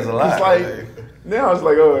weird. Says a lot. It's like, now it's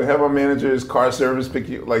like, have our manager's car service pick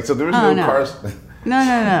you. Like, so there was no cars.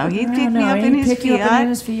 No. He picked me up in his Fiat. You up in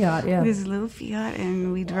his Fiat, yeah. His little Fiat,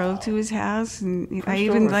 and we drove to his house, and I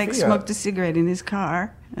even smoked a cigarette in his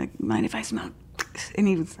car. Like, mind if I smoke? And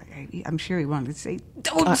he was like, I'm sure he wanted to say,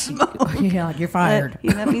 don't smoke. Yeah, you're fired. But he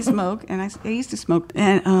let me smoke, and I used to smoke.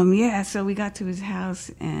 And so we got to his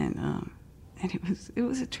house, and it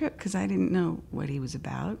was a trip because I didn't know what he was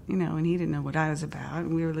about, and he didn't know what I was about.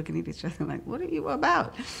 And we were looking at each other like, what are you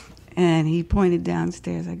about? And he pointed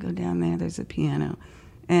downstairs. I go down there, there's a piano.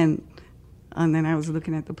 And then I was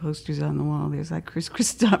looking at the posters on the wall. There's like Chris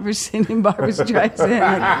Christopherson and Barbra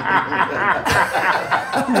Streisand.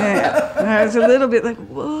 I was a little bit like,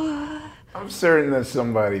 whoa. I'm certain that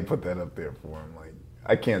somebody put that up there for him. Like,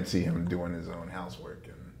 I can't see him doing his own housework.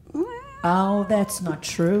 Oh, that's not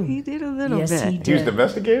true. He did a little bit. Yes, he did. He was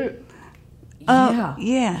domesticated? Yeah.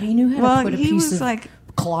 He knew how to put a piece of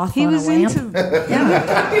cloth on a lamp.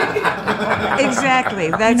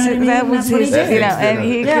 Exactly. That was his, and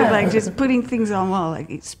he could just putting things on wall,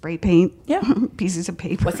 like spray paint, pieces of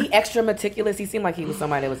paper. Was he extra meticulous? He seemed like he was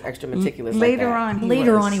somebody that was extra meticulous. Later on,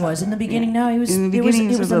 he was. In the beginning, no, he was. In the beginning,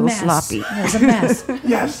 he was a little sloppy. It was a mess.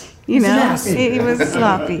 Yes. He was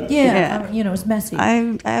sloppy. Yeah. It was messy.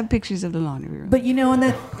 I have pictures of the laundry room. But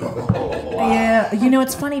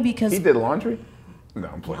it's funny because he did laundry. No,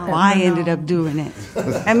 I'm playing. I ended up doing it.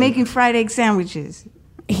 I'm making fried egg sandwiches.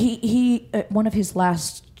 He one of his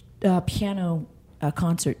last piano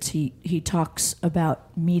concerts, he talks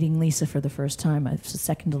about meeting Lisa for the first time. It's the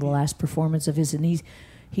second to the last performance of his, and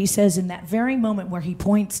he says in that very moment where he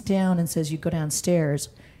points down and says, "You go downstairs,"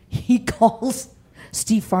 he calls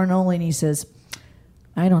Steve Fargnoli and he says,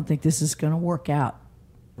 "I don't think this is going to work out."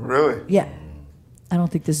 Really? Yeah. I don't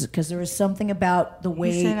think this is because there was something about the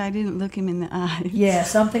way he said I didn't look him in the eye. Yeah,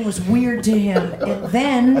 something was weird to him, and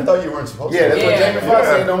then I thought you weren't supposed to. Yeah, that's what Jamie Foxx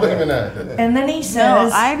said. Don't look him in the eye. And then he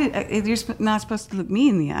says, "You're not supposed to look me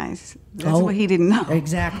in the eyes." That's what he didn't know.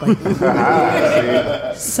 Exactly.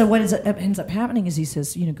 So what ends up happening is he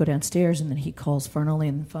says, go downstairs, and then he calls Farnelli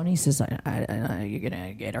on the phone. He says, "You're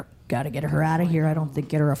gonna gotta get her out of here. I don't think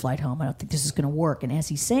get her a flight home. I don't think this is gonna work." And as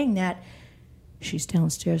he's saying that, she's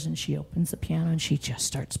downstairs and she opens the piano and she just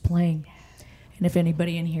starts playing. And if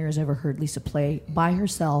anybody in here has ever heard Lisa play by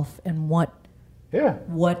herself and what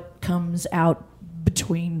comes out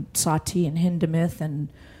between Satie and Hindemith, and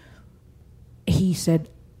he said,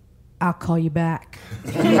 "I'll call you back."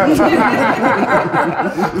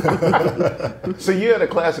 So you had a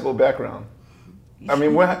classical background. I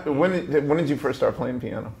mean, when did you first start playing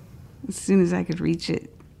piano? As soon as I could reach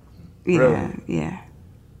it. Yeah, really? Yeah.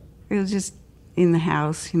 It was just in the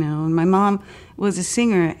house, and my mom was a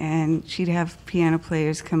singer, and she'd have piano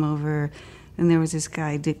players come over, and there was this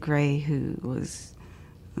guy, Dick Gray, who was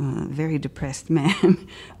a very depressed man,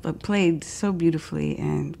 but played so beautifully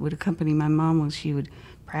and would accompany my mom when she would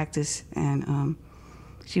practice, and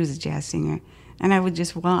she was a jazz singer, and I would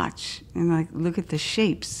just watch and look at the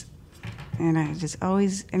shapes, and I just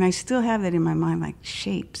always, and I still have that in my mind,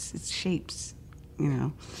 shapes, it's shapes,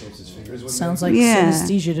 Sounds like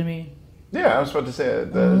synesthesia to me. Yeah, I was about to say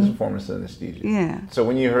the form of synesthesia. Yeah. So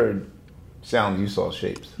when you heard sound, you saw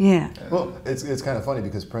shapes. Yeah. Well, it's kind of funny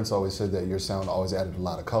because Prince always said that your sound always added a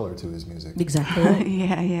lot of color to his music. Exactly.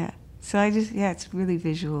 Yeah. So I just, it's really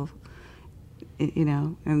visual,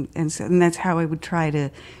 and that's how I would try to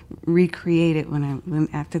recreate it when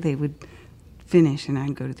after they would finish, and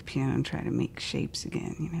I'd go to the piano and try to make shapes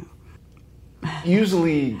again,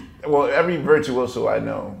 Usually, every virtuoso I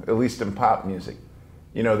know, at least in pop music,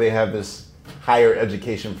 they have this higher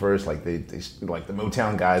education first, like they like the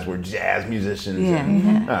Motown guys were jazz musicians.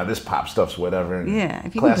 Yeah. This pop stuff's whatever. And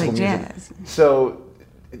if you can play jazz. So,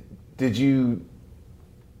 did you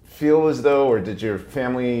feel as though, or did your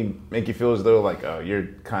family make you feel as though, you're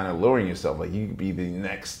kind of lowering yourself, you could be the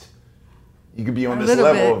next, you could be on this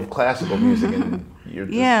level of classical music, and you're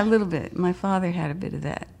just... Yeah, a little bit. My father had a bit of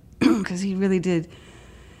that, because he really did.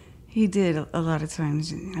 He did a lot of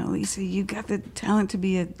times, Lisa, you got the talent to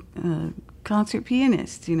be a concert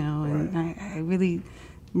pianist, and I really,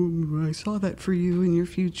 I saw that for you in your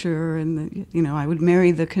future, and I would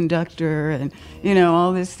marry the conductor, and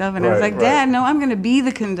all this stuff, and I was like, Dad, no, I'm going to be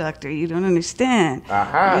the conductor. You don't understand,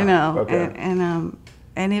 Okay.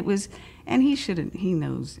 And it was, and he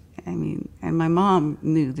knows. I mean, and my mom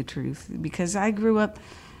knew the truth because I grew up.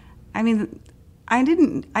 I mean, I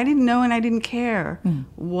didn't know, and I didn't care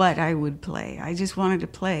what I would play. I just wanted to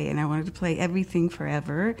play, and I wanted to play everything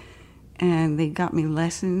forever. And they got me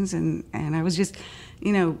lessons, and I was just,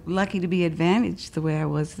 lucky to be advantaged the way I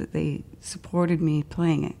was, that they supported me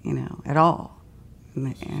playing it, at all.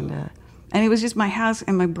 And it was just my house,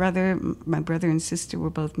 and my brother and sister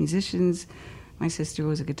were both musicians. My sister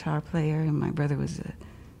was a guitar player, and my brother was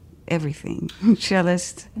everything,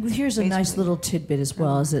 cellist. Well, here's a nice little tidbit as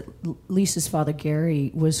well, is that Lisa's father,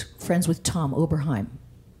 Gary, was friends with Tom Oberheim.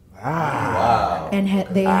 Wow. And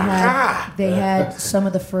they had some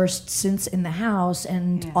of the first synths in the house,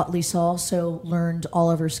 and Lisa also learned all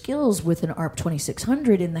of her skills with an ARP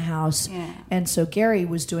 2600 in the house. Yeah. And so Gary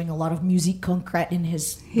was doing a lot of musique concrète in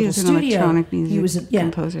his He was an studio. electronic music He was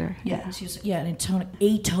composer. Yeah, he was an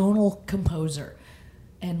atonal composer.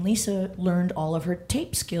 And Lisa learned all of her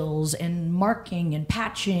tape skills and marking and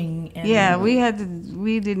patching. And we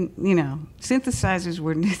didn't,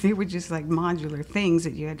 synthesizers they were just like modular things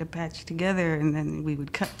that you had to patch together, and then we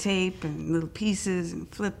would cut tape and little pieces and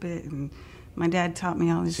flip it, and my dad taught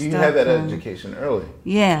me all this stuff. So you had that education early.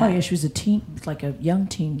 Yeah. Oh yeah, she was a teen, like a young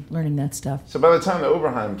teen, learning that stuff. So by the time the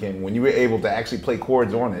Oberheim came, when you were able to actually play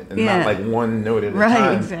chords on it and not like one note at a time.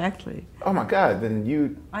 Right, exactly. Oh my God, then you're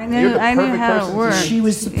the I knew how it worked. She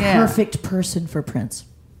was the perfect person for Prince.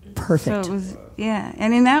 Perfect. So it was,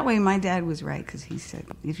 and in that way, my dad was right, because he said,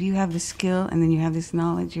 if you have the skill and then you have this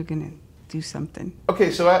knowledge, you're going to do something.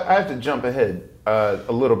 Okay, so I have to jump ahead a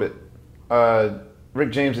little bit.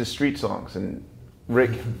 Rick James's Street Songs, and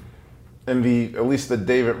Rick, in at least the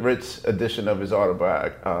David Ritz edition of his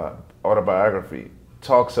autobiography,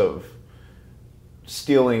 talks of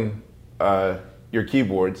stealing your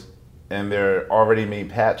keyboards and their already made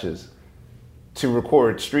patches to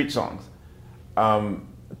record street songs.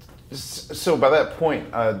 So by that point,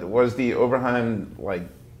 was the Oberheim,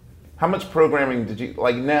 how much programming did you,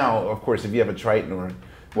 now, of course, if you have a Triton or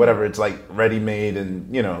whatever, it's ready-made,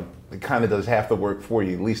 and, it kind of does half the work for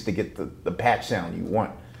you, at least to get the patch sound you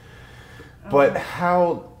want. But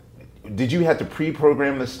how did you have to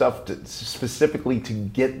pre-program this stuff specifically to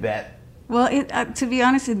get that? Well, to be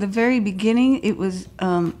honest, in the very beginning, it was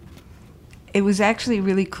actually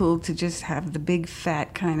really cool to just have the big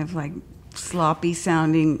fat kind of like sloppy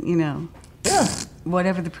sounding,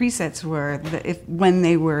 whatever the presets were, when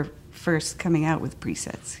they were first coming out with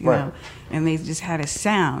presets, you know, and they just had a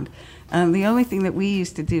sound. The only thing that we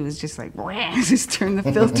used to do was just like, just turn the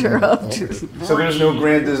filter up. So there's no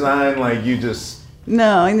grand design, like you just...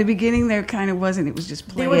 No, in the beginning there kind of wasn't. It was just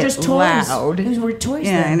play. They were just toys. Loud. These were toys.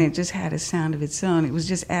 Yeah, then. and it just had a sound of its own. It was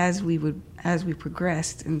just as we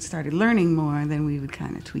progressed and started learning more, then we would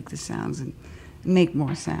kind of tweak the sounds and make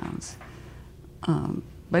more sounds.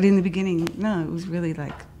 But in the beginning, no, it was really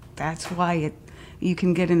like that's why you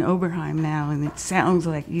can get an Oberheim now, and it sounds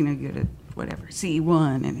like you get a whatever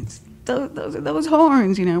C1, and it's those are those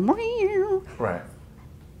horns, Right.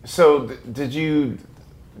 So did you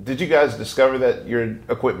guys discover that your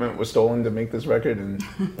equipment was stolen to make this record? And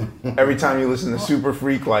every time you listen to Super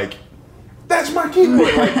Freak, like, that's my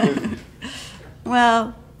keyboard. Like,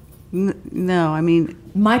 well, no, I mean...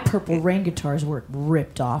 My Purple Rain guitars were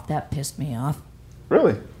ripped off. That pissed me off.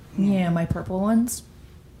 Really? Yeah, my purple ones.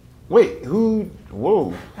 Wait,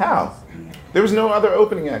 whoa, how? There was no other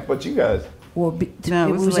opening act but you guys. Well, no,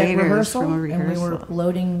 it was later, at rehearsal, from a rehearsal, and we were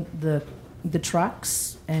loading the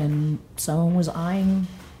trucks, and someone was eyeing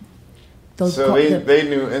those. So they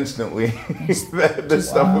knew instantly that this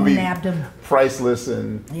stuff would be priceless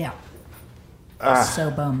and yeah.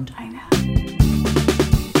 So bummed. I know.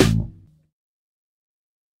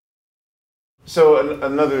 So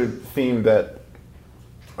another theme that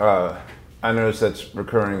I noticed that's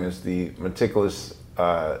recurring is the meticulous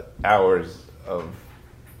hours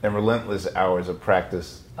and relentless hours of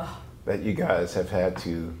practice that you guys have had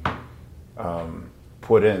to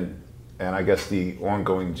put in. And I guess the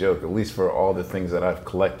ongoing joke, at least for all the things that I've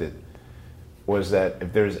collected, was that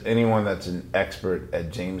if there's anyone that's an expert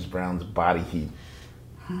at James Brown's body heat,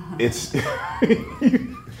 it's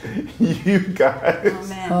you guys. Oh,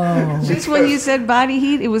 man. Just when you said body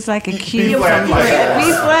heat, it was like a cue. B flat. B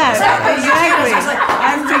flat. Exactly.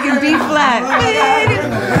 I'm thinking B flat.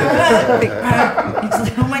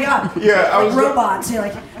 Oh my God. Yeah, I was robots.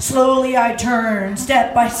 Like slowly I turn,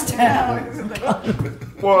 step by step.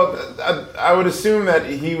 Well, I would assume that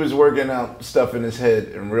he was working out stuff in his head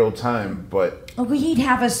in real time, but... Oh, he'd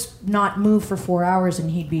have us not move for 4 hours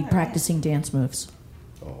and he'd be practicing dance moves.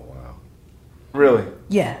 Oh, wow. Really?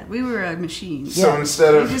 Yeah. We were a machine. So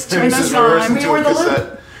instead of just turn us on, we were the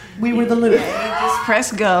loop. We were the loop. Yeah, just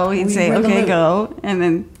press go. He'd say, okay, go. And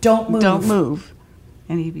then don't move.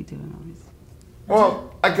 And he'd be doing all this.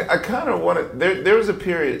 Well, I kind of wanted... There was a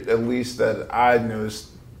period, at least, that I noticed...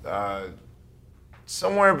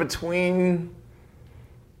 somewhere between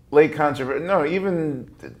late controversy,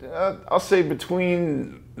 I'll say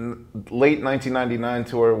between late 1999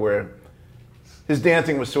 tour where his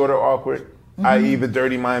dancing was sort of awkward, i.e. the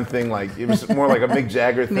Dirty Mind thing, like it was more like a Mick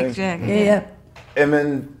Jagger thing. Mick Jagger. Yeah. And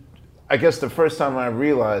then I guess the first time I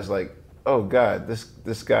realized, like, oh God,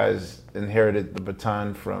 this guy's inherited the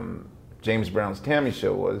baton from James Brown's Tammy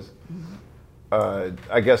Show was,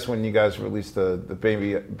 I guess when you guys released the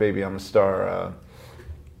Baby I'm a Star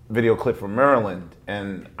video clip from Maryland,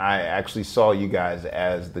 and I actually saw you guys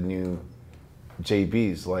as the new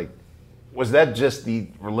JBs. Like, was that just the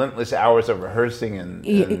relentless hours of rehearsing?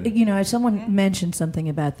 And someone mentioned something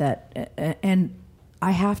about that, and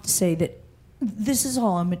I have to say that this is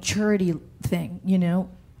all a maturity thing, And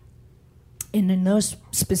in those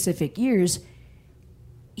specific years,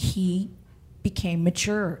 he became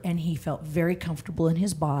mature, and he felt very comfortable in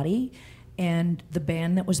his body, and the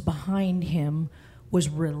band that was behind him was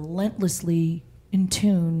relentlessly in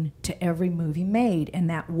tune to every move he made, and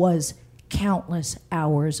that was countless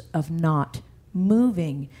hours of not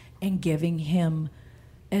moving and giving him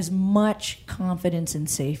as much confidence and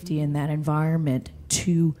safety in that environment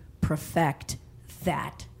to perfect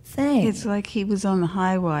that thing. It's like he was on the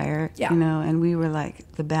high wire, and we were like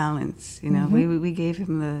the balance, We gave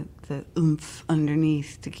him the oomph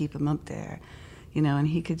underneath to keep him up there, and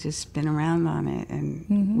he could just spin around on it,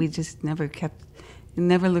 and we just never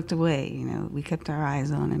looked away, We kept our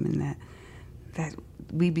eyes on him, and that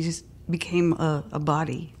we just became a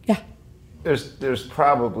body. Yeah. There's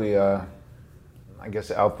probably I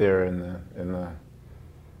guess out there in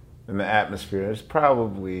the atmosphere, there's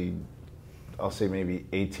probably, I'll say maybe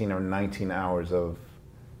 18 or 19 hours of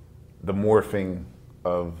the morphing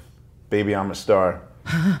of Baby I'm a Star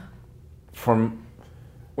from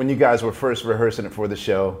when you guys were first rehearsing it for the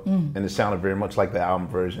show, and it sounded very much like the album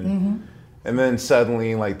version. And then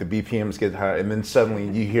suddenly, like, the BPMs get higher, and then suddenly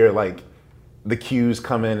you hear, like, the cues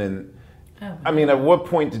come in, and I mean, at what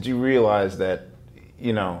point did you realize that,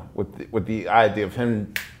 you know, with the idea of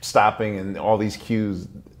him stopping and all these cues,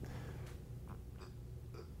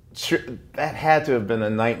 that had to have been a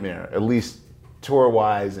nightmare, at least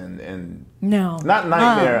tour-wise and no, not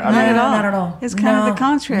nightmare. Not at all. It's kind of the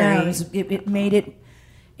contrary. No,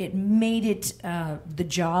 it made it the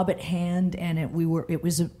job at hand, and it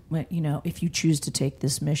was you know, if you choose to take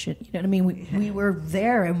this mission, you know what I mean. We were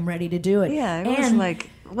there and ready to do it. Yeah, it was like,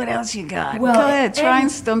 what else you got? Well, go ahead, try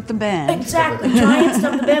and stump the band. Exactly, try and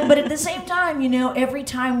stump the band. But at the same time, you know, every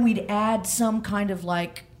time we'd add some kind of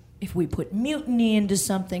like, if we put mutiny into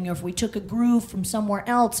something, or if we took a groove from somewhere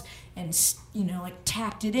else and, you know, like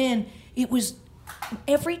tacked it in, it was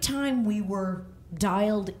every time we were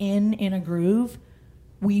dialed in a groove,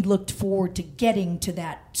 we looked forward to getting to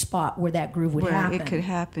that spot where that groove would happen. It could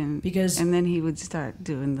happen. And then he would start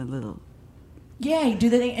doing the little... Yeah, he'd do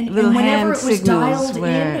the thing. And little whenever it was signals dialed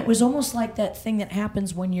in, it was almost like that thing that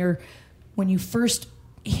happens when you first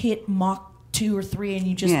hit Mach 2 or 3 and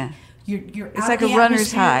you just... Yeah. You're it's out like of a the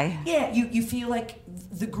runner's atmosphere. high. Yeah, you feel like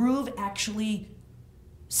the groove actually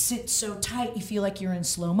sits so tight, you feel like you're in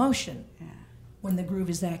slow motion. Yeah. When the groove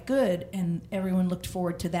is that good, and everyone looked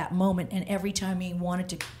forward to that moment, and every time he wanted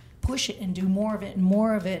to push it and do more of it and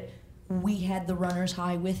more of it, we had the runner's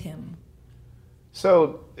high with him.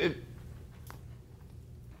 So,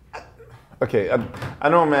 okay, I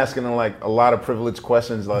know I'm asking like a lot of privileged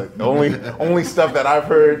questions, like only stuff that I've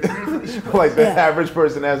heard, like the average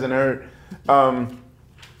person hasn't heard.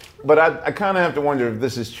 But I kind of have to wonder if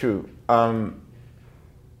this is true.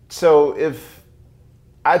 So if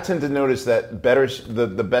I tend to notice that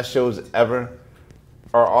the best shows ever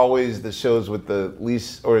are always the shows with the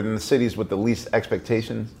least, or in the cities with the least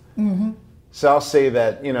expectations. Mm-hmm. So I'll say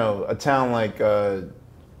that, you know, a town like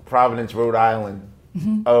Providence, Rhode Island,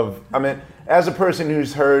 as a person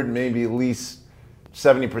who's heard maybe at least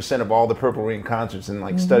 70% of all the Purple Rain concerts and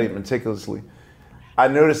like studied meticulously, I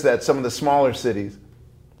noticed that some of the smaller cities,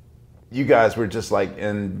 you guys were just like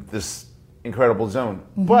in this incredible zone.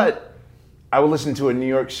 Mm-hmm. But I would listen to a New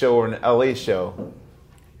York show or an LA show,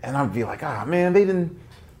 and I'd be like, ah, man, they didn't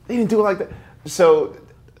do it like that. So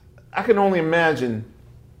I can only imagine,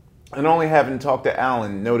 and only having talked to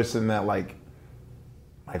Alan, noticing that like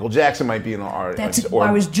Michael Jackson might be in the art. That's what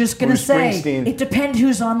I was just going to say. It depends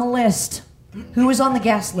who's on the list. Who was on the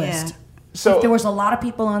guest list? Yeah. So if there was a lot of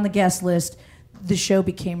people on the guest list, the show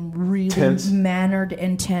became really tense. Mannered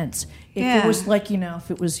and tense. If it was like, you know,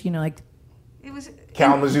 if it was, you know, like... It was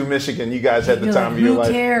Kalamazoo, Michigan, you guys had the time of your life.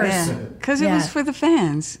 Who cares? Because it was for the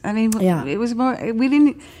fans. I mean, it was more... We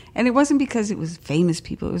didn't... And it wasn't because it was famous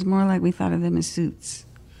people. It was more like we thought of them as suits.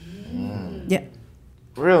 Yeah.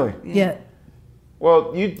 Really? Yeah.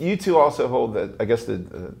 Well, you two also hold the, I guess,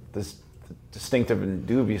 the distinctive and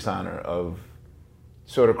dubious honor of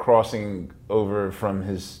sort of crossing over from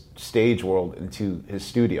his stage world into his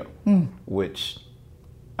studio, which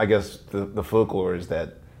I guess the folklore is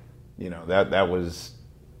that, you know, that was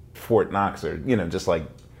Fort Knox, or, you know, just like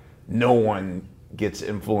no one gets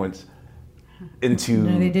influence into...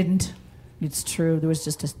 No, they didn't. It's true. There was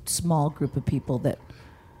just a small group of people that...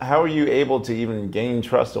 How are you able to even gain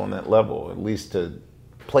trust on that level, at least to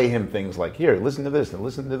play him things like, here, listen to this, and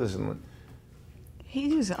listen to this? And he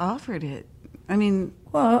just offered it. I mean...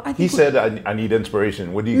 Well, I think he said, I need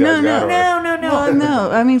inspiration. What do you guys got? No. Well,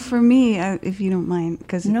 no. I mean, for me, if you don't mind,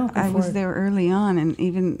 because I was there early on, and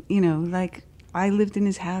even, you know, like, I lived in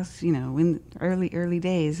his house, you know, in early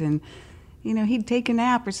days, and, you know, he'd take a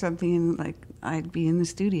nap or something, and, like, I'd be in the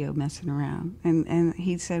studio messing around. And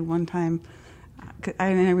he said one time, I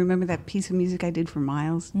remember that piece of music I did for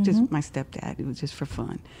Miles, just my stepdad. It was just for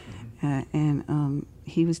fun. And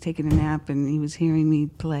he was taking a nap, and he was hearing me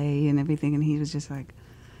play and everything, and he was just like,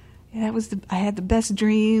 yeah, I had the best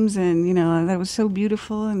dreams, and, you know, that was so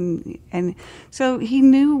beautiful. And so he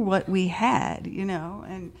knew what we had, you know.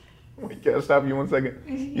 And wait, can I stop you 1 second?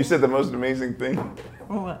 You said the most amazing thing.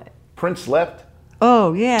 What? Prince slept?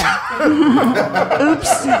 Oh, yeah.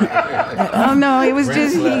 Oops. Oh, no, it was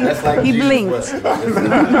just, he blinked.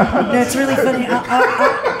 That's really funny.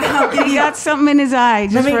 He got something in his eye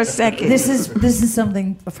just for a second. This is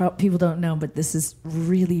something people don't know, but this is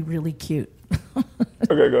really, really cute.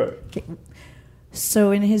 Okay, go ahead. Okay.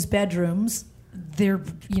 So in his bedrooms, they're,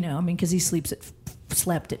 you know, I mean, because he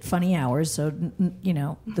slept at funny hours, so, you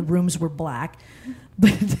know, the rooms were black.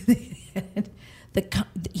 But...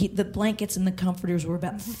 The blankets and the comforters were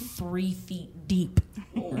about 3 feet deep,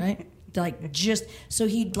 right? Like, just so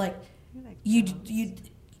he'd like you'd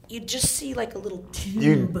just see like a little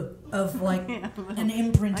tube of like an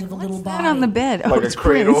imprint of a little body on the bed. Like a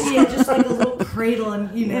cradle. Yeah, just like a little cradle, and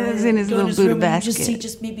it was in his little Buddha basket. You just see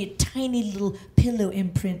just maybe a tiny little pillow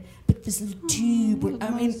imprint, but this little tube. I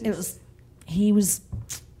mean, he was.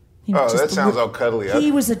 That sounds all cuddly.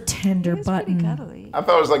 He was a tender button. I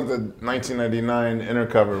thought it was like the 1999 inner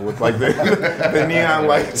cover with like the neon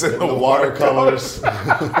lights and the watercolors.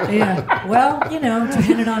 Yeah, well,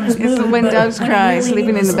 depended on his mood. It's when dogs cry, really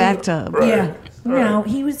sleeping in the bathtub. Right. Yeah, no,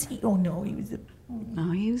 he was. He was cuddly.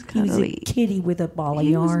 He was a kitty with a ball of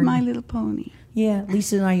yarn. He was My Little Pony. Yeah,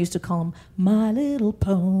 Lisa and I used to call him My Little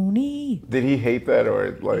Pony. Did he hate that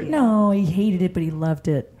or like? No, he hated it, but he loved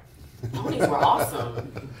it. Ponies were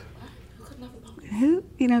awesome.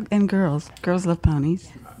 And girls love ponies,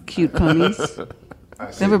 cute ponies.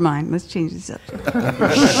 Never mind. Let's change the subject.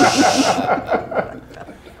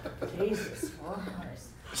 Jesus Christ.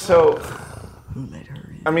 So,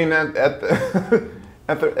 I mean, at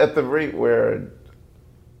the rate where,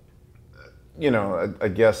 I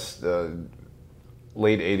guess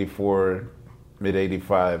late '84, mid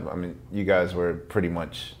 '85. I mean, you guys were pretty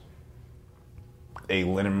much a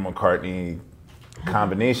Lennon McCartney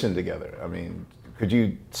combination together. I mean, could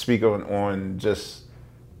you speak on just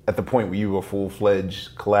at the point where you were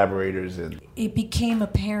full-fledged collaborators? It became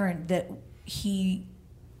apparent that he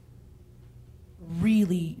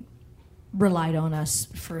really relied on us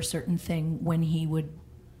for a certain thing when he would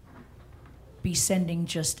be sending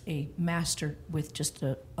just a master with just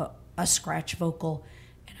a scratch vocal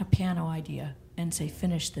and a piano idea and say,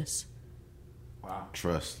 finish this. Wow.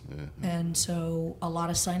 Trust. Yeah. And so a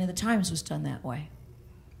lot of Sign of the Times was done that way.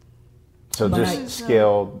 So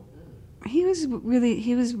scaled. He was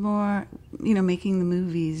more, making the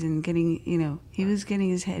movies and getting, he was getting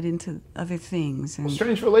his head into other things. And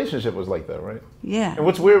Strange Relationship was like that, right? Yeah. And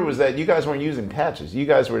what's weird was that you guys weren't using patches. You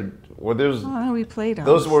guys were those. Oh, we played on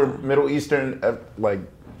those were stuff. Middle Eastern, like.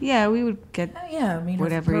 Yeah, we would get.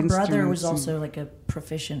 Whatever. Her brother was also like a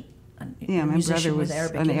proficient. My brother was with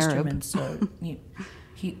Arabic instruments. So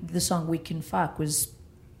the song "We Can Fuck" was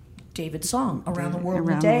David's song. "Around the World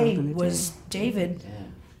in a Day" was David. Yeah.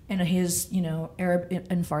 And his, Arab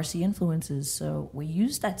and Farsi influences. So we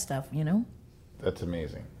use that stuff, That's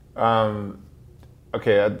amazing.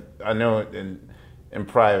 Okay, I know in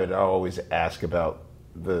private I always ask about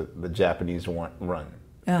the Japanese run,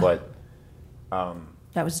 but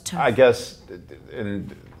that was tough. I guess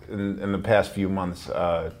in the past few months,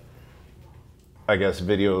 I guess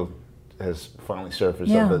video has finally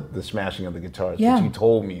surfaced of the smashing of the guitars. Yeah. But you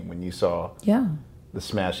told me when you saw. Yeah. The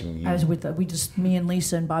smashing. I was with me and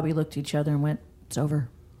Lisa and Bobby looked at each other and went, "It's over.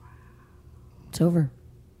 It's over."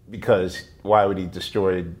 Because why would he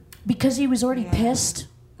destroy? Because he was already pissed.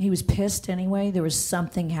 He was pissed anyway. There was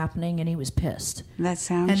something happening, and he was pissed. That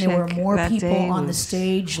sound and check. And there were more people on was... the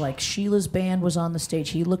stage. Like Sheila's band was on the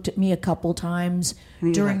stage. He looked at me a couple times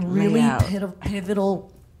during like, really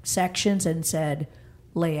pivotal sections and said,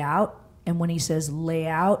 "Lay out." And when he says "lay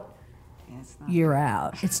out," you're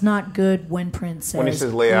out. It's not good when Prince says, when he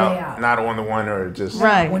says lay out, not on the one or just...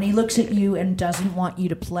 Right. When he looks at you and doesn't want you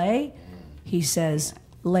to play, he says,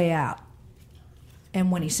 lay out.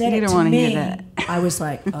 And when he said it to me, I was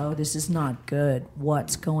like, oh, this is not good.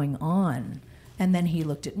 What's going on? And then he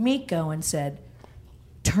looked at Miko and said,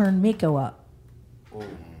 turn Miko up. Ooh.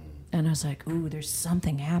 And I was like, ooh, there's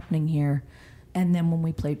something happening here. And then when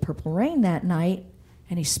we played Purple Rain that night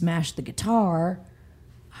and he smashed the guitar,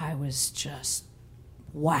 I was just,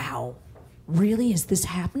 wow, really? Is this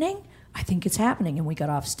happening? I think it's happening. And we got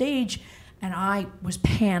off stage, and I was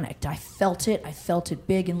panicked. I felt it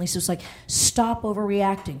big. And Lisa was like, stop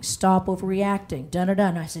overreacting, da-da-da.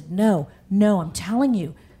 And I said, no, I'm telling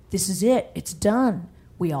you, this is it. It's done.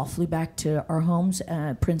 We all flew back to our homes.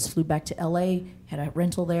 Prince flew back to L.A., had a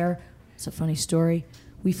rental there. It's a funny story.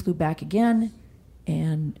 We flew back again,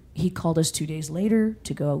 and he called us 2 days later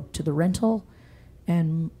to go to the rental,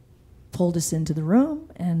 and pulled us into the room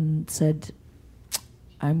and said,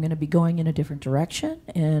 I'm going to be going in a different direction,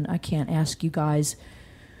 and I can't ask you guys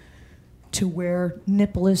to wear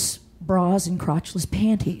nippless bras and crotchless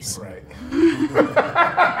panties. Right.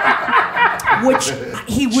 Which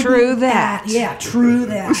he would. True that. Yeah, true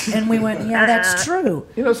that. And we went, yeah, that's true.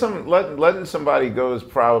 Letting somebody go is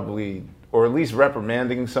probably, or at least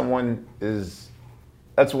reprimanding someone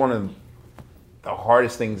that's one of the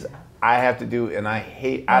hardest things I have to do, and I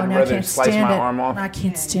hate. I'd rather slice my arm off. I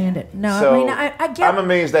can't stand it. No, so I mean, I get. I'm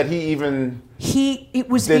amazed that he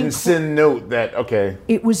didn't send note that okay.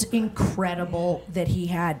 It was incredible that he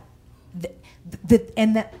had,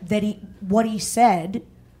 what he said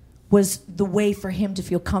was the way for him to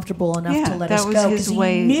feel comfortable enough to let us go, because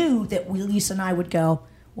he knew that Lisa and I would go,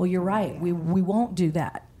 well, you're right, we won't do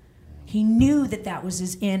that. He knew that that was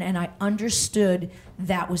his in, and I understood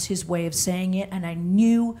that was his way of saying it, and I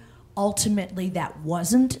knew ultimately that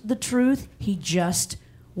wasn't the truth. He just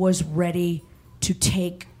was ready to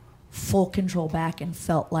take full control back and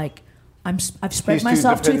felt like I've spread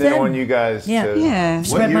myself too thin. On you guys. Yeah.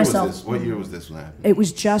 Spread myself. What year was this when it happened? It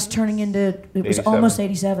was just turning into. It was 87. almost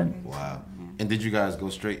 87. Wow. And did you guys go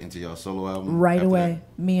straight into your solo album? Right after away.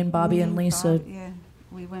 Me and Bobby and Lisa. Yeah,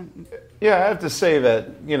 we went. Yeah, I have to say that,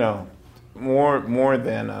 you know, more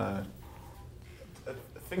than I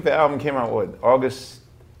think the album came out August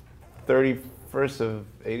 31st of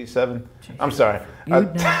 87. I'm sorry. I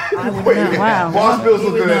would know. Wow. Boss Bill's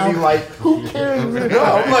looking at me like, who cares? No,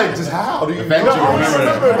 I'm like, just how do you He's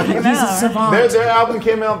a savant. Their album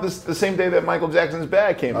came out the same day that Michael Jackson's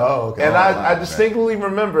Bad came out. Oh, okay. And Oh, I wow, distinctly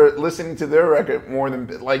remember listening to their record more than,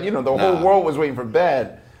 like, you know, the whole world was waiting for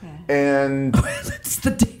Bad. And That's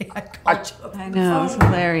the day I called you up. I know, it's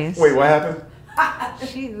hilarious. wait, what happened?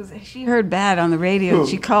 She heard Bad on the radio. Who?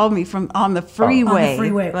 She called me from on the freeway. On the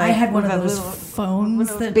freeway. I had one of with a those little-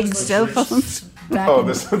 phones that big was cell phones. back Oh, in-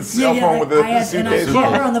 the cell phone with the and I suitcase.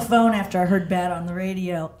 called her on the phone after I heard Bad on the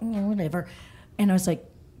radio. Whatever. And I was like,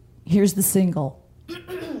 here's the single.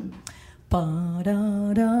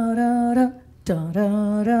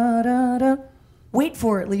 Ba-da-da-da-da, wait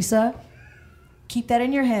for it, Lisa. Keep that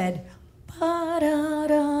in your head.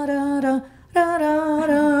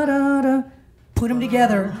 Ba-da-da-da-da-da-da-da-da. Put them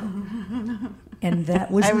together. And that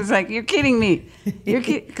was... I was like, you're kidding me. You're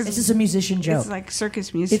kidding. This is a musician joke. It's like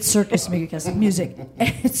circus music. It's circus music.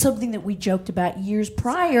 It's something that we joked about years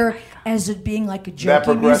prior as it being like a That jokey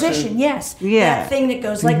progression? musician. Yes. Yeah. That thing that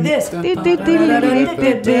goes like this. I mean,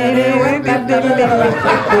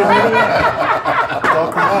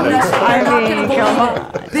 come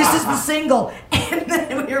on. This is the single. And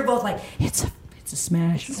then we were both like, it's a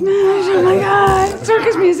smash. Oh my God.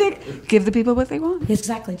 Circus music. Give the people what they want.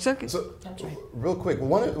 Exactly. Circus. That's right. Real quick,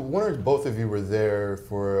 one or both of you were there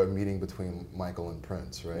for a meeting between Michael and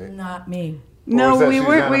Prince, right? Not me. No, was that, we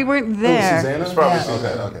weren't. Susanna? We weren't Oh, there. Susanna? It's probably Yeah.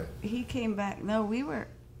 Susanna. Okay. He came back. No, we were.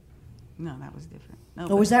 No, that was different. No,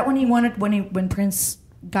 Oh, was that when when Prince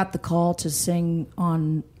got the call to sing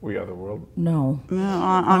on We Are the World. No. No,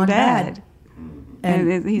 on Bad.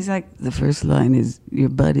 And he's like, the first line is, "Your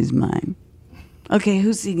butt is mine." Okay,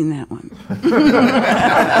 who's singing that one? He said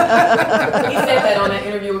that on that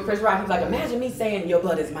interview with Chris Rock. He was like, imagine me saying your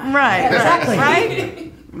blood is mine. Right, Exactly. right?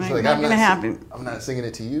 It's Like, not I'm gonna happen. I'm not singing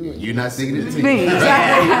it to you. You're not singing it to me. Me,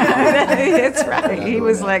 exactly. That's right. He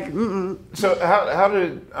was like, mm-mm. So how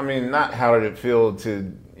did it feel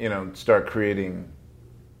to, you know, start creating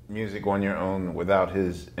music on your own without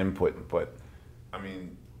his input? But I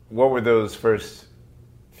mean, what were those first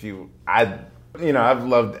few? I've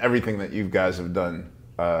loved everything that you guys have done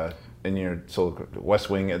in your solo, West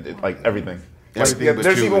Wing, like everything. Everything but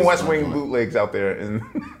there's you even is West on Wing point. bootlegs out there, and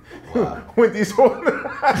Wow. with these.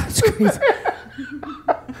 That's crazy.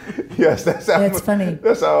 Yes, that's funny.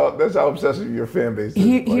 That's how obsessive your fan base is.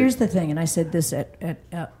 Here's the thing, and I said this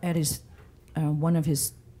at his one of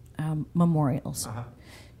his memorials.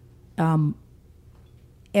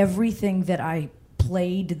 Everything that I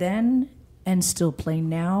played then and still play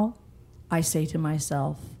now, I say to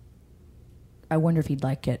myself, I wonder if he'd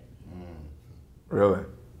like it. Really?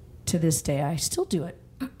 To this day, I still do it.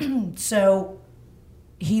 So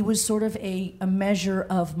he was sort of a measure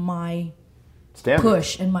of my Standard.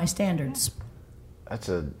 push and my standards. That's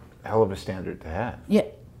a hell of a standard to have. Yeah.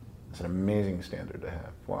 It's an amazing standard to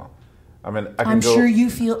have. Wow. I mean, I'm sure you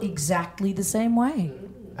feel exactly the same way.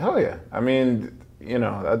 Hell yeah. I mean, you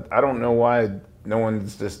know, I don't know why no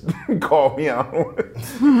one's just called me out.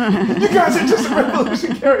 You guys are just a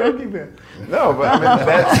Revolution karaoke band. No, but I mean,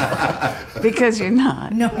 that's... Because you're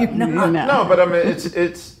not. No, you're not. No, but I mean,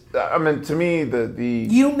 it's I mean, to me, the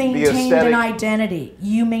You maintained the an aesthetic, identity.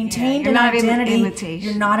 You maintained you're an not identity. imitation.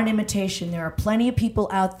 You're not an imitation. There are plenty of people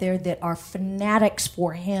out there that are fanatics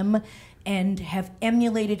for him and have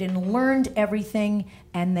emulated and learned everything,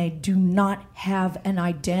 and they do not have an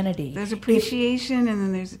identity. There's appreciation and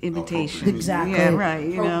then there's imitation. Exactly. Yeah, right.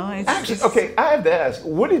 You know, it's Actually, just, okay, I have to ask,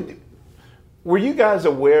 were you guys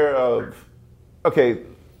aware of, okay,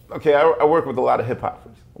 I work with a lot of hip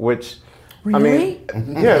hoppers, which, Really? I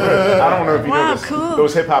mean, yeah, I don't know if you Wow, know this, cool.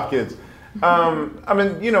 those hip hop kids. I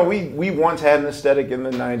mean, you know, we once had an aesthetic in the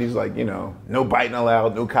 90s, like, you know, no biting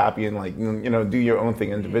allowed, no copying, like, you know, do your own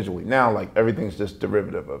thing individually. Now, like, everything's just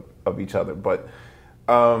derivative of each other. But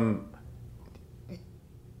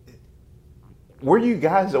were you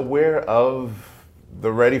guys aware of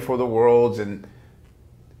the Ready for the Worlds and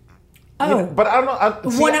Oh, but I don't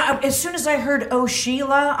know. As soon as I heard "Oh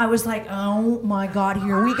Sheila," I was like, "Oh my God,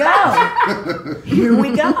 here we go, here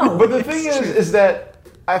we go." But the thing is that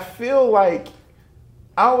I feel like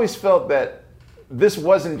I always felt that this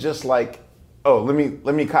wasn't just like, oh,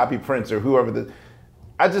 let me copy Prince or whoever.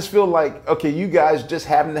 I just feel like, okay, you guys just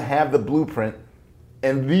happen to have the blueprint,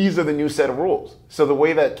 and these are the new set of rules. So the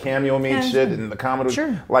way that Cameo made shit and the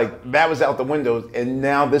Commodore, like that was out the window, and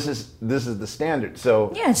now this is the standard.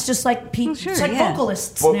 So yeah, it's just like it's like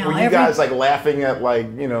vocalists but now. Were you guys like laughing at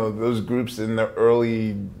like those groups in the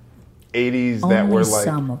early '80s that were like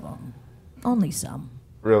some of them, only some,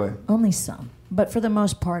 really, only some. But for the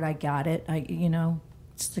most part, I got it.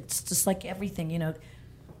 It's just like everything,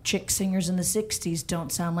 Chick singers in the '60s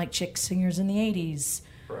don't sound like chick singers in the '80s.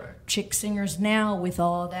 Right. Chick singers now with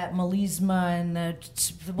all that melisma and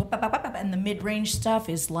the mid-range stuff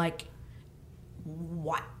is like,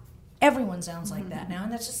 what? Everyone sounds like that now,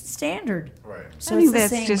 and that's just standard. Right. So I think it's the that's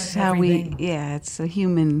same just with how everything. it's a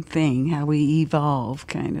human thing, how we evolve,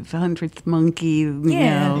 kind of. 100th monkey, you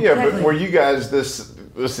know. Yeah, but were you guys this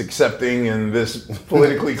accepting and this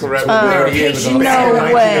politically correct? No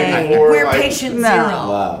way. We're patient zero.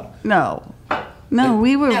 Wow. No,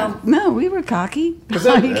 we were cocky.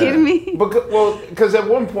 Are you kidding me? Because at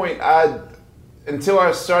one point, until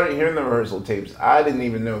I started hearing the rehearsal tapes, I didn't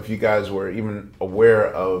even know if you guys were even aware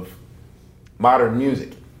of modern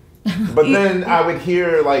music. But then I would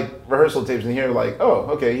hear like rehearsal tapes and hear like, oh,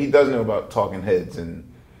 okay, he does know about Talking Heads and.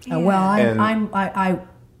 I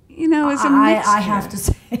you know, it's a mixture. I have to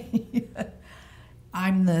say,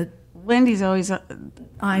 I'm the. Wendy's always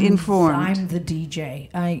informed. I'm the DJ.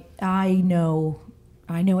 I know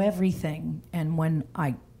everything, and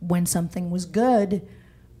when something was good,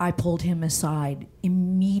 I pulled him aside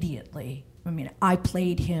immediately. I mean, I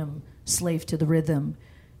played him "Slave to the Rhythm,"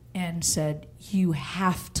 and said, "You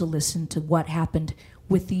have to listen to what happened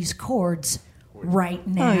with these chords right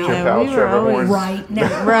now." Oh, yeah, we were always right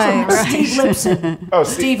now. right. Steve Lipson. Oh,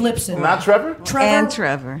 Steve Lipson. Not Trevor?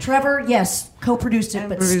 Trevor. Trevor, yes, co-produced it, And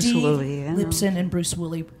but Bruce Steve Woolley, yeah. Lipson and Bruce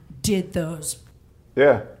Woolley did those.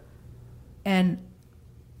 Yeah. And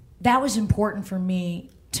that was important for me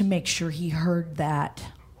to make sure he heard that.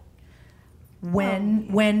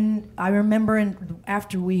 When I remember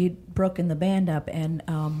after we had broken the band up and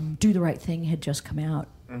Do the Right Thing had just come out,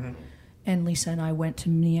 and Lisa and I went to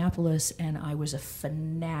Minneapolis, and I was a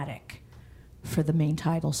fanatic for the main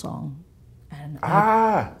title song. And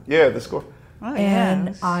the score. Oh,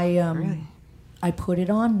 and yeah, I put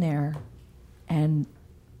it on there, and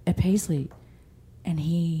at Paisley, and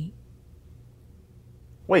he.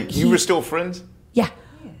 Wait, you were still friends? Yeah.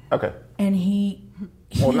 Okay. And he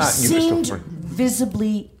seemed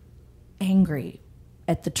visibly angry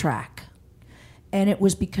at the track. And it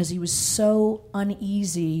was because he was so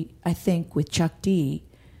uneasy, I think, with Chuck D.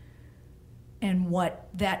 And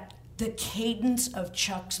the cadence of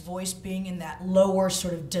Chuck's voice being in that lower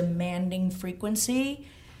sort of demanding frequency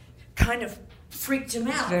kind of freaked him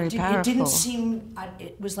out. Very powerful. It didn't seem,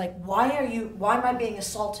 it was like, why am I being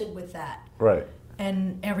assaulted with that? Right.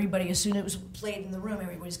 And everybody, as soon as it was played in the room,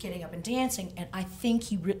 everybody's getting up and dancing. And I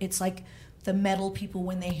think it's like the metal people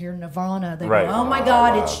when they hear Nirvana, they go, "Oh my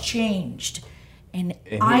God, it's changed." And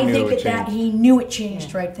I think that he knew it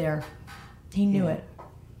changed right there. He knew it.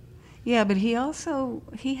 Yeah, but he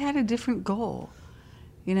had a different goal,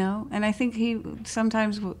 and I think he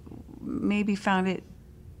sometimes maybe found it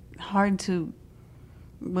hard to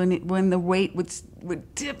when the weight would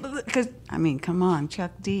dip, because I mean, come on,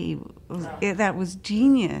 Chuck D, that was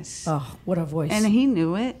genius. Oh, what a voice! And he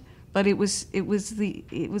knew it, but it was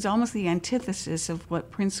almost the antithesis of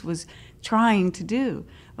what Prince was trying to do.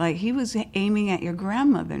 Like he was aiming at your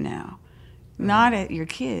grandmother now, not at your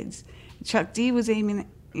kids. Chuck D was aiming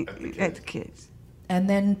at the kids. And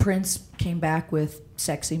then Prince came back with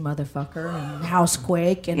 "Sexy Motherfucker" and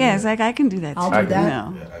 "Housequake." And yeah, it's like I can do that. I'll do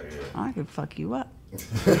that. No, I could fuck you up.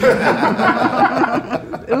 Oops. I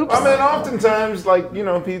mean, oftentimes,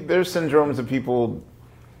 there's syndromes of people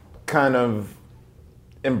kind of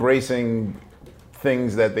embracing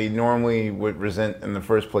things that they normally would resent in the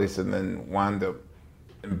first place, and then wind up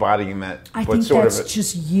embodying that. I think that's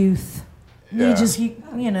just youth. Yeah.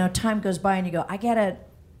 Time goes by and you go, I get it.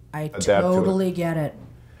 I totally get it.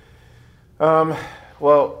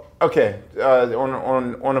 Well, okay.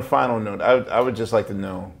 On a final note, I would just like to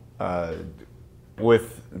know,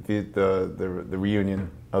 with the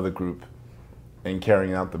reunion of the group and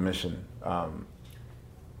carrying out the mission,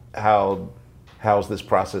 how's this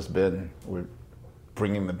process been with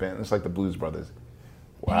bringing the band? It's like the Blues Brothers.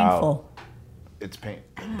 Wow. Painful. It's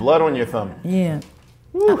blood on your thumb. Yeah.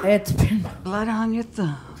 It's been blood on your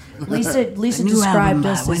thumb. Lisa New described album by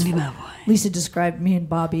us Wendy as, Melvoin. Lisa described me and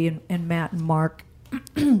Bobby and Matt and Mark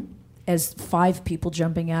as 5 people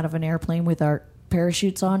jumping out of an airplane with our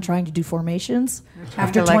parachutes on, trying to do formations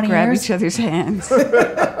after to 20 grab years. each other's hands. Over here,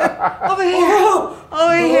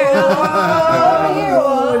 over here, over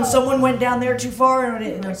here. And someone went down there too far,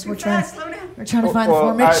 and so we're trying to find the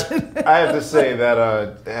formation. I have to say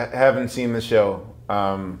that having seen the show,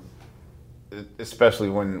 especially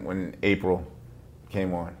when April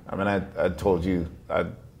came on. I mean, I told you, I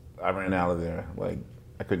ran out of there. Like,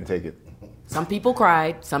 I couldn't take it. Some people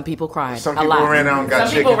cried. Some people cried. Some people ran out and got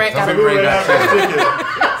some chicken. People ran out and got chicken.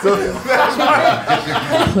 So that's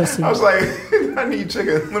why I was like, I need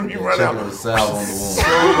chicken. Let me run out. Chicken with salve on the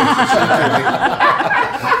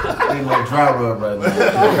wound. Ain't like dry rub right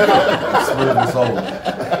now. Smooth and soul.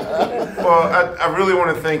 Well, I really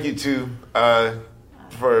want to thank you too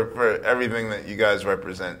for everything that you guys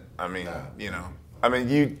represent. I mean,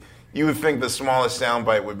 you would think the smallest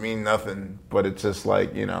soundbite would mean nothing, but it's just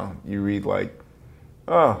like, you read like,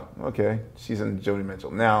 oh, okay, she's in Joni Mitchell.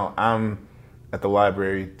 Now I'm at the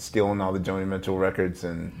library stealing all the Joni Mitchell records,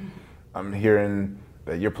 and I'm hearing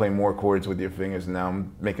that you're playing more chords with your fingers. Now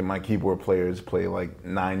I'm making my keyboard players play like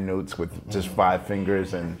 9 notes with just 5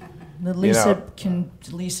 fingers, and Lisa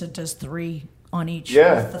does 3 on each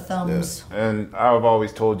yeah, with the thumbs. Yeah. And I've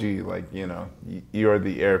always told you, like, you are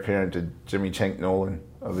the heir apparent to Jimmy Chank Nolan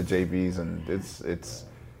of the JVs, and it's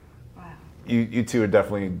wow. You two are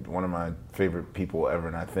definitely one of my favorite people ever,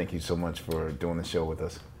 and I thank you so much for doing the show with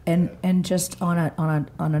us. And just on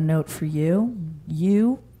a note for you,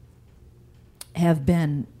 you have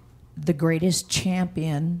been the greatest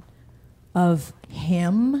champion of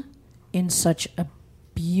him in such a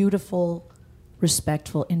beautiful,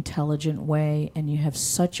 respectful, intelligent way, and you have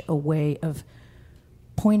such a way of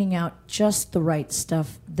pointing out just the right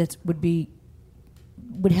stuff that would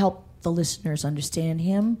help the listeners understand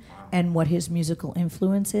him and what his musical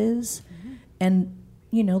influence is. Mm-hmm. And,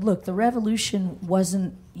 look, the revolution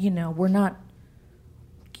wasn't, we're not,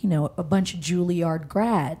 a bunch of Juilliard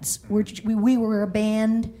grads. We were a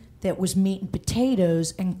band that was meat and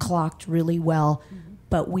potatoes and clocked really well,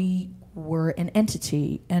 but we were an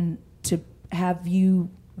entity. And to have you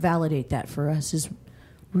validate that for us is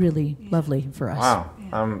really lovely for us. Wow,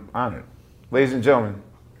 I'm honored. Ladies and gentlemen,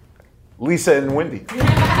 Lisa and Wendy.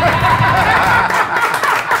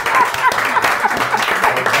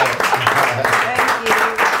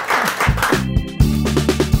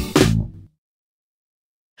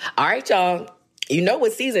 All right, y'all. You know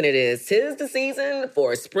what season it is. 'Tis the season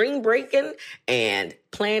for spring breaking and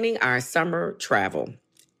planning our summer travel.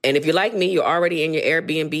 And if you're like me, you're already in your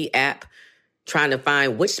Airbnb app trying to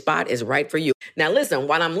find which spot is right for you. Now, listen,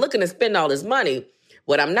 while I'm looking to spend all this money,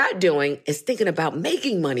 what I'm not doing is thinking about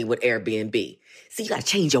making money with Airbnb. See, you got to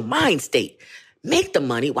change your mind state. Make the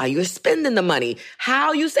money while you're spending the money.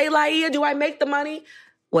 How, you say, Laia, do I make the money?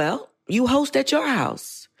 Well, you host at your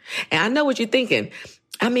house. And I know what you're thinking.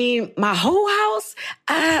 I mean, my whole house?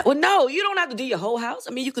 Well, no, you don't have to do your whole house.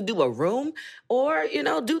 I mean, you could do a room or,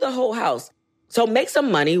 do the whole house. So make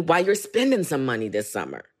some money while you're spending some money this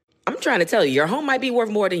summer. I'm trying to tell you, your home might be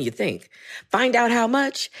worth more than you think. Find out how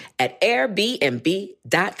much at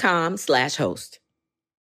airbnb.com/host.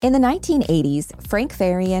 In the 1980s, Frank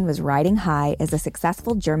Farian was riding high as a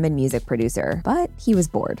successful German music producer, but he was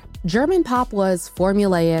bored. German pop was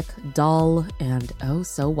formulaic, dull, and oh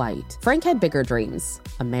so white. Frank had bigger dreams,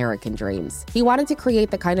 American dreams. He wanted to create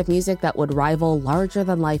the kind of music that would rival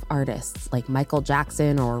larger-than-life artists like Michael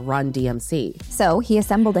Jackson or Run DMC. So he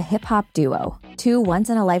assembled a hip-hop duo, 2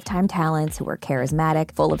 once-in-a-lifetime talents who were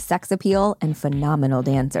charismatic, full of sex appeal, and phenomenal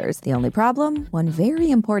dancers. The only problem? One very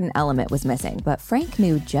important element was missing, but Frank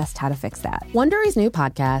knew just how to fix that. Wondery's new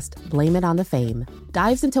podcast, Blame It on the Fame,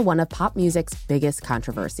 dives into one of pop music's biggest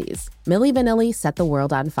controversies. Milli Vanilli set the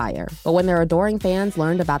world on fire, but when their adoring fans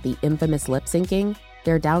learned about the infamous lip-syncing,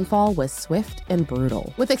 their downfall was swift and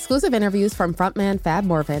brutal. With exclusive interviews from frontman Fab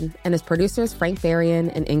Morvan and his producers Frank Farian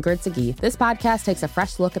and Ingrid Seguí, this podcast takes a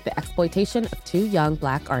fresh look at the exploitation of 2 young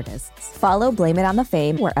Black artists. Follow Blame It on the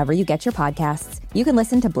Fame wherever you get your podcasts. You can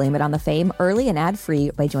listen to Blame It on the Fame early and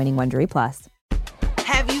ad-free by joining Wondery Plus.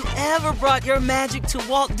 Have you ever brought your magic to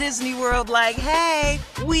Walt Disney World like, hey,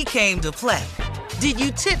 we came to play? Did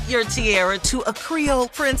you tip your tiara to a Creole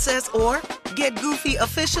princess or get goofy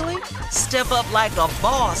officially? Step up like a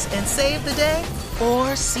boss and save the day?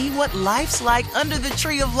 Or see what life's like under the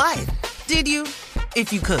tree of life? Did you?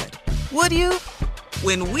 If you could. Would you?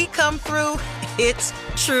 When we come through, it's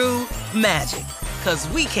true magic. 'Cause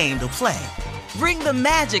we came to play. Bring the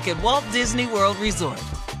magic at Walt Disney World Resort.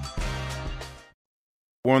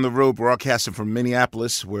 We're on the road broadcasting from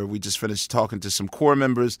Minneapolis, where we just finished talking to some core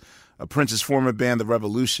members of Prince's former band, The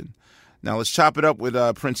Revolution. Now let's chop it up with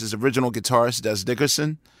Prince's original guitarist, Des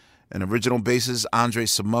Dickerson, and original bassist, Andre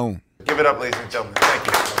Simone. Give it up, ladies and gentlemen. Thank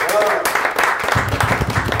you.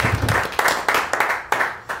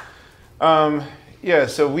 Yeah,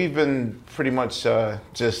 so we've been pretty much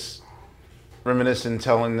just reminiscing,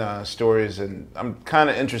 telling stories, and I'm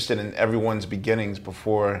kind of interested in everyone's beginnings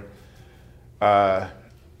before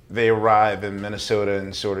they arrive in Minnesota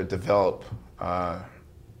and sort of develop, I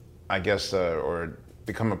guess, or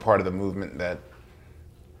become a part of the movement that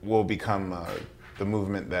will become the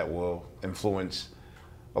movement that will influence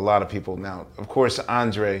a lot of people. Now, of course,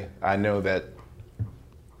 Andre, I know that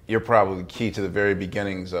you're probably key to the very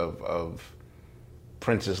beginnings of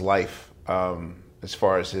Prince's life, as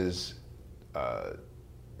far as his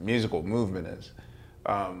musical movement is.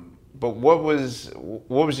 But what was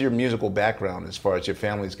your musical background as far as your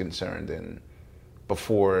family's concerned, and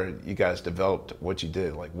before you guys developed what you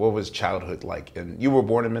did? Like, what was childhood like? And you were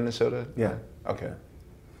born in Minnesota? Yeah. Okay.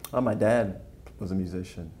 My dad was a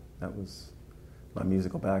musician. That was my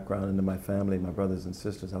musical background. And then my family, my brothers and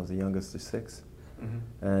sisters, I was the youngest of 6.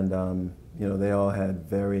 Mm-hmm. And, they all had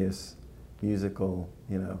various musical,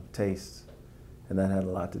 tastes. And that had a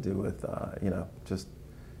lot to do with, just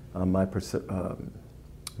my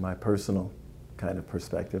personal kind of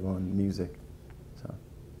perspective on music. So.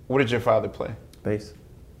 What did your father play? Bass.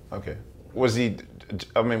 Okay. What was the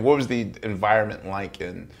environment like?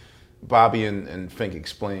 And Bobby and Fink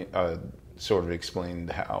sort of explained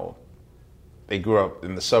how they grew up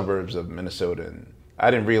in the suburbs of Minnesota, and I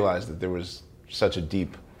didn't realize that there was such a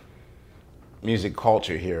deep music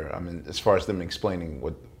culture here. I mean, as far as them explaining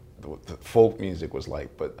what the folk music was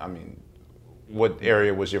like, but I mean, what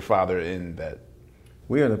area was your father in that?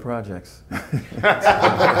 We are the projects. Say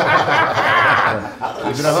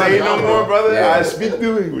no more, brother. Yeah. I speak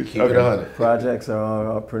the language. Keep it 100. Projects are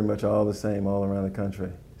all pretty much all the same all around the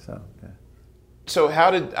country. So, yeah. So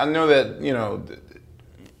I know that,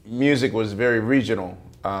 music was very regional.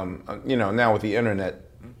 Now with the internet,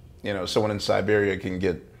 someone in Siberia can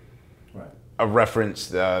get a reference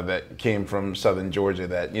that came from southern Georgia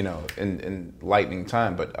that, in lightning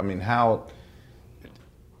time. But I mean, how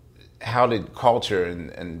did culture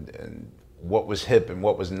and what was hip and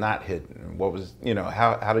what was not hip, and what was,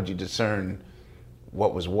 how did you discern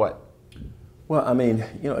what was what? Well, I mean,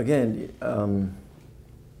 again,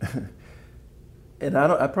 and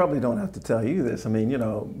I probably don't have to tell you this. I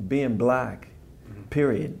mean, being black,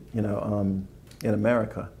 period, in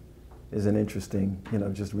America is an interesting,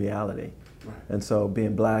 just reality. Right. And so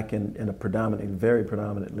being black in a very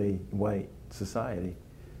predominantly white society,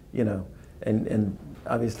 and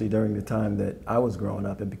obviously during the time that I was growing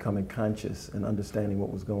up and becoming conscious and understanding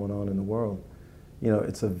what was going on in the world,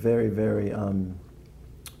 it's a very, very,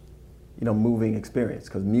 moving experience,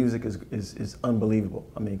 because music is unbelievable.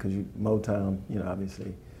 I mean, because Motown,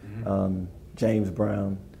 obviously, mm-hmm. James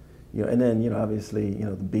Brown, and then, obviously,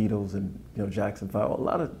 the Beatles and, Jackson 5, a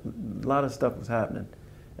lot of stuff was happening.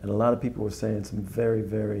 And a lot of people were saying some very,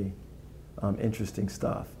 very interesting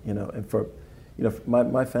stuff, and for,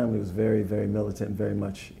 my family was very, very militant and very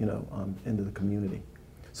much, into the community.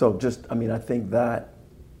 So I think that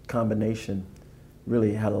combination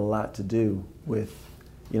really had a lot to do with,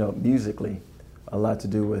 musically, a lot to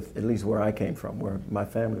do with at least where I came from, where my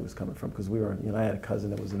family was coming from, because we were, I had a cousin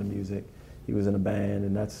that was into music, he was in a band,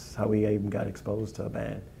 and that's how we even got exposed to a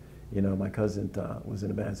band. My cousin was in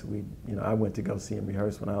a band, so I went to go see him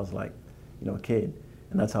rehearse when I was like, a kid,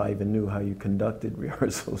 and that's how I even knew how you conducted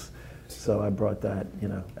rehearsals. So I brought that,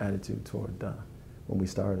 attitude toward when we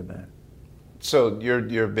started a band. So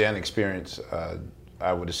your band experience,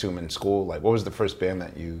 I would assume in school, like what was the first band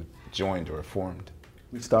that you joined or formed?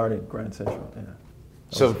 We started Grand Central, yeah.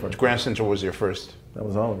 So Grand Central was your first? That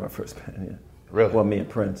was all of our first band, yeah. Really? Well, me and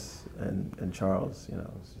Prince and Charles, it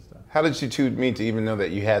was just. How did you two meet to even know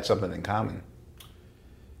that you had something in common?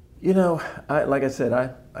 Like I said,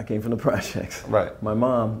 I came from the projects. Right. My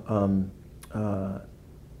mom,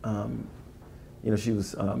 she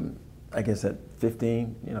was, I guess at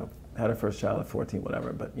 15, had her first child at 14,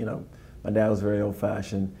 whatever. But, my dad was very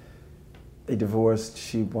old-fashioned. They divorced.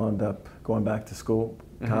 She wound up going back to school,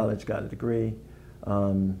 college, mm-hmm. got a degree,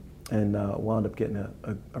 and wound up getting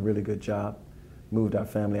a really good job. Moved our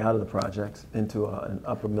family out of the projects into an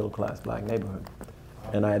upper middle class black neighborhood.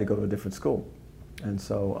 And I had to go to a different school. And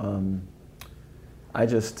so I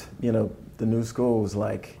just, the new school was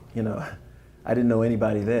like, I didn't know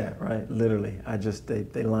anybody there, right? Literally.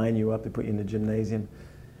 They line you up, they put you in the gymnasium,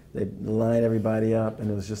 they line everybody up,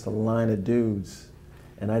 and it was just a line of dudes.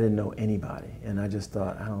 And I didn't know anybody. And I just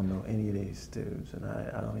thought, I don't know any of these dudes. And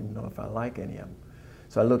I don't even know if I like any of them.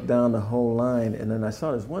 So I looked down the whole line, and then I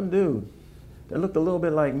saw this one dude that looked a little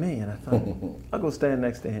bit like me. And I thought, I'll go stand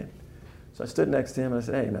next to him. So I stood next to him, and I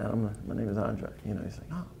said, hey, man, my name is Andre. You know, he's like,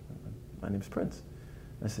 oh, my name's Prince.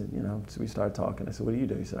 I said, you know, so we started talking. I said, what do you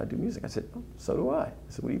do? He said, I do music. I said, oh, so do I. I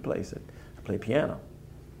said, what do you play? He said, I play piano.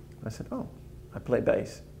 I said, oh, I play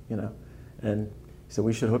bass, you know. And he said,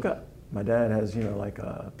 we should hook up. My dad has, you know, like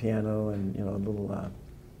a piano and, you know, a little,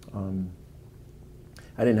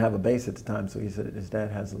 I didn't have a bass at the time, so he said his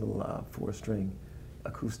dad has a little 4-string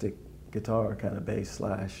acoustic guitar kind of bass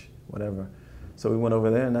 / whatever. So we went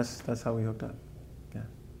over there, and that's how we hooked up. Yeah.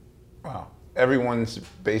 Wow. Everyone's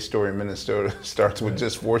bass story in Minnesota starts with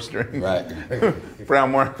just 4-string. Right.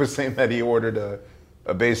 Brown Mark was saying that he ordered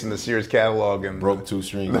a bass in the Sears catalog and broke 2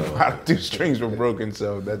 strings. The bottom 2 strings were broken,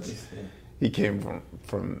 so that's he came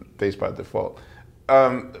from bass by default.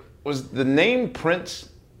 Was the name Prince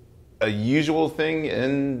a usual thing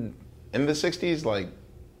in the 60s? Like,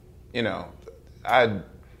 you know,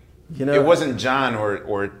 it wasn't John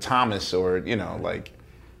or Thomas or, you know, like.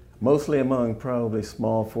 Mostly among probably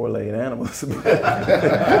small 4-legged animals.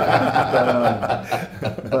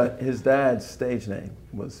 But his dad's stage name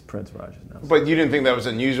was Prince Rogers Nelson. But you didn't think that was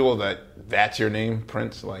unusual that's your name,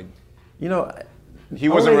 Prince? Like, you know, he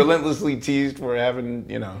wasn't relentlessly teased for having,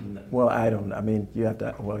 you know. Well, I don't. I mean, you have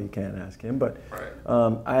to. Well, you can't ask him, but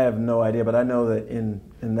I have no idea. But I know that in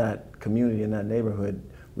that community, in that neighborhood,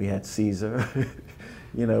 we had Caesar.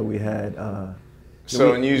 You know, we had.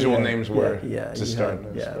 So unusual names were to start.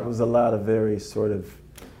 It was a lot of very sort of,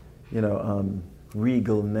 you know,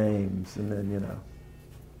 regal names, and then, you know,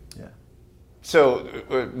 yeah. So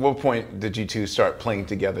at what point did you two start playing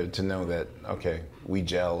together to know that, okay, we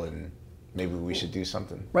gel and maybe we should do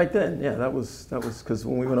something? Right then, yeah, that was because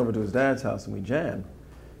when we went over to his dad's house and we jammed,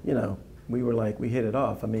 you know, we were like, we hit it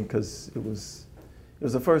off. I mean, because it was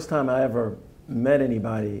the first time I ever met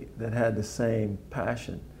anybody that had the same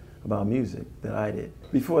passion about music that I did.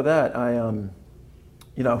 Before that, I, you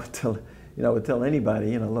know, would tell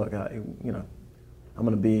anybody, you know, look, I'm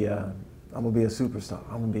gonna be a superstar.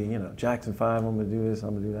 I'm gonna be, you know, Jackson 5. I'm gonna do this.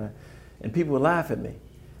 I'm gonna do that, and people would laugh at me.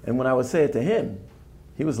 And when I would say it to him,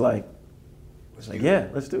 he was like, yeah,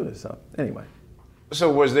 let's do this. So anyway.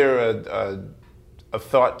 So was there a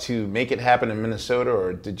thought to make it happen in Minnesota,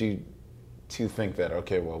 or did you two think that,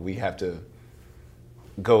 okay, well, we have to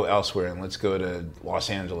go elsewhere and let's go to Los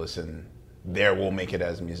Angeles and there we'll make it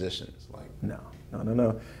as musicians? Like, no.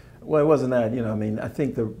 Well, it wasn't that, you know, I mean, I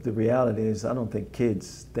think the reality is I don't think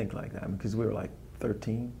kids think like that, because we were like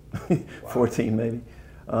 13, 14 maybe.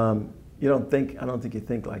 I don't think you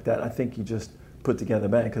think like that. I think you just put together a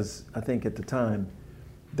band, because I think at the time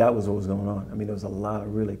that was what was going on. I mean, there was a lot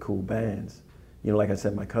of really cool bands. You know, like I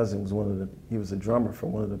said, my cousin was he was a drummer for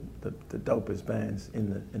one of the dopest bands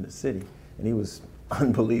in the city, and he was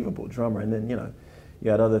unbelievable drummer. And then, you know, you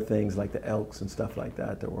had other things like the Elks and stuff like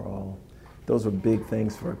that those were big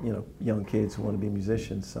things for, you know, young kids who want to be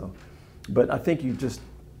musicians. So, but I think you just,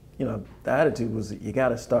 you know, the attitude was that you got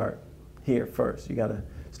to start here first. You got to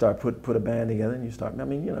start put a band together, and you start. I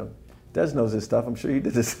mean, you know, Des knows this stuff. I'm sure you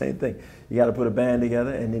did the same thing. You got to put a band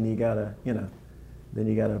together, and then you got to, you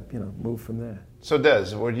know, move from there. So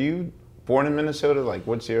Des, were you born in Minnesota? Like,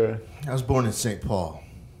 what's your? I was born in St. Paul.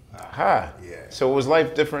 Aha. Yeah. So was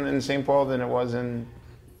life different in St. Paul than it was in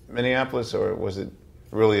Minneapolis, or was it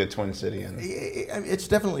really a Twin City? It's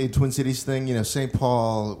definitely a Twin Cities thing. You know, St.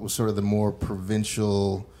 Paul was sort of the more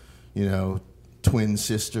provincial, you know, twin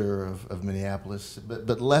sister of Minneapolis,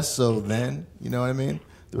 but less so then. You know what I mean?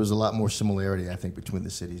 There was a lot more similarity, I think, between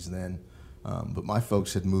the cities then. But my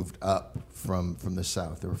folks had moved up from the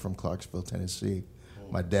South. They were from Clarksville, Tennessee.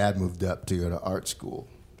 My dad moved up to go to art school,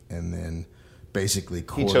 and then basically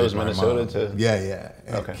courted He chose my Minnesota mom. to? Yeah.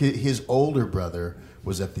 Okay. His older brother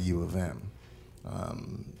was at the U of M,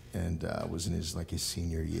 and was in his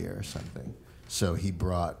senior year or something. So he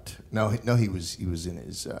brought he was in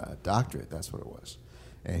his doctorate. That's what it was,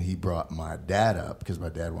 and he brought my dad up because my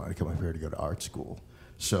dad wanted to come up here to go to art school.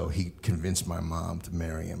 So he convinced my mom to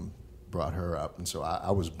marry him, brought her up, and so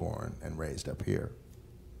I was born and raised up here.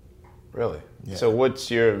 Really? Yeah. So what's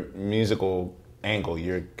your musical angle,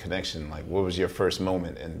 your connection? Like, what was your first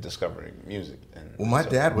moment in discovering music? Well, my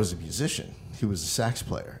dad was a musician. He was a sax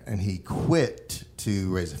player, and he quit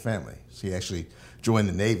to raise a family. So he actually joined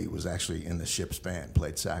the Navy, was actually in the ship's band,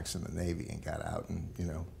 played sax in the Navy, and got out and, you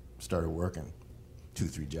know, started working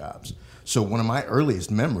 2-3 jobs. So one of my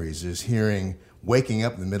earliest memories is waking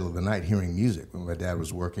up in the middle of the night hearing music. When my dad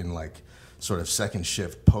was working like sort of second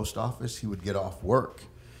shift post office, he would get off work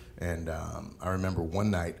And I remember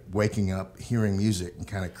one night waking up, hearing music, and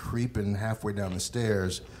kind of creeping halfway down the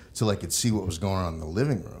stairs till I could see what was going on in the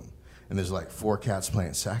living room. And there's like 4 cats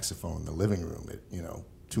playing saxophone in the living room at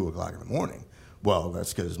 2 o'clock in the morning. Well,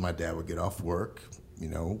 that's because my dad would get off work,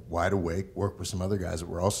 wide awake, work with some other guys that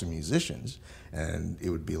were also musicians, and it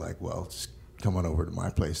would be like, well, just come on over to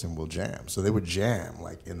my place and we'll jam. So they would jam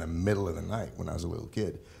like in the middle of the night when I was a little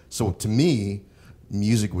kid. So to me,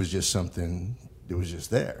 music was just something that was just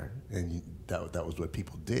there, and that was what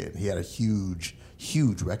people did. He had a huge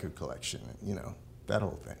record collection, that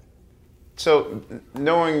whole thing. So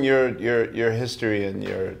knowing your history and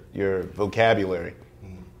your vocabulary,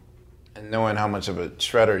 and knowing how much of a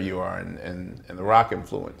shredder you are and the rock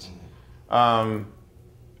influence, am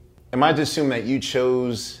I to assume that you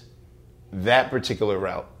chose that particular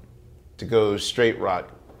route to go straight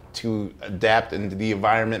rock to adapt into the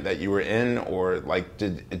environment that you were in, or like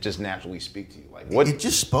did it just naturally speak to you? Like what? It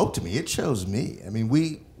just spoke to me. It chose me. I mean,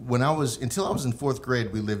 until I was in 4th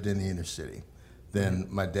grade, we lived in the inner city. Then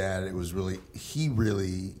my dad, he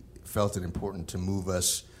really felt it important to move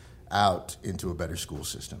us out into a better school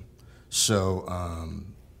system. So,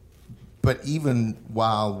 but even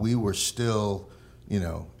while we were still,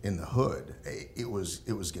 in the hood, it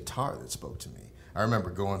was guitar that spoke to me. I remember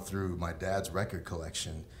going through my dad's record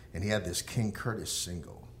collection, and he had this King Curtis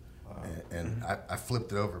single, and I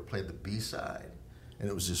flipped it over, played the B-side, and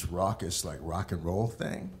it was this raucous, like rock and roll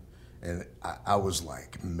thing, and I was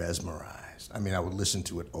like mesmerized. I mean, I would listen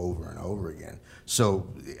to it over and over again.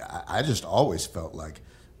 So I just always felt like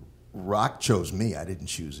rock chose me. I didn't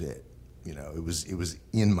choose it. It was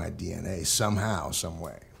in my DNA somehow, some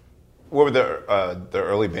way. What were the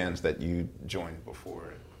early bands that you joined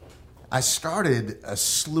before? I started a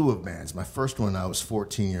slew of bands. My first one, I was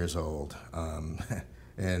 14 years old, and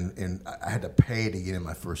I had to pay to get in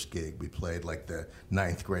my first gig. We played like the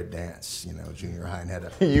 9th grade dance, junior high, and had to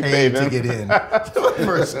pay to get in to my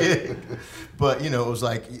first gig. But it was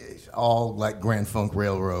like all like Grand Funk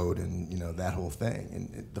Railroad and that whole thing.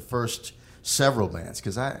 And the first several bands,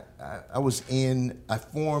 because I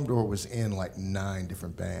formed or was in like 9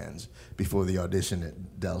 different bands before the audition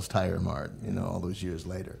at Dell's Tire Mart, all those years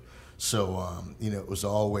later. So, it was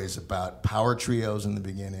always about power trios in the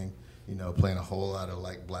beginning, playing a whole lot of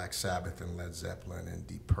like Black Sabbath and Led Zeppelin and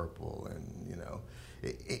Deep Purple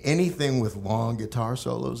and, anything with long guitar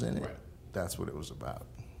solos in it. Right. That's what it was about.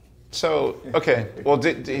 So, okay, well,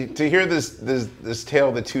 to hear this tale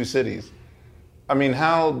of the 2 cities, I mean,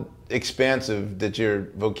 how expansive did your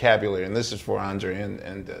vocabulary, and this is for Andre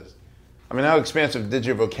and Des, I mean, how expansive did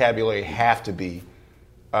your vocabulary have to be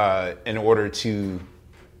in order to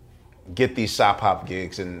get these sock hop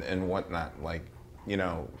gigs and whatnot? Like,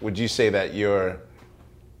 would you say that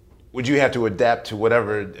would you have to adapt to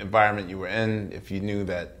whatever environment you were in? If you knew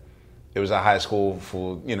that it was a high school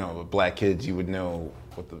full, black kids, you would know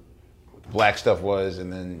what the black stuff was,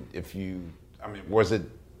 and then was it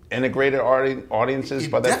integrated audiences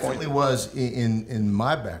by that point? It definitely was in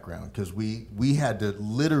my background, because we had to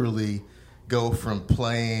literally go from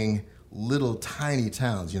playing little tiny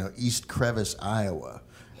towns, East Crevice, Iowa,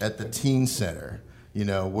 at the teen center,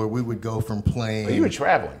 where we would go from playing. But you were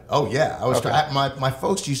traveling. Oh yeah, I was. Okay. My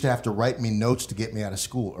folks used to have to write me notes to get me out of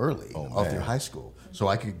school early, through high school, so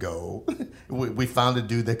I could go. We found a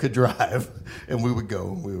dude that could drive, and we would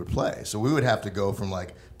go and we would play. So we would have to go from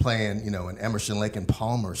like playing, an Emerson, Lake and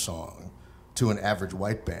Palmer song to an Average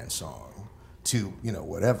White Band song to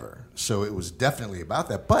whatever. So it was definitely about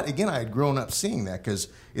that. But again, I had grown up seeing that, because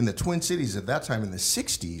in the Twin Cities at that time in the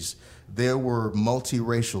 '60s. There were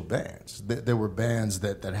multiracial bands. There were bands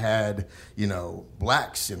that had,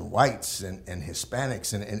 blacks and whites and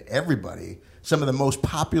Hispanics and everybody. Some of the most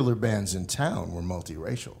popular bands in town were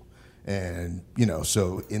multiracial. And,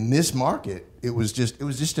 so in this market, it was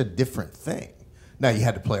just a different thing. Now, you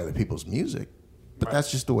had to play other people's music, but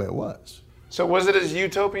that's just the way it was. So was it as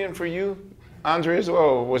utopian for you, Andre, as well,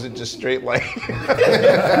 or was it just straight like... He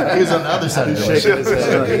was on the other side of the way.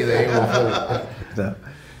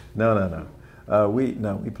 No. We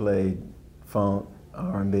played funk,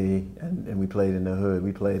 R&B, and we played in the hood.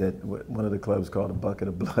 We played at one of the clubs called A Bucket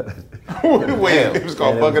of Blood. Wait, it was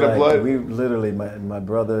called Bucket of Blood? We literally, my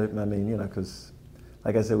brother, because,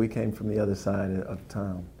 like I said, we came from the other side of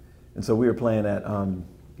town. And so we were playing at,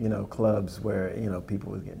 clubs where,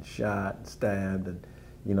 people were getting shot and stabbed. And,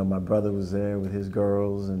 my brother was there with his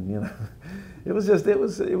girls. And, it was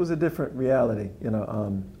a different reality,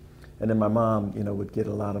 And then my mom, would get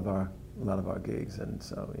a lot of our gigs, and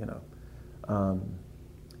so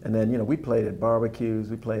and then we played at barbecues,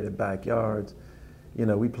 we played at backyards,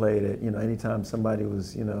 we played at anytime somebody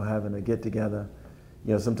was having a get together,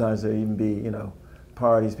 You know, sometimes there even be, you know,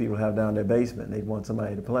 parties people have down in their basement and they'd want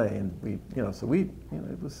somebody to play, and we, you know, so we, you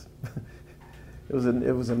know, it was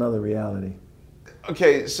it was another reality.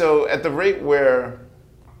 Okay, so at the rate where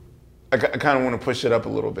I kind of want to push it up a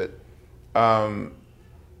little bit,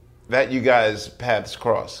 that you guys paths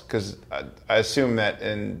cross, because I assume that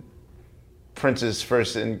in Prince's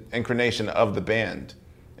first incarnation of the band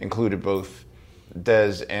included both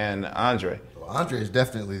Dez and Andre. Well, Andre is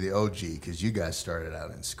definitely the OG because you guys started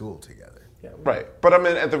out in school together. Yeah. Right, but I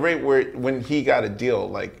mean, at the rate where when he got a deal,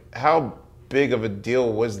 like how big of a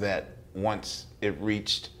deal was that once it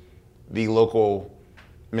reached the local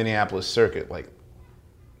Minneapolis circuit? Like,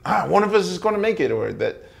 one of us is going to make it, or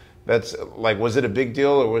that's like, was it a big deal,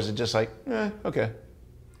 or was it just like, okay?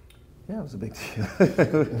 Yeah, it was a big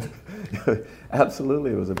deal.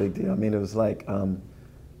 Absolutely, it was a big deal. I mean, it was like,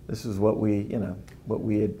 this is what we, you know, what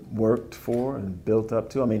we had worked for and built up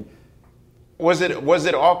to. I mean, was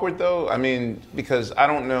it awkward though? I mean, because I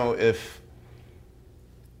don't know if,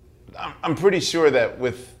 I'm pretty sure that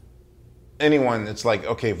with anyone, it's like,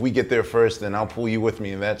 okay, if we get there first, then I'll pull you with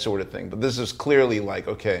me and that sort of thing. But this is clearly like,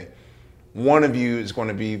 okay, one of you is going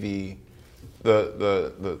to be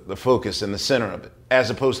the focus and the center of it,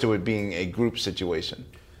 as opposed to it being a group situation.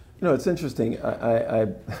 You know, it's interesting. I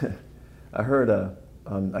heard I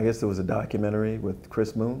guess there was a documentary with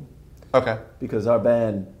Chris Moon. Okay. Because our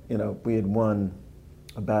band, you know, we had won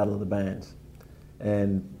a battle of the bands,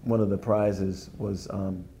 and one of the prizes was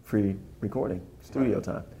free recording studio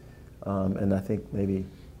time, and I think maybe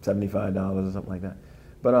 $75 or something like that.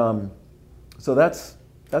 But so that's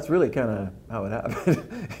really kind of how it happened.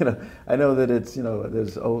 You know, I know that it's, you know,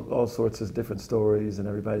 there's all sorts of different stories, and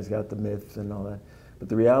everybody's got the myths and all that. But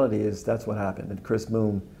the reality is that's what happened. And Chris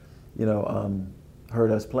Moon, you know,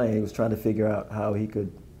 heard us playing. He was trying to figure out how he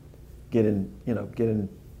could get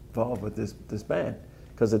involved with this band,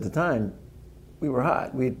 because at the time we were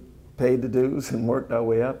hot. We paid the dues and worked our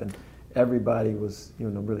way up, and everybody was, you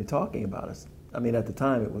know, really talking about us. I mean, at the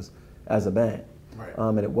time it was as a band. Right.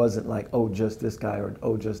 And it wasn't like, oh, just this guy, or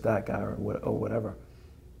oh, just that guy, or whatever.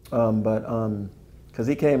 Because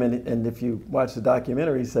he came in, and if you watch the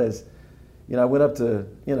documentary, he says, you know, I went up to,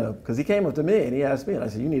 you know, because he came up to me and he asked me, and I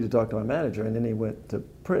said, you need to talk to my manager. And then he went to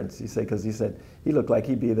Prince. He said, because he said he looked like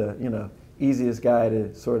he'd be the, you know, easiest guy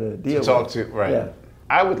to sort of deal with. To talk to, right. Yeah.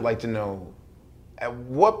 I would like to know, at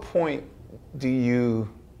what point do you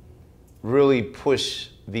really push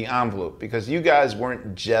the envelope? Because you guys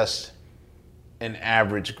weren't just an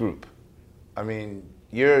average group. I mean,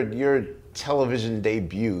 your television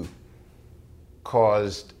debut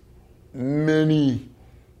caused many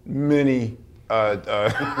yeah,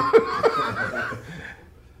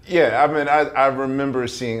 I mean, I remember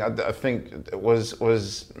seeing, I think it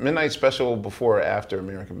was Midnight Special before or after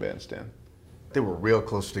American Bandstand? They were real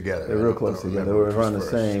close together. They were real close together. They were around the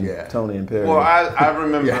same, Tony and Perry. Well, I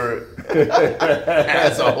remember.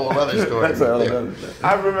 That's a whole other story. That's a whole other story.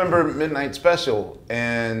 I remember Midnight Special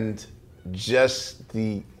and just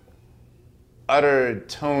the utter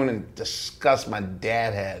tone and disgust my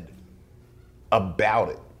dad had about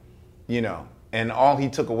it, you know. And all he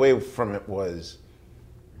took away from it was,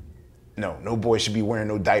 no boy should be wearing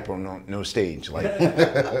no diaper on no stage. Like,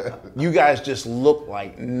 you guys just look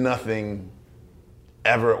like nothing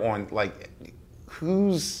ever on, like,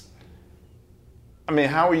 I mean,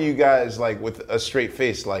 how are you guys, like, with a straight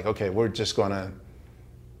face, like, okay, we're just gonna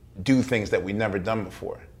do things that we've never done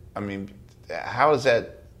before? I mean, how does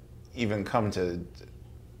that even come to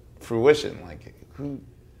fruition? Like, who?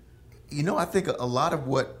 You know, I think a lot of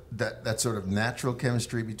what that sort of natural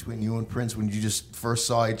chemistry between you and Prince when you just first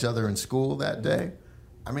saw each other in school that day,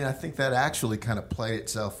 I mean, I think that actually kind of played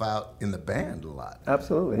itself out in the band a lot.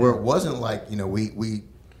 Absolutely. Where it wasn't like, you know, we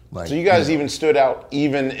like. So you guys even stood out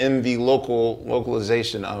even in the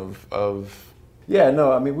localization of. Yeah,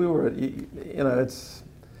 no, I mean, we were, you know, it's.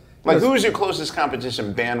 Like, who was your closest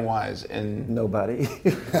competition band-wise? Nobody.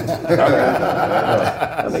 Say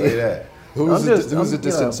that. Who's the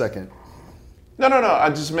distant second? No. I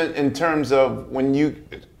just meant in terms of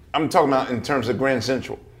I'm talking about in terms of Grand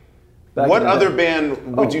Central. What other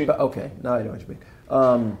band would you? Okay, now I know what you mean.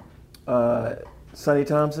 Sonny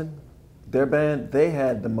Thompson, their band, they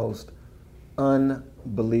had the most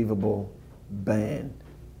unbelievable band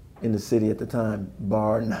in the city at the time,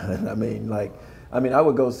 bar none. I mean, I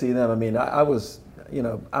would go see them. I mean, I was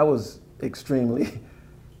extremely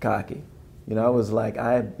cocky. You know, I was like,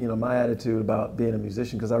 my attitude about being a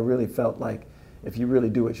musician, because I really felt like if you really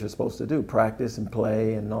do what you're supposed to do, practice and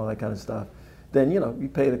play and all that kind of stuff, then, you know, you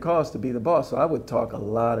pay the cost to be the boss. So I would talk a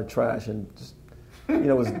lot of trash and just, you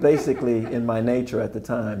know, it was basically in my nature at the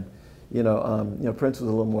time, You know, Prince was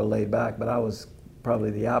a little more laid back, but I was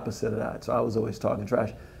probably the opposite of that. So I was always talking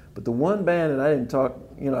trash. But the one band that I didn't talk,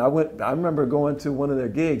 you know, I remember going to one of their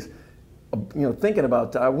gigs, you know, thinking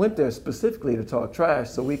about, I went there specifically to talk trash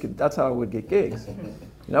so that's how I would get gigs.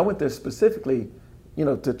 And I went there specifically, you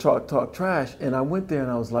know, to talk trash. And I went there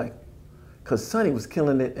and I was like, because Sonny was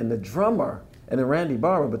killing it, and the drummer, and then Randy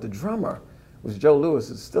Barber, but the drummer was Joe Lewis,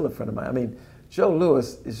 is still a friend of mine. I mean, Joe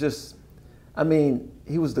Lewis is just, I mean,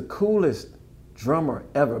 he was the coolest drummer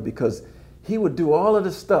ever because he would do all of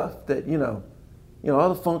the stuff that, you know, all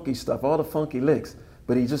the funky stuff, all the funky licks,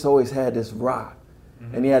 but he just always had this rock.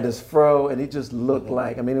 And he had this fro, and he just looked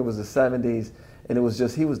like, I mean, it was the 70s, and it was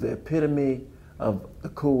just, he was the epitome of the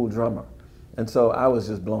cool drummer. And so I was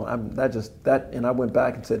just blown, and I went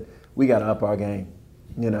back and said, we got to up our game,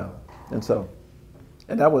 you know. And so,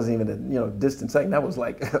 and that wasn't even a, you know, distant second, that was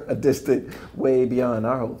like a distant way beyond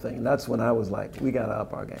our whole thing. And that's when I was like, we got to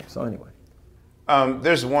up our game. So anyway.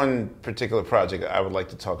 There's one particular project I would like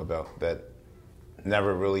to talk about that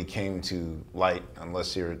never really came to light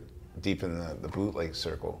unless you're deep in the bootleg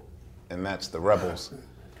circle, and that's the Rebels.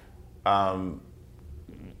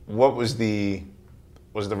 What was the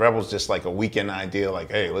Rebels just like a weekend idea, like,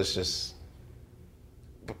 hey, let's just,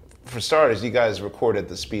 for starters, you guys record at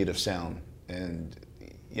the speed of sound, and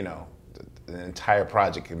you know, the entire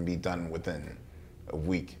project can be done within a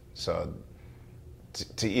week. So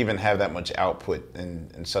to even have that much output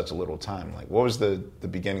in such a little time, like, what was the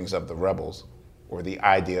beginnings of the Rebels, or the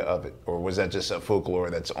idea of it, or was that just a folklore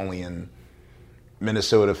that's only in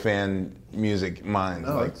Minnesota fan music minds?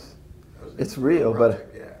 No, like, it's real,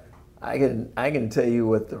 but I can tell you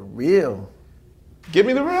what the real. Give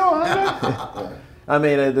me the real. Huh? I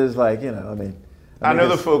mean, there's like, you know, I mean I know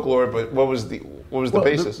the folklore, but what was the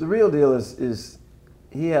basis? The real deal is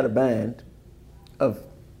he had a band of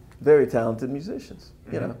very talented musicians,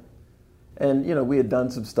 you know, and you know, we had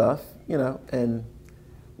done some stuff, you know, and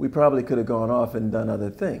we probably could have gone off and done other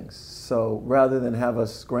things. So rather than have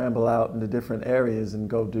us scramble out into different areas and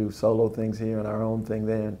go do solo things here and our own thing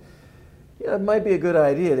there, and, you know, it might be a good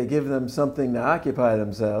idea to give them something to occupy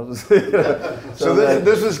themselves. So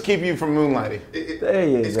this was keep you from moonlighting. There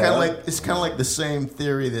you go. It's kind of like the same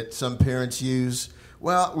theory that some parents use.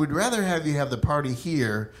 Well, we'd rather have you have the party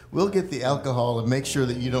here. We'll get the alcohol and make sure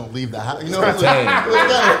that you don't leave the house. You know, it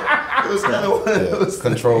was kind of one of those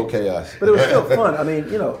controlled chaos. But it was still fun. I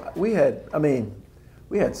mean, you know, we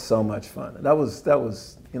had so much fun. That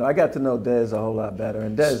was, you know, I got to know Dez a whole lot better.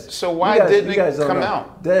 And Dez. So why didn't it come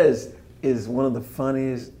out? Dez is one of the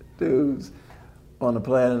funniest dudes on the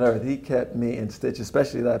planet Earth. He kept me in stitch,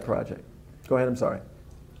 especially that project. Go ahead. I'm sorry.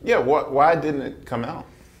 Yeah. Why didn't it come out?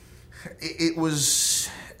 It was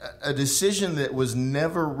a decision that was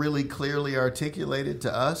never really clearly articulated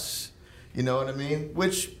to us, you know what I mean?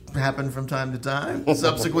 Which happened from time to time,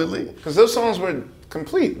 subsequently. Because those songs were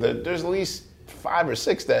complete. There's at least 5 or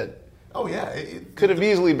 6 that it could have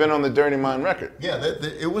easily been on the Dirty Mind record. Yeah,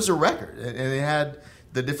 it was a record, and it had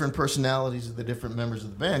the different personalities of the different members of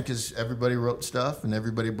the band, because everybody wrote stuff and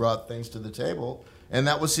everybody brought things to the table, and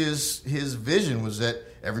that was his vision, was that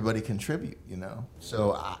everybody contribute, you know?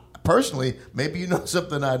 So personally, maybe you know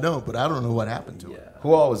something I don't, but I don't know what happened to it.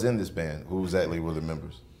 Who all was in this band? Who exactly were the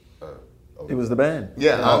members? It was the band.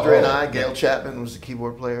 Yeah, Andre and I. Gail Chapman was the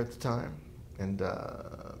keyboard player at the time, and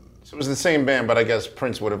so it was the same band, but I guess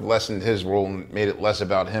Prince would have lessened his role and made it less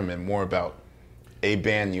about him and more about a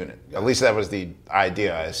band unit. At least that was the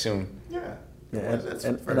idea, I assume. Yeah.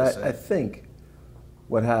 And I think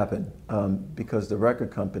what happened, because the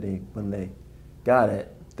record company, when they got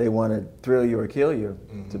it, they wanted Thrill You or Kill You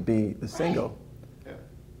to be the single. Yeah.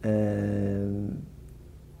 And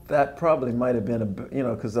that probably might have been, you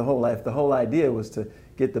know, because the whole idea was to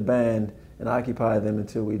get the band and occupy them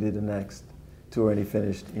until we did the next tour and he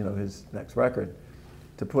finished, you know, his next record.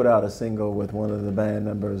 To put out a single with one of the band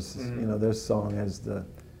members, you know, their song as the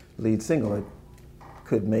lead single, it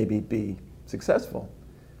could maybe be successful,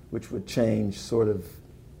 which would change sort of,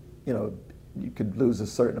 you know, you could lose a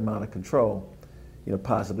certain amount of control. You know,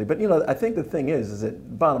 possibly. But, you know, I think the thing is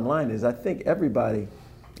that bottom line is I think everybody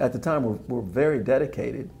at the time were very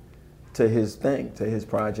dedicated to his thing, to his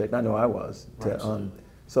project. I know I was.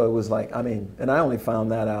 So it was like, I mean, and I only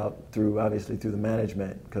found that out obviously through the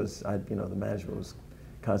management, because the management was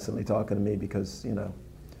constantly talking to me because, you know,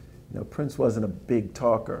 Prince wasn't a big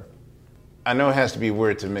talker. I know it has to be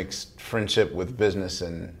weird to mix friendship with business,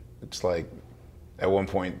 and it's like at one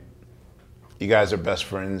point you guys are best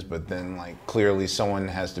friends, but then like clearly someone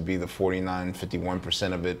has to be the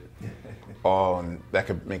 51% of it all, and that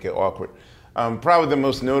could make it awkward. Probably the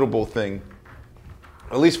most notable thing,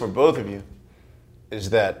 at least for both of you, is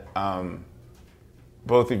that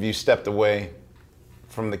both of you stepped away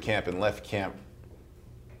from the camp and left camp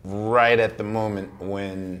right at the moment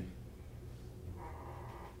when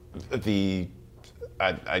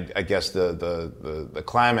I guess the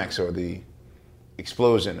climax or the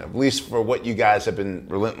explosion, at least for what you guys have been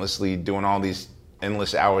relentlessly doing all these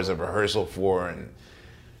endless hours of rehearsal for. And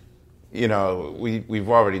you know, we've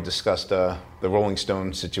already discussed the Rolling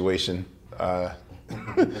Stone situation,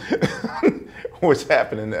 what's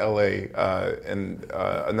happening in LA, and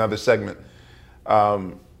another segment.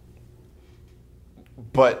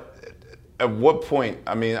 But at what point,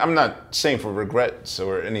 I mean, I'm not saying for regrets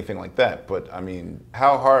or anything like that, but I mean,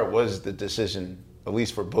 how hard was the decision, at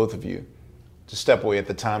least for both of you, to step away at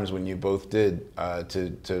the times when you both did,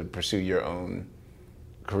 to pursue your own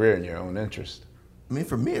career and your own interest? I mean,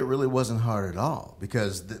 for me, it really wasn't hard at all,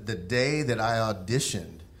 because the day that I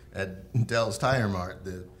auditioned at Dell's Tire Mart,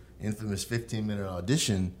 the infamous 15-minute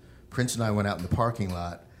audition, Prince and I went out in the parking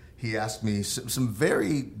lot. He asked me some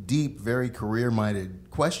very deep, very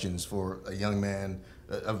career-minded questions for a young man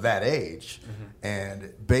of that age,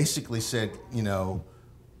 and basically said, you know,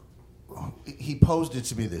 he posed it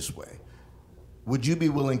to me this way: would you be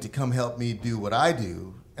willing to come help me do what I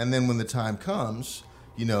do, and then when the time comes,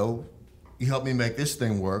 you know, you help me make this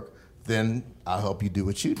thing work, then I'll help you do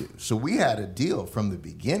what you do. So we had a deal from the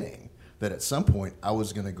beginning that at some point I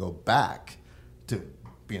was going to go back to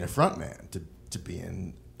being a frontman, to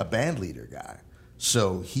being a band leader guy.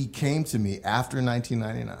 So he came to me after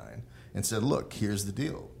 1999 and said, look, here's the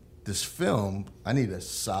deal. This film, I need a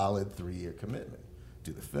solid 3-year commitment.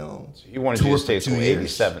 Do the film. So you wanted to stay till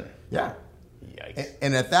 87. Yeah. Yikes.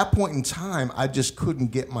 And at that point in time, I just couldn't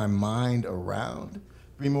get my mind around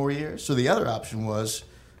 3 more years. So the other option was,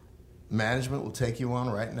 management will take you on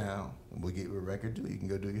right now, and we'll get you a record deal. You can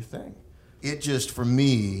go do your thing. It just, for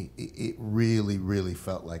me, it really, really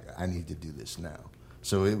felt like I need to do this now.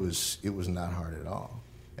 So it was not hard at all.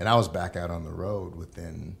 And I was back out on the road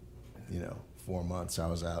within, 4 months. I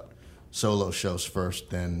was out solo shows first,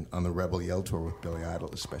 then on the Rebel Yell tour with Billy Idol,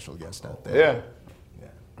 a special guest out there. Yeah.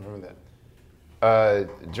 I remember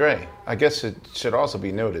that. Dre, I guess it should also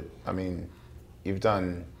be noted, I mean, you've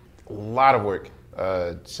done a lot of work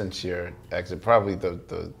since your exit. Probably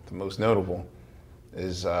the most notable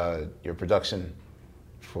is your production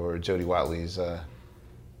for Jody Watley's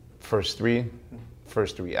first three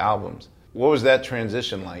albums. What was that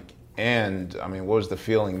transition like? And I mean, what was the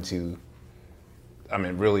feeling to,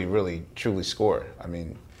 really, really, truly score? I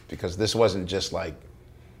mean, because this wasn't just like,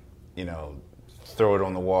 throw it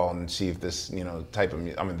on the wall and see if this, type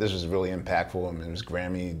of, this was really impactful. I mean, it was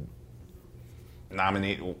Grammy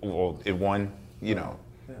nominated, well, it won, Yeah.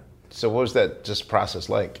 So what was that just process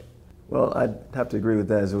like? Well, I'd have to agree with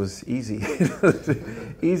that, as it was easy.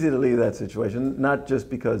 Easy to leave that situation, not just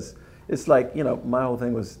because it's like, my whole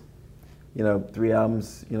thing was, 3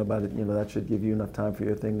 albums, that should give you enough time for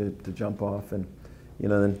your thing to jump off. And,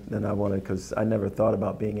 then I wanted, because I never thought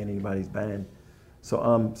about being in anybody's band.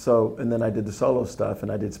 So, and then I did the solo stuff,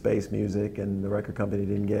 and I did Space Music, and the record company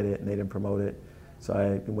didn't get it, and they didn't promote it. So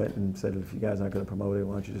I went and said, if you guys aren't going to promote it,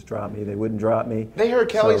 why don't you just drop me? They wouldn't drop me. They heard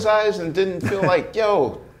Kelly's Eyes and didn't feel like,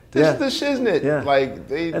 yo, this is the shiznit. Yeah. Like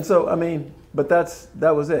And so, but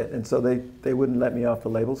that was it. And so they wouldn't let me off the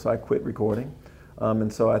label, so I quit recording.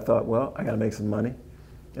 And so I thought, well, I got to make some money.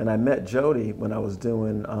 And I met Jody when I was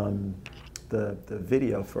doing the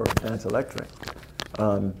video for Dance Electric.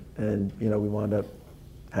 And, we wound up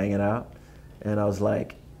hanging out. And I was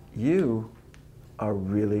like, you are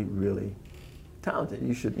really, really talented.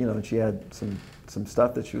 You should, and she had some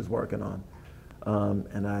stuff that she was working on.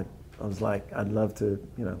 And I was like, I'd love to,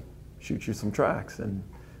 shoot you some tracks. And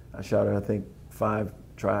I shot her, I think, 5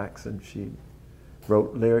 tracks, and she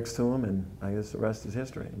wrote lyrics to them, and I guess the rest is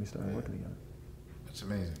history. And we started working together. That's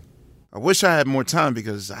amazing. I wish I had more time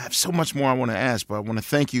because I have so much more I want to ask, but I want to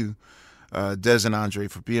thank you, Des and Andre,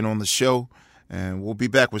 for being on the show. And we'll be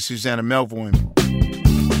back with Susanna Melvoin.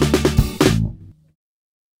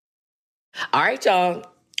 All right, y'all.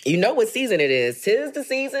 You know what season it is. 'Tis the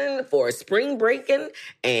season for spring breaking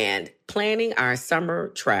and planning our summer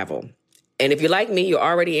travel. And if you're like me, you're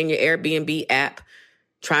already in your Airbnb app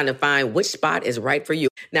trying to find which spot is right for you.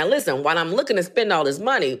 Now, listen, while I'm looking to spend all this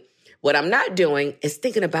money, what I'm not doing is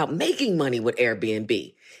thinking about making money with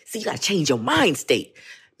Airbnb. See, you got to change your mind state.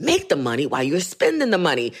 Make the money while you're spending the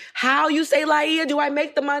money. How, you say, Laia, do I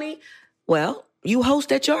make the money? Well, you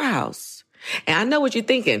host at your house. And I know what you're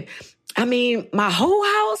thinking. My whole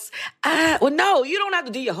house? Well, no, you don't have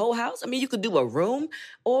to do your whole house. You could do a room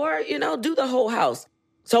or, do the whole house.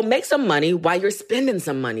 So make some money while you're spending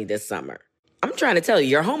some money this summer. I'm trying to tell you,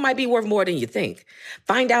 your home might be worth more than you think.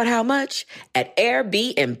 Find out how much at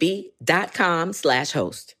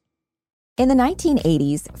airbnb.com/host. In the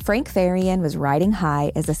 1980s, Frank Farian was riding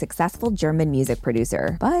high as a successful German music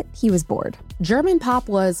producer, but he was bored. German pop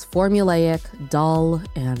was formulaic, dull,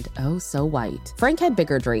 and oh so white. Frank had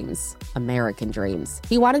bigger dreams, American dreams.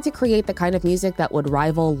 He wanted to create the kind of music that would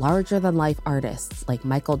rival larger-than-life artists like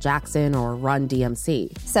Michael Jackson or Run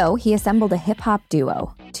DMC. So he assembled a hip-hop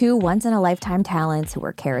duo, two once-in-a-lifetime talents who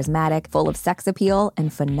were charismatic, full of sex appeal,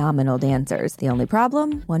 and phenomenal dancers. The only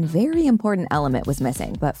problem? One very important element was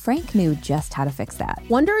missing, but Frank knew just how to fix that.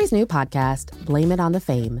 Wondery's new podcast, Blame It on the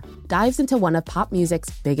Fame, dives into one of pop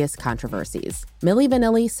music's biggest controversies. Milli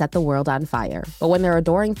Vanilli set the world on fire, but when their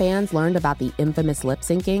adoring fans learned about the infamous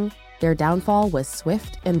lip-syncing, their downfall was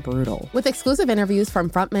swift and brutal. With exclusive interviews from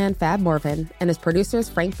frontman Fab Morvan and his producers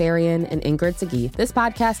Frank Farian and Ingrid Seguí, this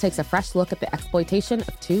podcast takes a fresh look at the exploitation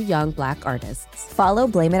of two young Black artists. Follow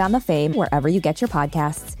Blame It on the Fame wherever you get your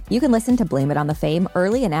podcasts. You can listen to Blame It on the Fame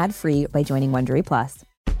early and ad-free by joining Wondery Plus.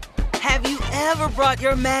 Have you ever brought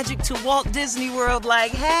your magic to Walt Disney World like,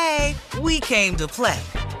 hey, we came to play?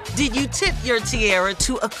 Did you tip your tiara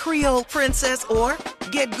to a Creole princess or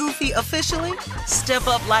get goofy officially? Step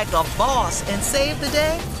up like a boss and save the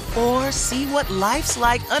day? Or see what life's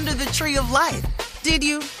like under the tree of life? Did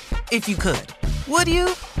you? If you could. Would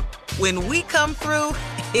you? When we come through,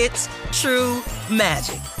 it's true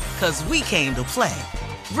magic. 'Cause we came to play.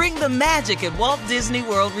 Bring the magic at Walt Disney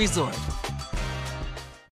World Resort.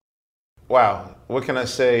 Wow, what can I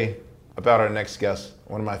say about our next guest?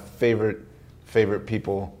 One of my favorite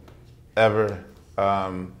people ever.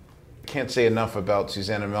 Can't say enough about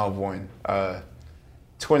Susannah Melvoin,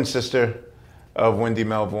 twin sister of Wendy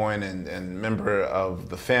Melvoin and member of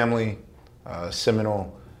The Family,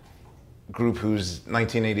 seminal group whose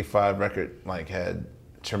 1985 record had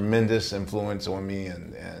tremendous influence on me,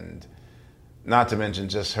 and not to mention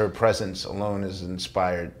just her presence alone has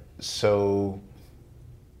inspired so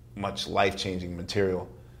much life-changing material.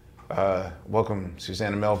 Welcome,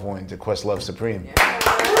 Susannah Melvoin, to Questlove Supreme.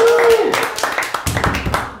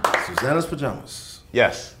 Susanna's pajamas.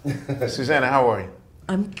 Yes. Susannah, how are you?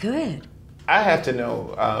 I'm good. I have to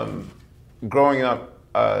know, growing up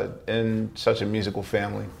in such a musical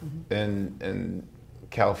family in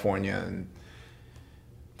California, and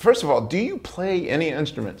first of all, do you play any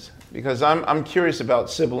instruments? Because I'm curious about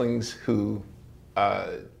siblings who,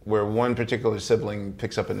 where one particular sibling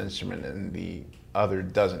picks up an instrument and the other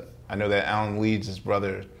doesn't. I know that Alan Leeds, his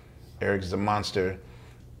brother, Eric, is a monster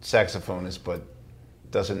saxophonist, but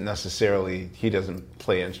doesn't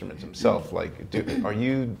play instruments himself. Do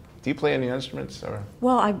you play any instruments? Or?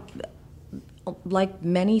 Well, I, like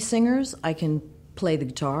many singers, I can play the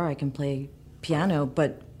guitar, I can play piano,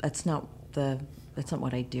 but that's not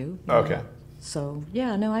what I do. Okay. So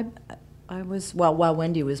yeah, no, I was, while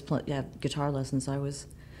Wendy was guitar lessons, I was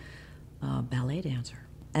a ballet dancer.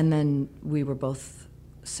 And then we were both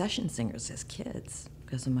session singers as kids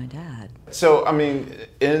because of my dad. So, I mean,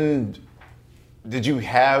 did you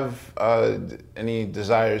have any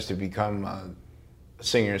desires to become a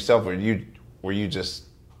singer yourself, or were you just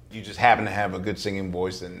happened to have a good singing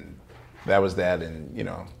voice and that was that, and you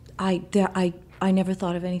know? I never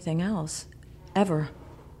thought of anything else, ever.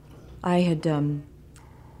 I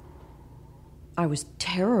was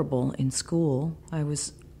terrible in school. I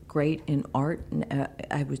was great in art, and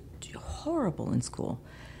I was horrible in school.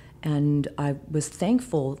 And I was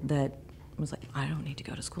thankful that I was like, I don't need to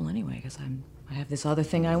go to school anyway because I have this other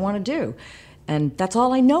thing I want to do, and that's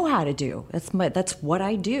all I know how to do. That's what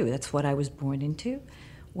I do. That's what I was born into.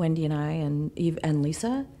 Wendy and I and Eve and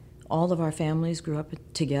Lisa, all of our families grew up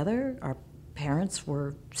together. Our parents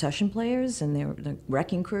were session players, and they were the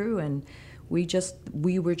Wrecking Crew, and we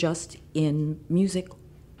were just in music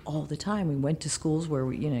all the time. We went to schools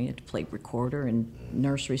where you had to play recorder in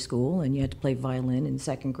nursery school, and you had to play violin in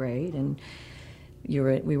second grade, and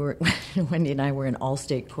Wendy and I were in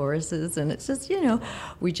all-state choruses, and it's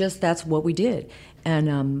just that's what we did.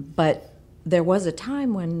 And but there was a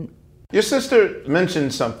time when your sister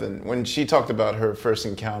mentioned something when she talked about her first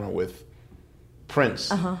encounter with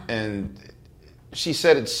Prince, and she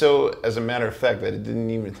said it so as a matter of fact that it didn't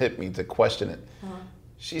even hit me to question it.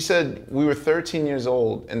 She said we were 13 years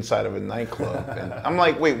old inside of a nightclub, and I'm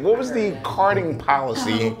like, wait, what was the carding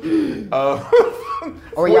policy of?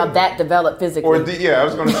 Or y'all that developed physically? I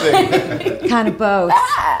was going to say. Kind of both.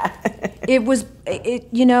 It was, This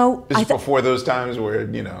is before those times where,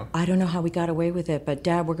 I don't know how we got away with it, but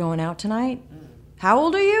Dad, we're going out tonight. How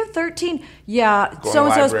old are you? 13? Yeah,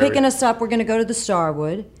 so-and-so's picking us up. We're going to go to the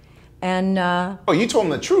Starwood. And, oh, you told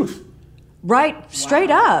him the truth. Right,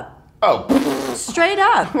 straight up. Oh. Straight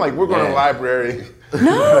up. Like, we're going to the library.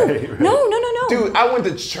 No. Dude, I went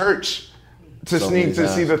to church to sneak to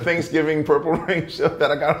see the Thanksgiving Purple Rain show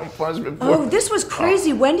that I got on punishment for. Oh, this was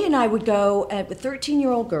crazy. Wendy and I would go with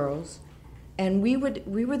 13-year-old girls, and we were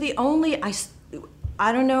the only,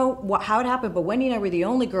 I don't know how it happened, but Wendy and I were the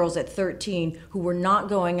only girls at 13 who were not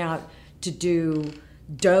going out to do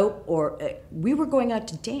dope, or we were going out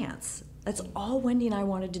to dance. That's all Wendy and I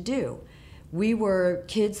wanted to do. We were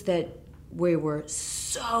kids we were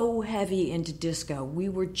so heavy into disco. We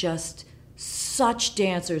were just such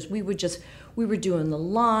dancers. We were doing the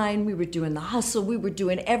line, we were doing the hustle, we were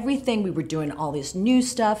doing everything. We were doing all this new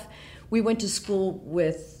stuff. We went to school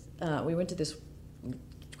we went to this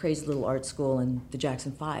crazy little art school, and the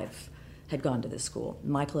Jackson 5 had gone to this school.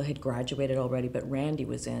 Michael had graduated already, but Randy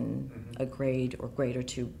was in a grade or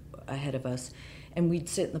two ahead of us. And we'd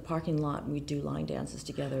sit in the parking lot and we'd do line dances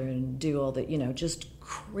together and do all the, just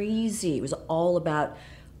crazy. It was all about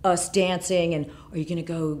us dancing, and are you going to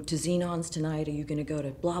go to Xenon's tonight? Are you going to go to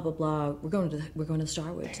blah blah blah? We're going to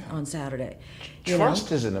Starwood on Saturday.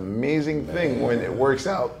 Trust is an amazing thing when it works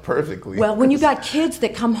out perfectly. Well, when you got kids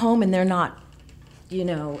that come home and they're not,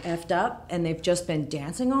 effed up, and they've just been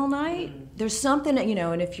dancing all night, there's something,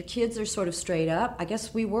 and if your kids are sort of straight up, I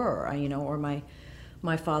guess we were, or my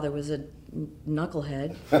father was a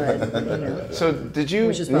knucklehead. But, So did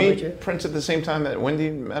you meet Prince at the same time that Wendy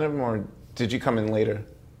met him, or did you come in later?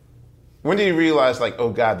 When did you realize, like,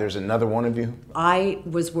 oh God, there's another one of you? I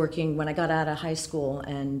was working when I got out of high school,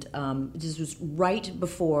 and this was right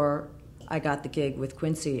before I got the gig with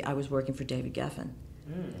Quincy. I was working for David Geffen.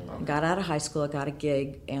 I got out of high school, I got a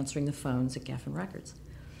gig answering the phones at Geffen Records.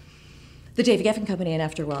 The David Geffen Company, and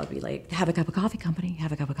after a while I'd be like, have a cup of coffee company,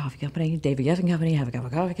 have a cup of coffee company, David Geffen Company, have a cup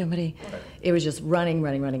of coffee company. Right. It was just running.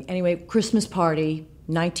 Anyway, Christmas party,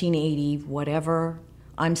 1980, whatever.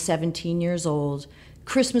 I'm 17 years old.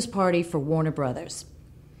 Christmas party for Warner Brothers.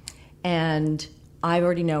 And I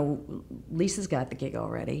already know Lisa's got the gig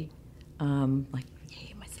already. Hey, my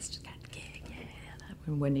sister's got the gig. Yeah.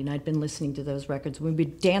 And Wendy and I'd been listening to those records. We'd be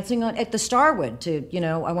dancing at the Starwood to,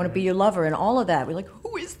 I Want to Be Your Lover and all of that. We're like,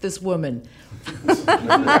 who is this woman?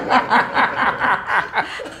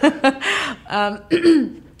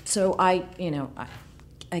 So I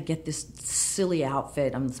get this silly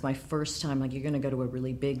outfit. It's my first time. Like, you're going to go to a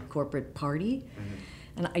really big corporate party. Mm-hmm.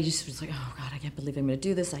 And I just was like, oh, God, I can't believe I'm going to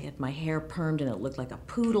do this. I had my hair permed, and it looked like a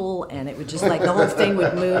poodle, and it would just, like, the whole thing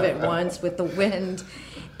would move at once with the wind.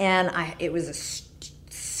 And it was a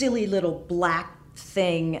silly little black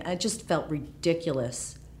thing. It just felt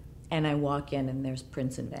ridiculous. And I walk in, and there's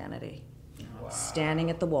Prince and Vanity. Wow. Standing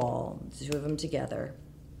at the wall, the two of them together.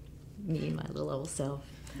 Me and my little old self.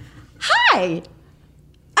 Hi!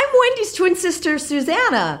 I'm Wendy's twin sister,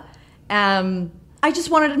 Susanna. I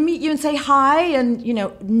just wanted to meet you and say hi, and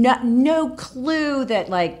no clue that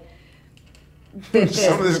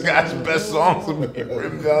some of this guy's best songs will be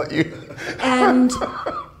written about you.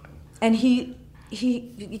 And he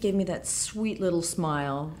gave me that sweet little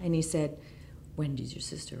smile, and he said, "Wendy's your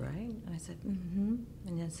sister, right?" And I said, "Mm-hmm."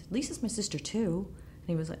 And I said, "Lisa's my sister too." And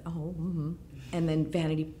he was like, "Oh, mm-hmm." And then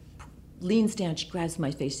Vanity leans down, she grabs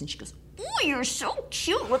my face, and she goes, "Oh, you're so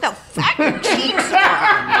cute. Look how fat your cheeks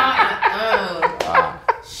are."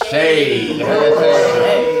 Shade. Look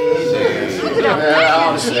at how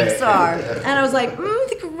fat your cheeks are. And I was like,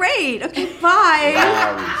 great. Okay, bye.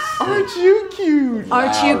 Aren't you cute?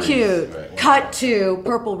 Aren't you cute? Cut to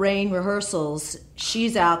Purple Rain rehearsals.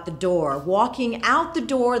 She's out the door, walking out the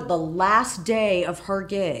door the last day of her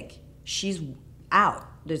gig. She's out.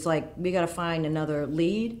 It's like, we got to find another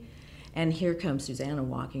lead. And here comes Susanna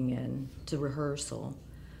walking in to rehearsal.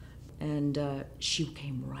 And she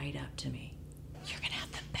came right up to me. "You're going to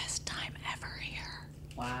have the best time ever here."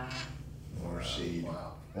 Wow. More shade.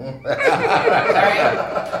 Wow. And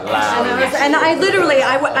I literally,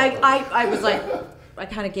 I was like, I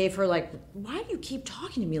kind of gave her like, "Why do you keep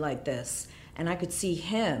talking to me like this?" And I could see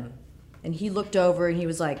him. And he looked over and he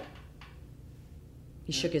was like,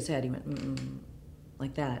 he shook his head. He went, "Mm-mm,"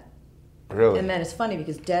 like that. Really? And then it's funny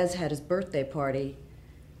because Des had his birthday party,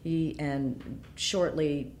 and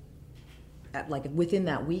shortly, within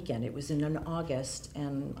that weekend, it was in August,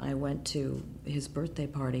 and I went to his birthday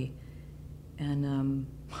party, and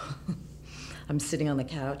I'm sitting on the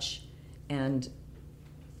couch, and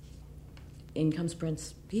in comes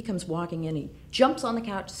Prince. He comes walking in, he jumps on the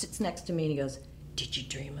couch, sits next to me, and he goes, "Did you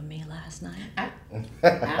dream of me last night?" And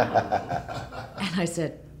I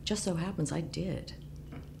said, "Just so happens I did."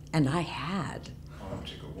 And I had.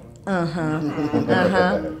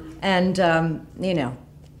 And,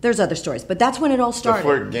 there's other stories. But that's when it all started. The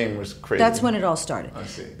flirt game was crazy. That's when it all started. I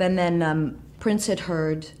see. And then Prince had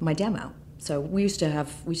heard my demo. So we used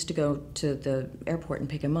to go to the airport and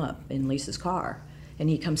pick him up in Lisa's car. And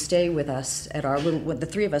he'd come stay with us at our the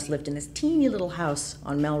three of us lived in this teeny little house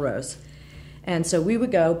on Melrose. And so we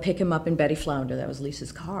would go pick him up in Betty Flounder, that was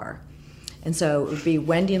Lisa's car. And so it would be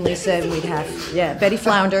Wendy and Lisa, and we'd have, Betty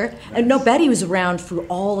Flounder. And no, Betty was around through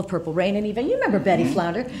all of Purple Rain, and even, you remember Betty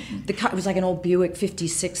Flounder? The car, it was like an old Buick,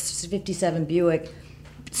 57 Buick,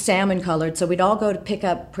 salmon colored. So we'd all go to pick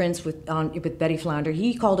up Prince with Betty Flounder.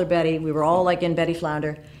 He called her Betty, we were all like in Betty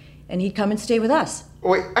Flounder, and he'd come and stay with us.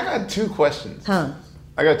 Wait, I got 2 questions. Huh?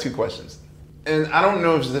 I got 2 questions. And I don't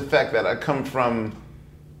know if it's the fact that I come from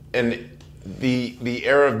the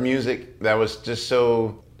era of music that was just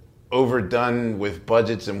so overdone with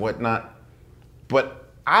budgets and whatnot,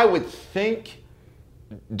 but I would think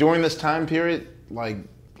during this time period, like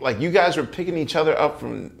you guys were picking each other up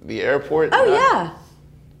from the airport. Oh, yeah.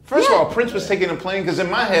 First of all, Prince was taking a plane, because in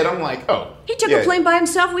my head, I'm like, oh. He took a plane by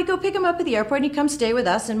himself. We'd go pick him up at the airport, and he'd come stay with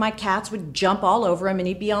us, and my cats would jump all over him, and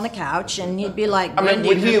he'd be on the couch, and he'd be like,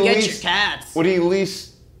 Wendy, get your cats. Would he at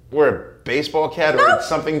least wear a baseball cap or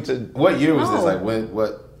something to... What year was this? Like,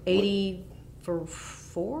 what?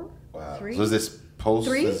 84? Wow. 3? So was this post?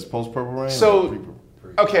 Three? Is this post Purple Rain? So,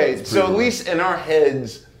 okay, so at least in our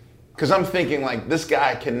heads, because I'm thinking, like, this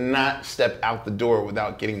guy cannot step out the door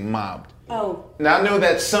without getting mobbed. Oh. Now, I know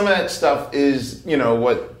that some of that stuff is,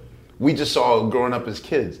 what we just saw growing up as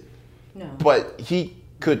kids. No. But he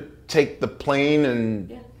could take the plane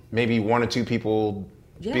and maybe 1 or 2 people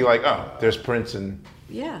be like, oh, there's Prince and...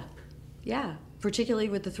 Yeah, particularly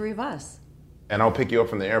with the 3 of us. And I'll pick you up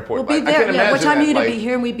from the airport. We'll be there. What time are you going to be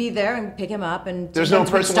here? And we'd be there and pick him up. And there's no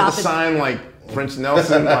person with a sign like Prince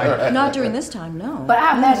Nelson. Not during this time, no. But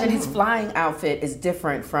I imagine his flying outfit is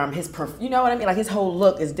different from his, you know what I mean? Like his whole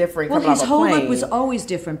look is different. Well, coming his off a whole plane. look was always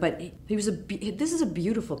different. But he was this is a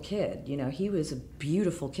beautiful kid. He was a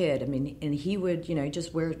beautiful kid. I mean, and he would, he'd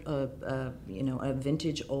just wear a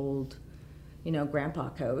vintage old,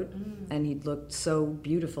 grandpa coat, and he'd look so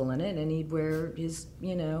beautiful in it. And he'd wear his,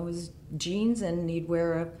 his jeans, and he'd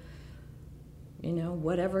wear a,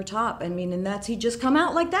 whatever top. I mean, and he'd just come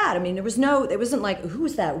out like that. I mean, it wasn't like,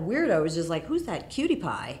 who's that weirdo? It was just like, who's that cutie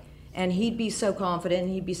pie? And he'd be so confident,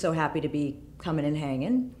 and he'd be so happy to be coming and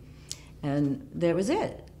hanging. And that was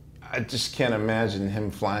it. I just can't imagine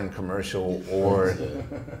him flying commercial or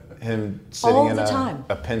him sitting all in the time.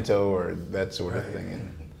 a Pinto or that sort of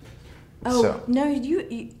thing. No,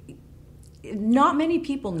 you not many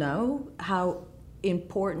people know how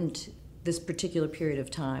important this particular period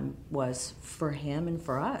of time was for him and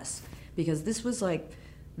for us, because this was like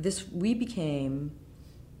we became,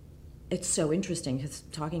 it's so interesting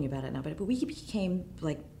talking about it now, but we became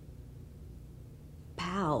like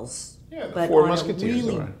pals, but Four on Musketeers, a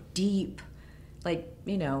really right. deep,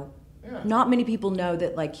 not many people know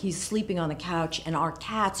that, like, he's sleeping on the couch and our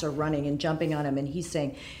cats are running and jumping on him, and he's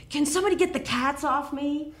saying, "Can somebody get the cats off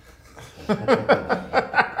me?"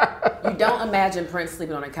 You don't imagine Prince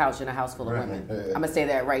sleeping on a couch in a house full of women. I'm gonna say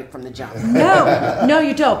that right from the jump. No,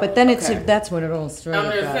 you don't. But then that's when it all started.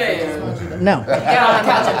 I'm just saying. No. Get on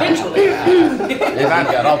the couch eventually.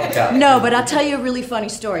 Got off the couch. No, but I'll tell you a really funny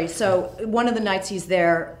story. So one of the nights he's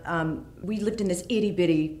there, we lived in this itty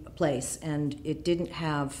bitty place, and it didn't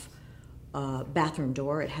have a bathroom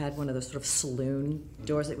door. It had one of those sort of saloon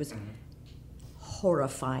doors. It was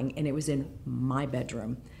horrifying, and it was in my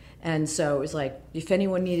bedroom. And so it was like, if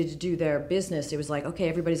anyone needed to do their business, it was like, okay,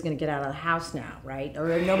 everybody's going to get out of the house now, right?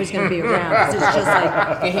 Or nobody's going to be around. 'Cause it's just like, you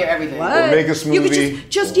can hear everything. What? We'll make a smoothie. You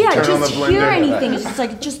could just turn on the just hear blender. anything. It's just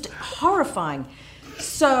like just horrifying.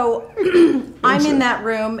 So I'm in that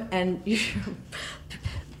room, and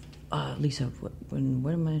Lisa, what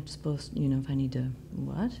am I supposed? If I need to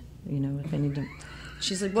what? If I need to.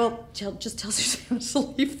 She's like, well, just tell Suzanne to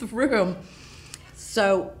leave the room.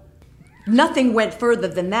 So. Nothing went further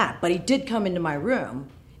than that, but he did come into my room,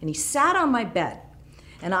 and he sat on my bed,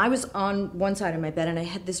 and I was on one side of my bed, and I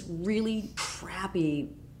had this really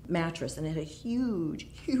crappy mattress, and it had a huge,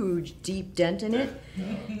 huge, deep dent in it,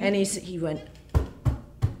 and he went,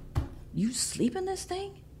 "You sleep in this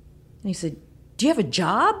thing?" And he said, "Do you have a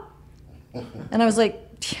job?" And I was like,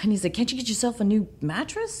 and he's like, "Can't you get yourself a new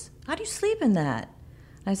mattress? How do you sleep in that?"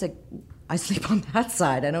 And I was like, "I sleep on that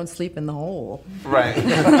side. I don't sleep in the hole." Right.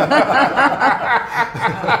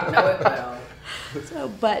 So,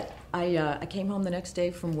 but I came home the next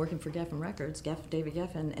day from working for Geffen Records, David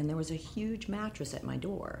Geffen, and there was a huge mattress at my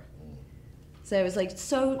door. So I was like,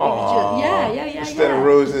 yeah. Instead of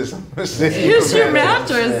roses, here's your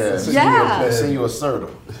mattress. Yeah. Send you a Serta.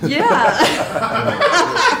 Yeah.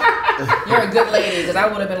 You're a good lady, because I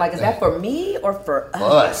would have been like, is that for me or for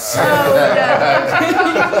us?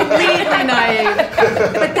 Completely naive.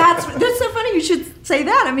 But that's so funny you should say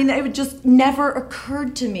that. I mean, it would just never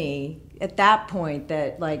occurred to me at that point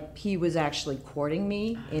that like he was actually courting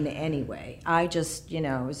me in any way. I just,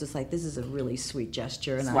 was just like, this is a really sweet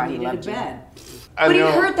gesture, and I needed a bed. But he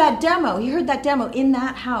heard that demo. He heard that demo in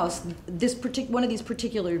that house, one of these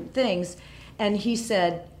particular things, and he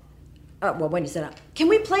said, when he said, can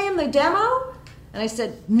we play him the demo? And I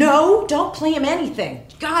said, no, don't play him anything.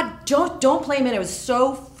 God, don't play him anything. I was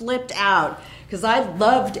so flipped out because I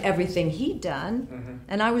loved everything he'd done. Mm-hmm.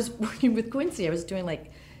 And I was working with Quincy. I was doing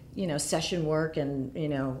session work and,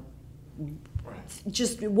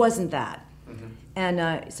 just it wasn't that. Mm-hmm.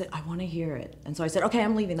 And he said, I want to hear it. And so I said, okay,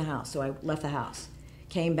 I'm leaving the house. So I left the house,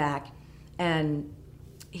 came back, and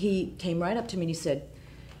he came right up to me and he said,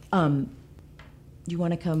 you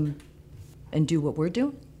want to come and do what we're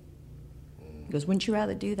doing? He goes, wouldn't you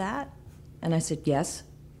rather do that? And I said, yes.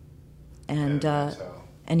 And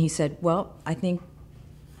he said, well, I think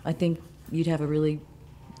you'd have a really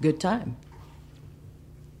good time.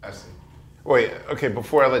 I see. Wait, okay,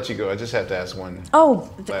 before I let you go, I just have to ask one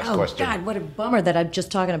last question. God, what a bummer that I'm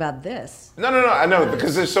just talking about this. No, I know,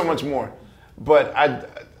 because there's so much more. But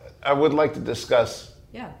I would like to discuss,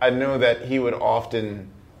 I know that he would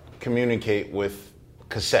often communicate with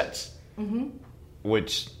cassettes,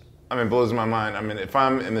 which, blows my mind. If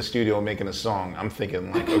I'm in the studio making a song, I'm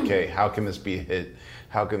thinking like, okay, how can this be a hit?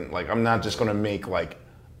 I'm not just gonna make like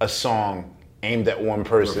a song aimed at one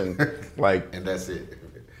person, and that's it.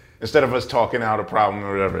 Instead of us talking out a problem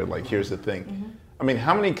or whatever, like, here's the thing. Mm-hmm.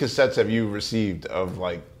 How many cassettes have you received of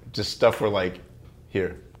like just stuff where like,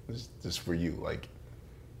 here, this is for you,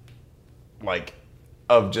 like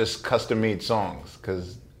of just custom made songs?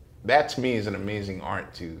 Because that to me is an amazing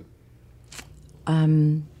art too.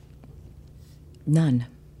 None.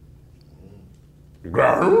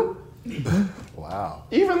 Wow.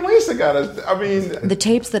 Even Lisa got us. The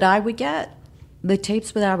tapes that I would get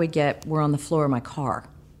were on the floor of my car.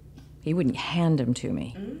 He wouldn't hand them to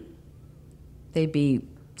me. They'd be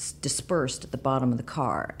dispersed at the bottom of the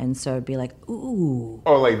car, and so it'd be like, ooh.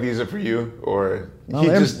 Oh, like these are for you, or he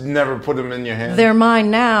just never put them in your hand? They're mine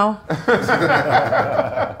now.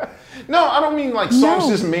 No, I don't mean like songs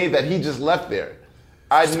just made that he just left there.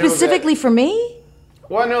 Specifically for me?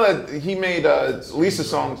 Well, I know that he made Lisa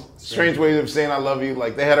songs, Strange Ways of Saying I Love You.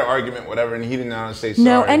 Like, they had an argument, whatever, and he didn't know how to say sorry.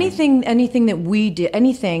 No, anything that we did,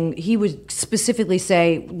 he would specifically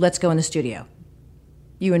say, let's go in the studio.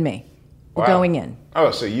 You and me. We're going in.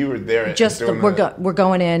 Oh, so you were there. We're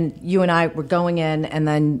going in, you and I, we're going in, and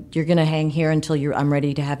then you're going to hang here until I'm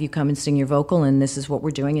ready to have you come and sing your vocal, and this is what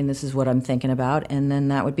we're doing, and this is what I'm thinking about, and then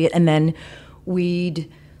that would be it. And then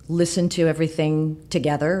we'd listen to everything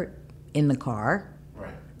together in the car.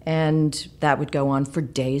 And that would go on for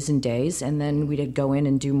days and days, and then we'd go in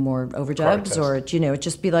and do more overdubs, or it'd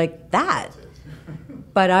just be like that.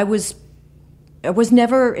 But it wasn't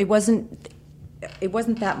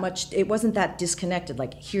that much. It wasn't that disconnected.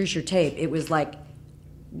 Like, here's your tape. It was like,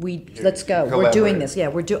 let's go. We're doing this. Yeah,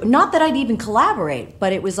 not that I'd even collaborate,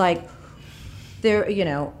 but it was like,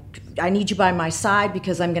 I need you by my side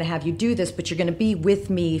because I'm going to have you do this, but you're going to be with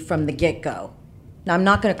me from the get-go. Now, I'm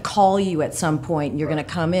not going to call you at some point and you're going to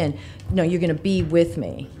come in. No, you're going to be with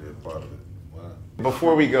me.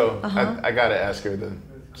 Before we go, I got to ask her the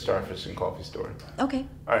Starfish and Coffee story. Okay.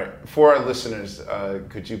 All right. For our listeners,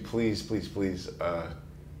 could you please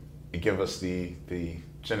give us the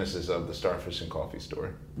genesis of the Starfish and Coffee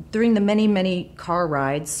story? During the many, many car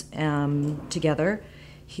rides together,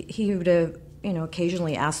 he would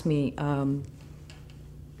occasionally ask me...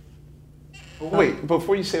 Wait,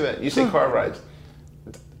 before you say that, you say car rides.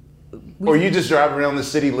 Or you just drive around the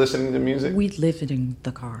city listening to music? We lived in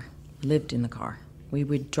the car. We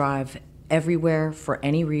would drive everywhere for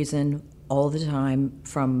any reason, all the time,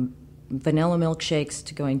 from vanilla milkshakes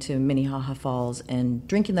to going to Minnehaha Falls and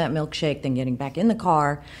drinking that milkshake, then getting back in the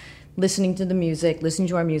car, listening to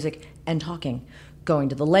our music, and talking. Going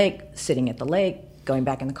to the lake, sitting at the lake, going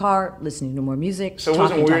back in the car, listening to more music. So it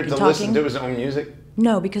wasn't weird to listen to his own music?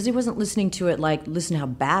 No, because he wasn't listening to it like, listen how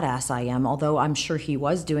badass I am, although I'm sure he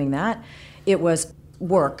was doing that. It was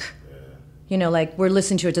work. Like, we're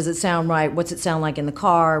listening to it, does it sound right? What's it sound like in the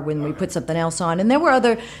car when we put something else on? And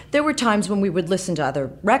there were times when we would listen to other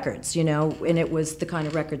records, and it was the kind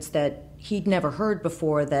of records that he'd never heard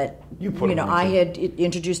before that, I had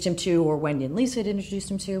introduced him to, or Wendy and Lisa had introduced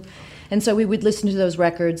him to. And so we would listen to those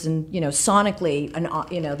records and, sonically, and,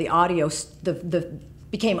 the audio,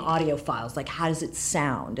 became audio files, like how does it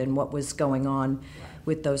sound and what was going on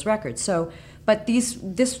with those records. So, but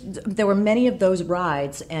there were many of those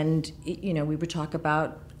rides, and we would talk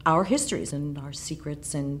about our histories and our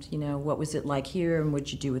secrets, and what was it like here, and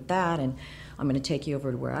what'd you do with that, and I'm going to take you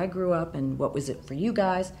over to where I grew up, and what was it for you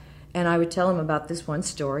guys? And I would tell him about this one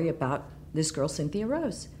story about this girl, Cynthia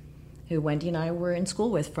Rose, who Wendy and I were in school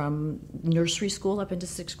with from nursery school up into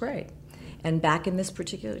 6th grade. And back in this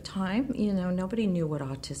particular time, nobody knew what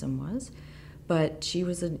autism was, but she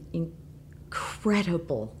was an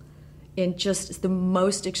incredible, just the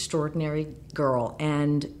most extraordinary girl.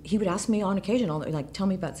 And he would ask me on occasion, like, tell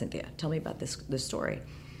me about Cynthia, tell me about this story.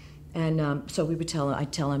 And so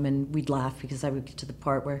I'd tell him, and we'd laugh because I would get to the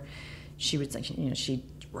part where she would say, she'd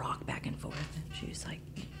rock back and forth. And she was like,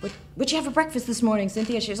 what'd you have for breakfast this morning,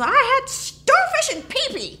 Cynthia? She was like, I had starfish and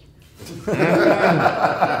pee-pee.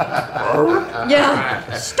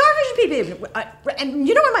 Yeah, starfish and pee-pee. And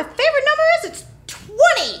you know what my favorite number is? It's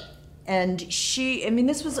 20. And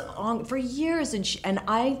this was on for years, and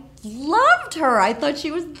I loved her. I thought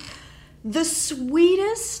she was the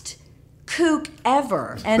sweetest kook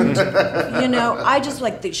ever. And, I just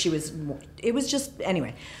like that it was just,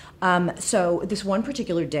 anyway. So this one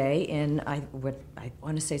particular day I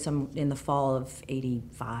want to say in the fall of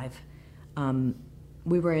 '85,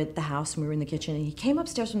 we were at the house and we were in the kitchen, and he came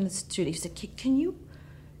upstairs from the studio. He said, can you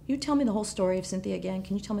tell me the whole story of Cynthia again?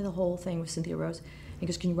 Can you tell me the whole thing with Cynthia Rose? He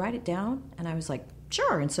goes, can you write it down? And I was like,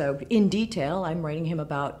 sure. And so in detail, I'm writing him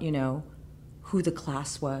about, who the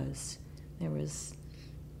class was. There was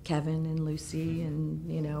Kevin and Lucy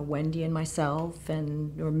and, Wendy and myself,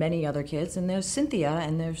 and there were many other kids. And there's Cynthia,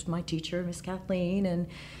 and there's my teacher, Miss Kathleen, and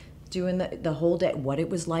doing the whole day, what it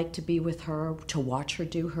was like to be with her, to watch her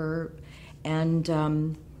do her.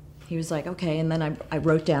 And he was like, okay. And then I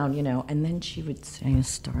wrote down, and then she would say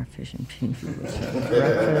starfish and pee-pee with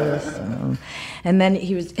breakfast. And then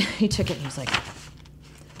he took it and he was like,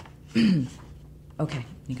 okay.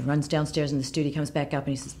 He runs downstairs in the studio, comes back up,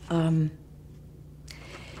 and he says,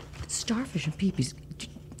 starfish and pee-pees,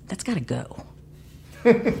 that's got to go.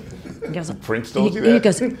 He goes, Prince told you that? He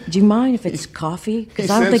goes, do you mind if it's coffee? Because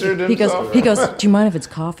I don't think he goes, do you mind if it's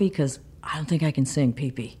coffee? Because I don't think I can sing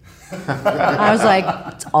pee-pee. I was like,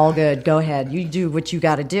 it's all good. Go ahead. You do what you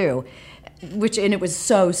got to do. And it was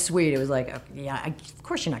so sweet. It was like, of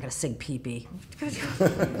course you're not going to sing pee-pee.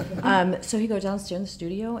 So he goes downstairs in the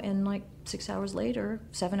studio, and like 7 hours later,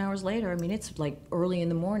 it's like early in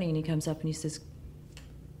the morning, and he comes up and he says,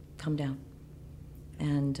 come down.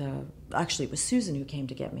 And actually it was Susan who came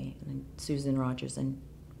to get me, and Susan Rogers, and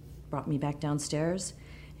brought me back downstairs,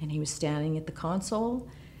 and he was standing at the console,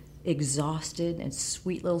 exhausted, and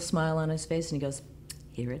sweet little smile on his face, and he goes,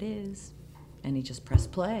 here it is. And he just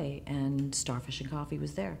pressed play, and Starfish and Coffee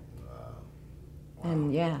was there. Wow.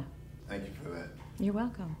 And yeah. Thank you for that. You're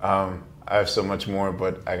welcome. I have so much more,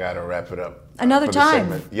 but I gotta wrap it up. Another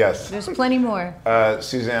time. Segment. Yes. There's plenty more.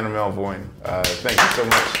 Susanna Melvoin, thank you so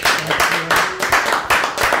much.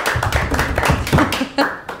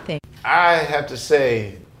 Thank you. I have to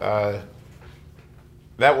say, that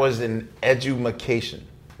was an edumacation.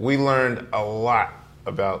 We learned a lot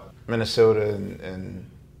about Minnesota and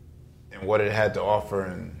what it had to offer,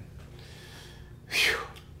 and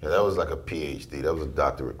yeah, that was like a PhD. That was a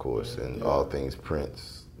doctorate course in all things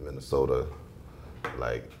Prince, Minnesota.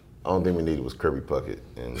 Like, I don't think we needed was Kirby Puckett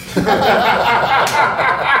and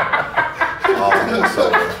all of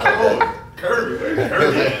Minnesota.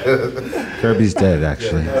 Kirby's dead,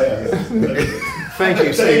 actually. Thank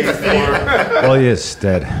you, Steve. Well, he is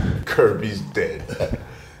dead. Kirby's dead.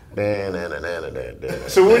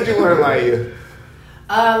 So what did you learn, Laia?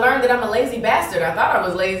 Learned that I'm a lazy bastard. I thought I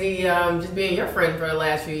was lazy just being your friend for the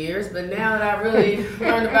last few years, but now that I really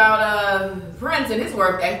learned about Prince and his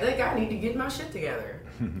work ethic, I need to get my shit together.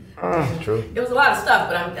 True. It was a lot of stuff,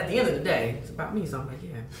 but at the end of the day, it's about me, so I'm like,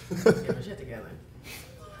 yeah, let's get my shit together.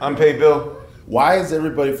 Unpaid Bill. Why is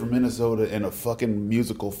everybody from Minnesota in a fucking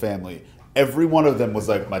musical family? Every one of them was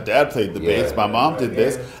like, my dad played the bass, my mom did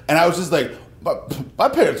this, and I was just like, my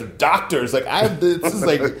parents are doctors. Like I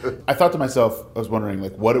thought to myself, I was wondering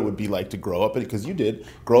like what it would be like to grow up in, because you did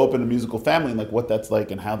grow up in a musical family, and like what that's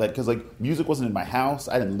like and how that, because like music wasn't in my house.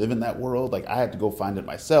 I didn't live in that world. Like I had to go find it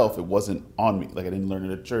myself. It wasn't on me. Like I didn't learn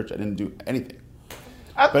it at church. I didn't do anything.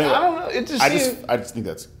 But anyway, I don't know. It just I just think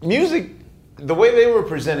that's music. The way they were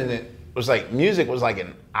presenting it was like music was like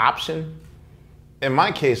an option. In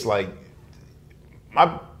my case, like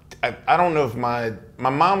I don't know if my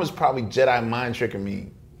mom was probably Jedi mind tricking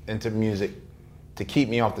me into music to keep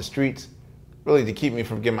me off the streets, really to keep me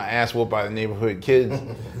from getting my ass whooped by the neighborhood kids.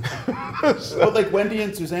 Well, like Wendy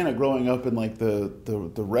and Susanna growing up in like the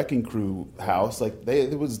Wrecking Crew house, like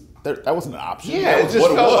it was that wasn't an option. Yeah, that it was just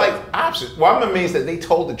what felt was. like options. Well, I'm amazed that they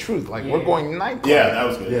told the truth. Like, we're going nightclub. Yeah, that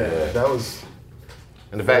was good. Yeah, that was.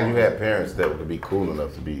 And the fact you had parents that would be cool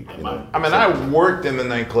enough to be, you know. I mean, I worked in the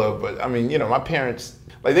nightclub, but I mean, you know, my parents,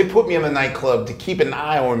 like, they put me in the nightclub to keep an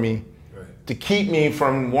eye on me, to keep me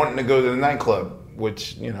from wanting to go to the nightclub,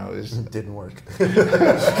 which, you know, didn't work. Another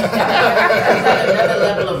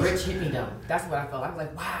level of rich hippie though. That's what I felt. I was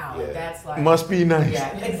like, wow, that's like Must be nice.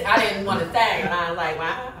 Yeah, I didn't want to say, and I was like,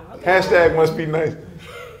 wow. Okay. Hashtag must be nice.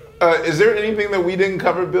 Is there anything that we didn't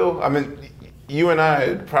cover, Bill? I mean, you and I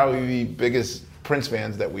are probably the biggest Prince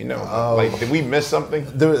fans that we know. Like, did we miss something?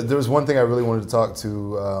 There was one thing I really wanted to talk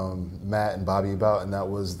to Matt and Bobby about, and that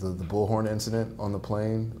was the bullhorn incident on the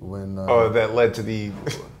plane when. That led to the.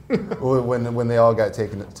 when they all got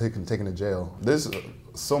taken to jail. There's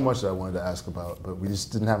so much that I wanted to ask about, but we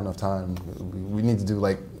just didn't have enough time. We need to do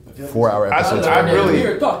like 4-hour episodes. I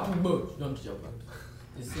really. Talk too much. I'm joking.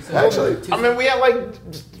 Actually, I mean, we had like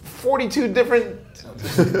 42 different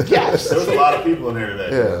guests. There was a lot of people in there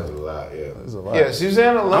today. Yeah. There was a lot, yeah. There was a lot. Yeah,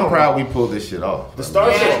 Susanna Lone. I'm proud we pulled this shit off. The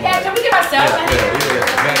Star Show. Yeah, can we give ourselves a hand?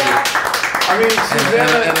 I mean,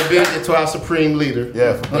 Susanna. And a big to our supreme leader.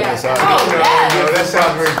 Yeah, for putting us out. No, that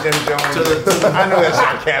sounds very Jim Jones. I know that's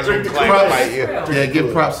sarcasm. Yeah,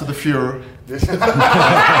 give props to the Fuhrer.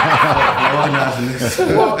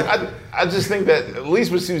 Well, I just think that at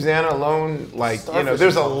least with Susanna alone, like, you know,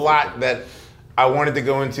 there's a lot that I wanted to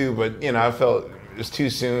go into, but, you know, I felt it was too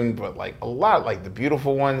soon. But like a lot, like the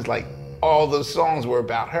beautiful ones, like all those songs were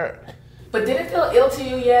about her. But did it feel ill to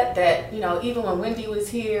you yet that, you know, even when Wendy was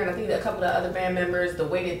here and I think that a couple of other band members, the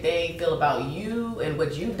way that they feel about you and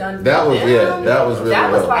what you've done for that was them, that was really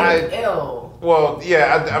that was rough. like ill. Well,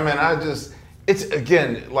 yeah, I mean, it's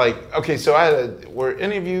again, like, okay, so were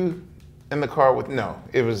any of you in the car with, no,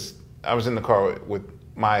 I was in the car with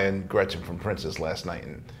Maya and Gretchen from Princess last night,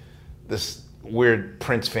 and this weird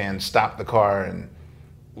Prince fan stopped the car and,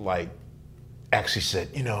 like, actually said,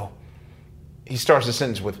 you know, he starts the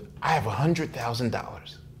sentence with, I have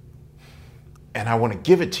 $100,000 and I want to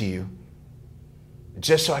give it to you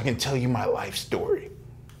just so I can tell you my life story.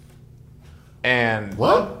 And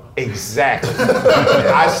what? Exactly.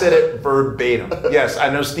 I said it verbatim. Yes, I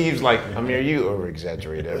know Steve's like, Amir, you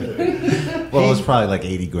over-exaggerate everything. Well, it was probably like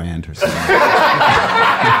 80 grand or something.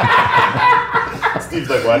 Steve's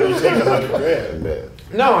like, why didn't you take $100,000, man?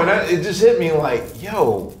 No, and it just hit me like,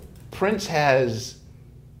 yo, Prince has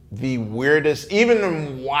the weirdest, even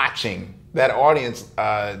in watching that audience,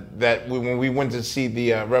 when we went to see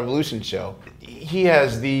the Revolution show, he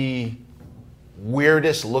has the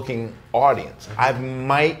weirdest looking audience. I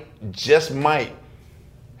just might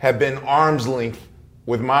have been arm's length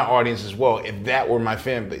with my audience as well if that were my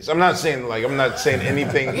fan base. I'm not saying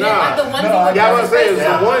anything. You didn't like the onesie? Yeah, I was saying the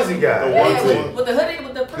onesie guy. With the hoodie,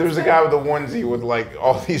 with the Prince. There was a guy with a onesie with like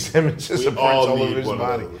all these images of Prince all over his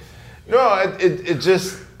body. No, it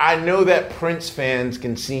just, I know that Prince fans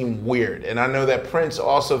can seem weird, and I know that Prince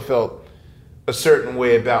also felt a certain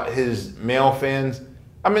way about his male fans.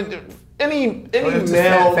 I mean, any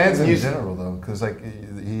male fans in general though, because like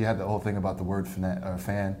he had the whole thing about the word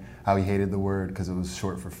fan, how he hated the word because it was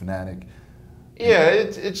short for fanatic. Yeah,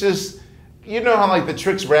 it's just, you know how like the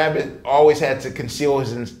Trix Rabbit always had to conceal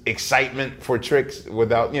his excitement for Trix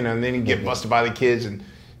without, you know, and then he'd get busted by the kids and,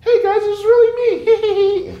 hey guys, it's really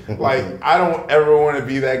me. Like, I don't ever want to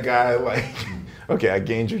be that guy. Like, okay, I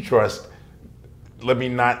gained your trust. Let me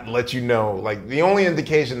not let you know. Like, the only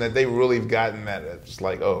indication that they really have gotten that it's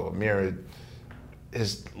like, oh, Amir,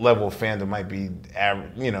 his level of fandom might be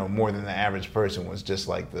average, you know, more than the average person, was just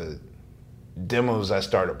like the demos I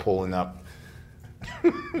started pulling up.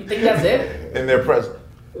 You think that's it? In their presence.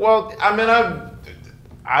 Well, I mean,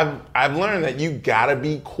 I've learned that you gotta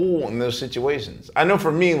be cool in those situations. I know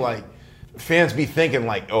for me, like, fans be thinking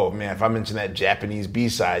like, oh man, if I mention that Japanese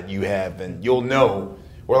B-side you have, then you'll know.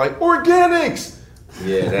 We're like, organics!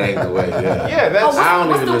 Yeah, that ain't the way. Yeah, yeah, that's. I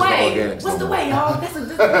don't even listen to organics. What's the way, y'all? That's a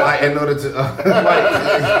like in order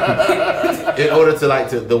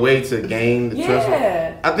to the way to gain the trust.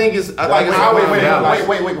 I think it's.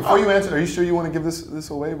 Wait. Before you answer, are you sure you want to give this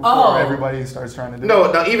away before everybody starts trying to do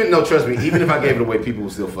it? No. Trust me. Even if I gave it away, people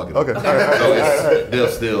would still fuck it up. Okay. All right. They'll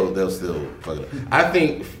still fuck it up. I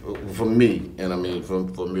think for me, and I mean for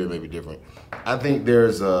me it may be different. I think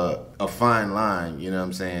there's a fine line. You know what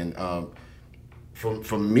I'm saying?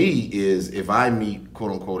 For me is if I meet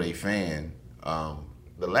quote unquote a fan,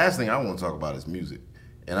 the last thing I want to talk about is music,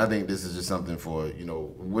 and I think this is just something for, you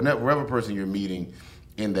know, whatever person you're meeting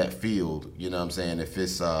in that field, you know what I'm saying, if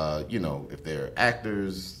it's you know, if they're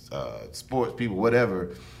actors, sports people,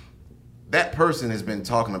 whatever, that person has been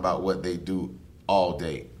talking about what they do all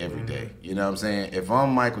day, every day. You know what I'm saying? If I'm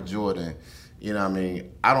Michael Jordan, you know what I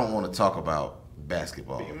mean, I don't want to talk about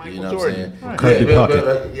basketball. You know what I'm saying? Right. Kirby Puckett.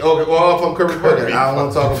 Okay, well, if I'm Kirby Puckett, I don't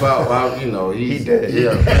want to talk about, he's dead.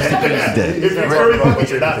 Yeah. If you're Kirby Puckett,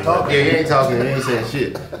 you're not talking. Yeah, he ain't talking, he ain't saying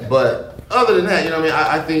shit. But other than that, you know what I mean?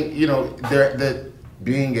 I think, you know, that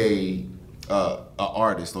being a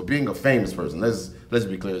artist or being a famous person, let's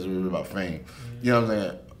be clear, it's really about fame. You know what I'm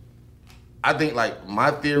saying? I think, like, my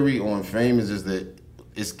theory on fame is just that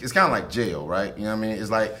it's kind of like jail, right? You know what I mean? It's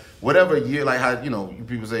like whatever year, like how, you know,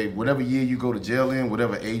 people say whatever year you go to jail in,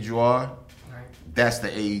 whatever age you are, that's the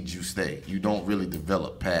age you stay. You don't really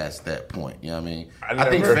develop past that point. You know what I mean? I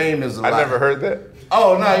think fame is a lot. I never heard that.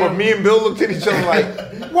 Oh, no. But me and Bill looked at each other like,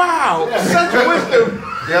 wow, such wisdom.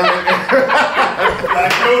 You know what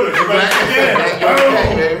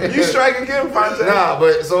I mean? You strike again, Fonte. Nah,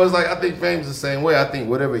 but so it's like, I think fame's the same way. I think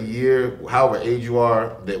whatever year, however age you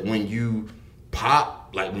are, that when you pop,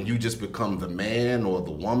 like when you just become the man or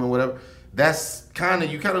the woman, whatever, that's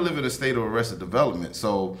you kind of live in a state of arrested development.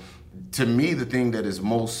 So to me, the thing that is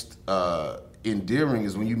most endearing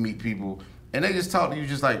is when you meet people and they just talk to you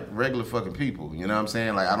just like regular fucking people. You know what I'm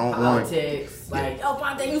saying? Like, I don't want politics. Like, yo,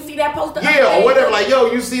 Fonte, you see that poster? Yeah, or whatever. Like,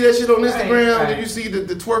 yo, you see that shit on Instagram? Right. Did you see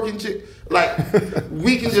the twerking chick? Like,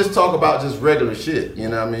 we can just talk about just regular shit. You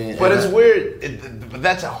know what I mean? But it's weird. But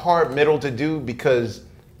that's a hard middle to do because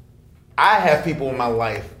I have people in my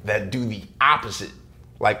life that do the opposite.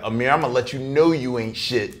 Like, Amir, I'm gonna let you know you ain't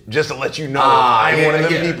shit, just to let you know I ain't one of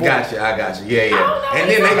them people. I got you. Yeah. And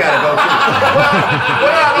then they gotta go too.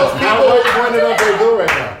 What are those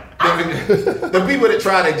people? The people that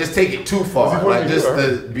try to just take it too far, like just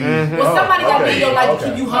to be. Well, somebody gotta be in your life to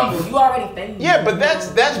keep you humble. You already famous. Yeah, but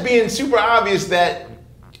that's being super obvious that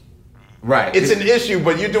it's an issue,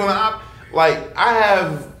 but you're doing like I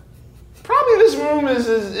have probably this room is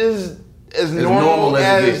as normal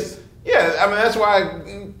as it gets. Yeah, I mean, that's why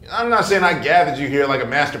I'm not saying I gathered you here like a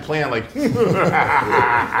master plan, like. But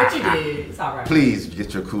you did. It's all right. Please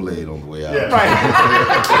get your Kool-Aid on the way out. Yeah. Right.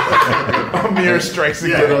 Amir strikes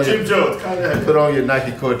again. Jim Jones. Put on your Nike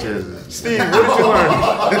Cortezes. Steve, what did you learn?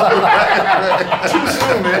 Too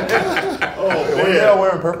soon, man. Were they all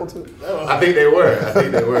wearing purple too? I think they were.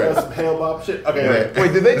 That's some Hale Bob shit. Okay. Right.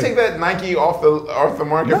 Wait, did they take that Nike off the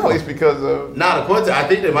marketplace because of? Nah, the Cortez. I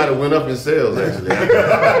think they might have went up in sales actually.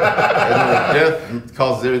 Death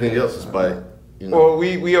causes everything else to spike. You know. Well,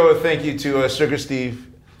 we owe a thank you to Sugar Steve.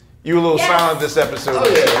 You were a little silent this episode. Oh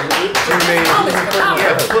yeah.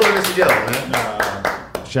 For pulling this together,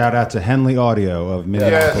 man. Shout out to Henley Audio of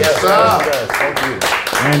Minneapolis. Yes. Thank you.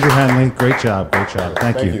 Andrew Henley, great job.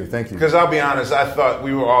 Thank you. Because I'll be honest, I thought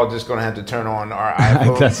we were all just going to have to turn on our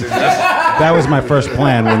iPhones. That was my first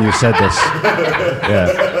plan when you said this.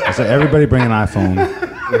 Yeah, I said everybody bring an iPhone.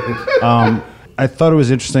 I thought it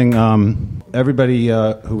was interesting. Everybody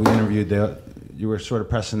who we interviewed, you were sort of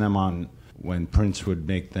pressing them on when Prince would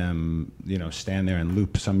make them, stand there and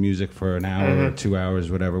loop some music for an hour or 2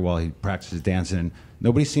 hours, whatever, while he practices dancing. And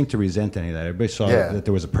nobody seemed to resent any of that. Everybody saw that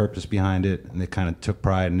there was a purpose behind it, and they kind of took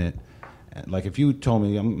pride in it. And like, if you told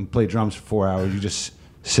me I'm going to play drums for 4 hours, you just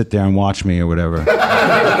sit there and watch me or whatever.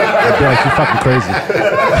 I'd be like, you're fucking crazy.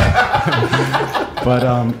 But,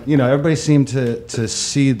 everybody seemed to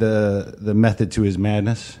see the method to his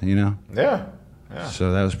madness, Yeah.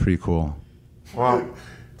 So that was pretty cool. Wow.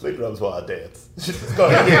 Play drums while I dance. Just go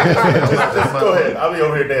ahead. just go ahead. I'll be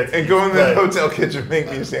over here dancing. And go in the hotel kitchen, make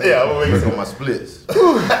me a sandwich. Yeah, I'm gonna make on my splits.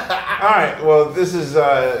 All right. Well, this is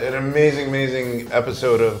an amazing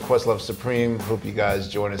episode of Questlove Supreme. Hope you guys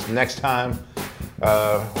join us next time.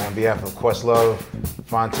 On behalf of Questlove,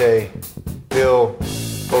 Fonte, Bill,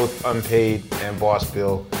 both unpaid, and Boss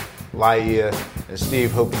Bill, Laia, and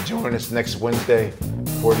Steve, hope you join us next Wednesday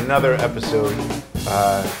for another episode.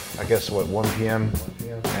 I guess 1 p.m.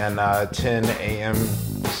 and 10 a.m.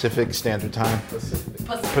 Pacific Standard Time.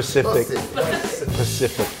 Pacific.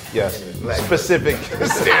 Yes. Pacific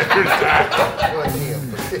Standard Time.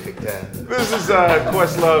 Pacific time. This is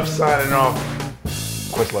Questlove signing off.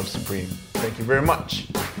 Questlove Supreme. Thank you very much.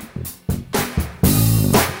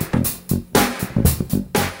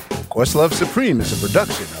 Questlove Supreme is a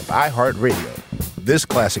production of iHeartRadio. This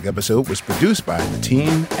classic episode was produced by the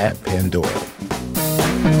team at Pandora.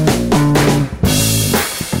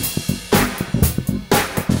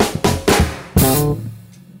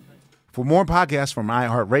 For more podcasts from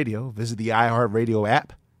iHeartRadio, visit the iHeartRadio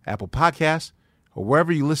app, Apple Podcasts, or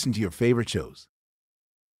wherever you listen to your favorite shows.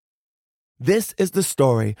 This is the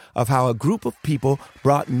story of how a group of people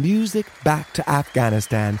brought music back to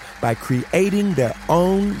Afghanistan by creating their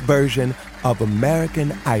own version of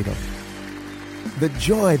American Idol. The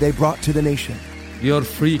joy they brought to the nation, you're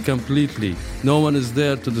free completely. No one is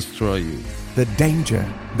there to destroy you. The danger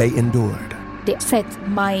they endured. They said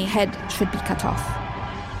my head should be cut off.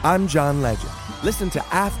 I'm John Legend. Listen to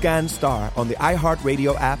Afghan Star on the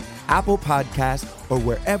iHeartRadio app, Apple Podcasts, or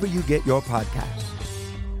wherever you get your podcasts.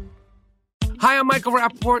 Hi, I'm Michael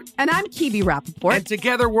Rappaport. And I'm Kibi Rappaport. And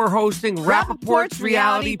together we're hosting Rappaport's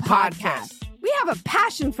Reality Podcast. We have a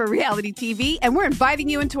passion for reality TV, and we're inviting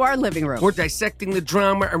you into our living room. We're dissecting the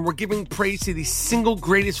drama, and we're giving praise to the single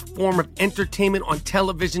greatest form of entertainment on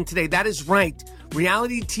television today. That is right.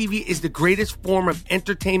 Reality TV is the greatest form of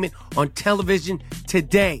entertainment on television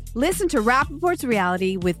today. Listen to Rappaport's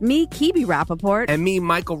Reality with me, Kibi Rappaport. And me,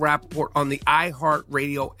 Michael Rappaport, on the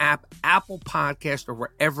iHeartRadio app, Apple Podcast, or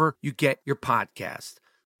wherever you get your podcast.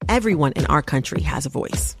 Everyone in our country has a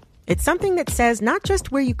voice. It's something that says not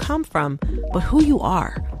just where you come from, but who you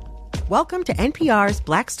are. Welcome to NPR's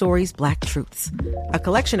Black Stories, Black Truths, a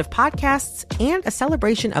collection of podcasts and a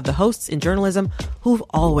celebration of the hosts in journalism who've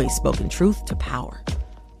always spoken truth to power.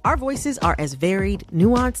 Our voices are as varied,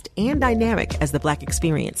 nuanced, and dynamic as the Black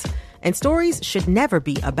experience, and stories should never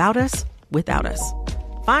be about us without us.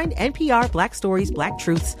 Find NPR Black Stories, Black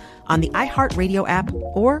Truths on the iHeartRadio app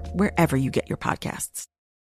or wherever you get your podcasts.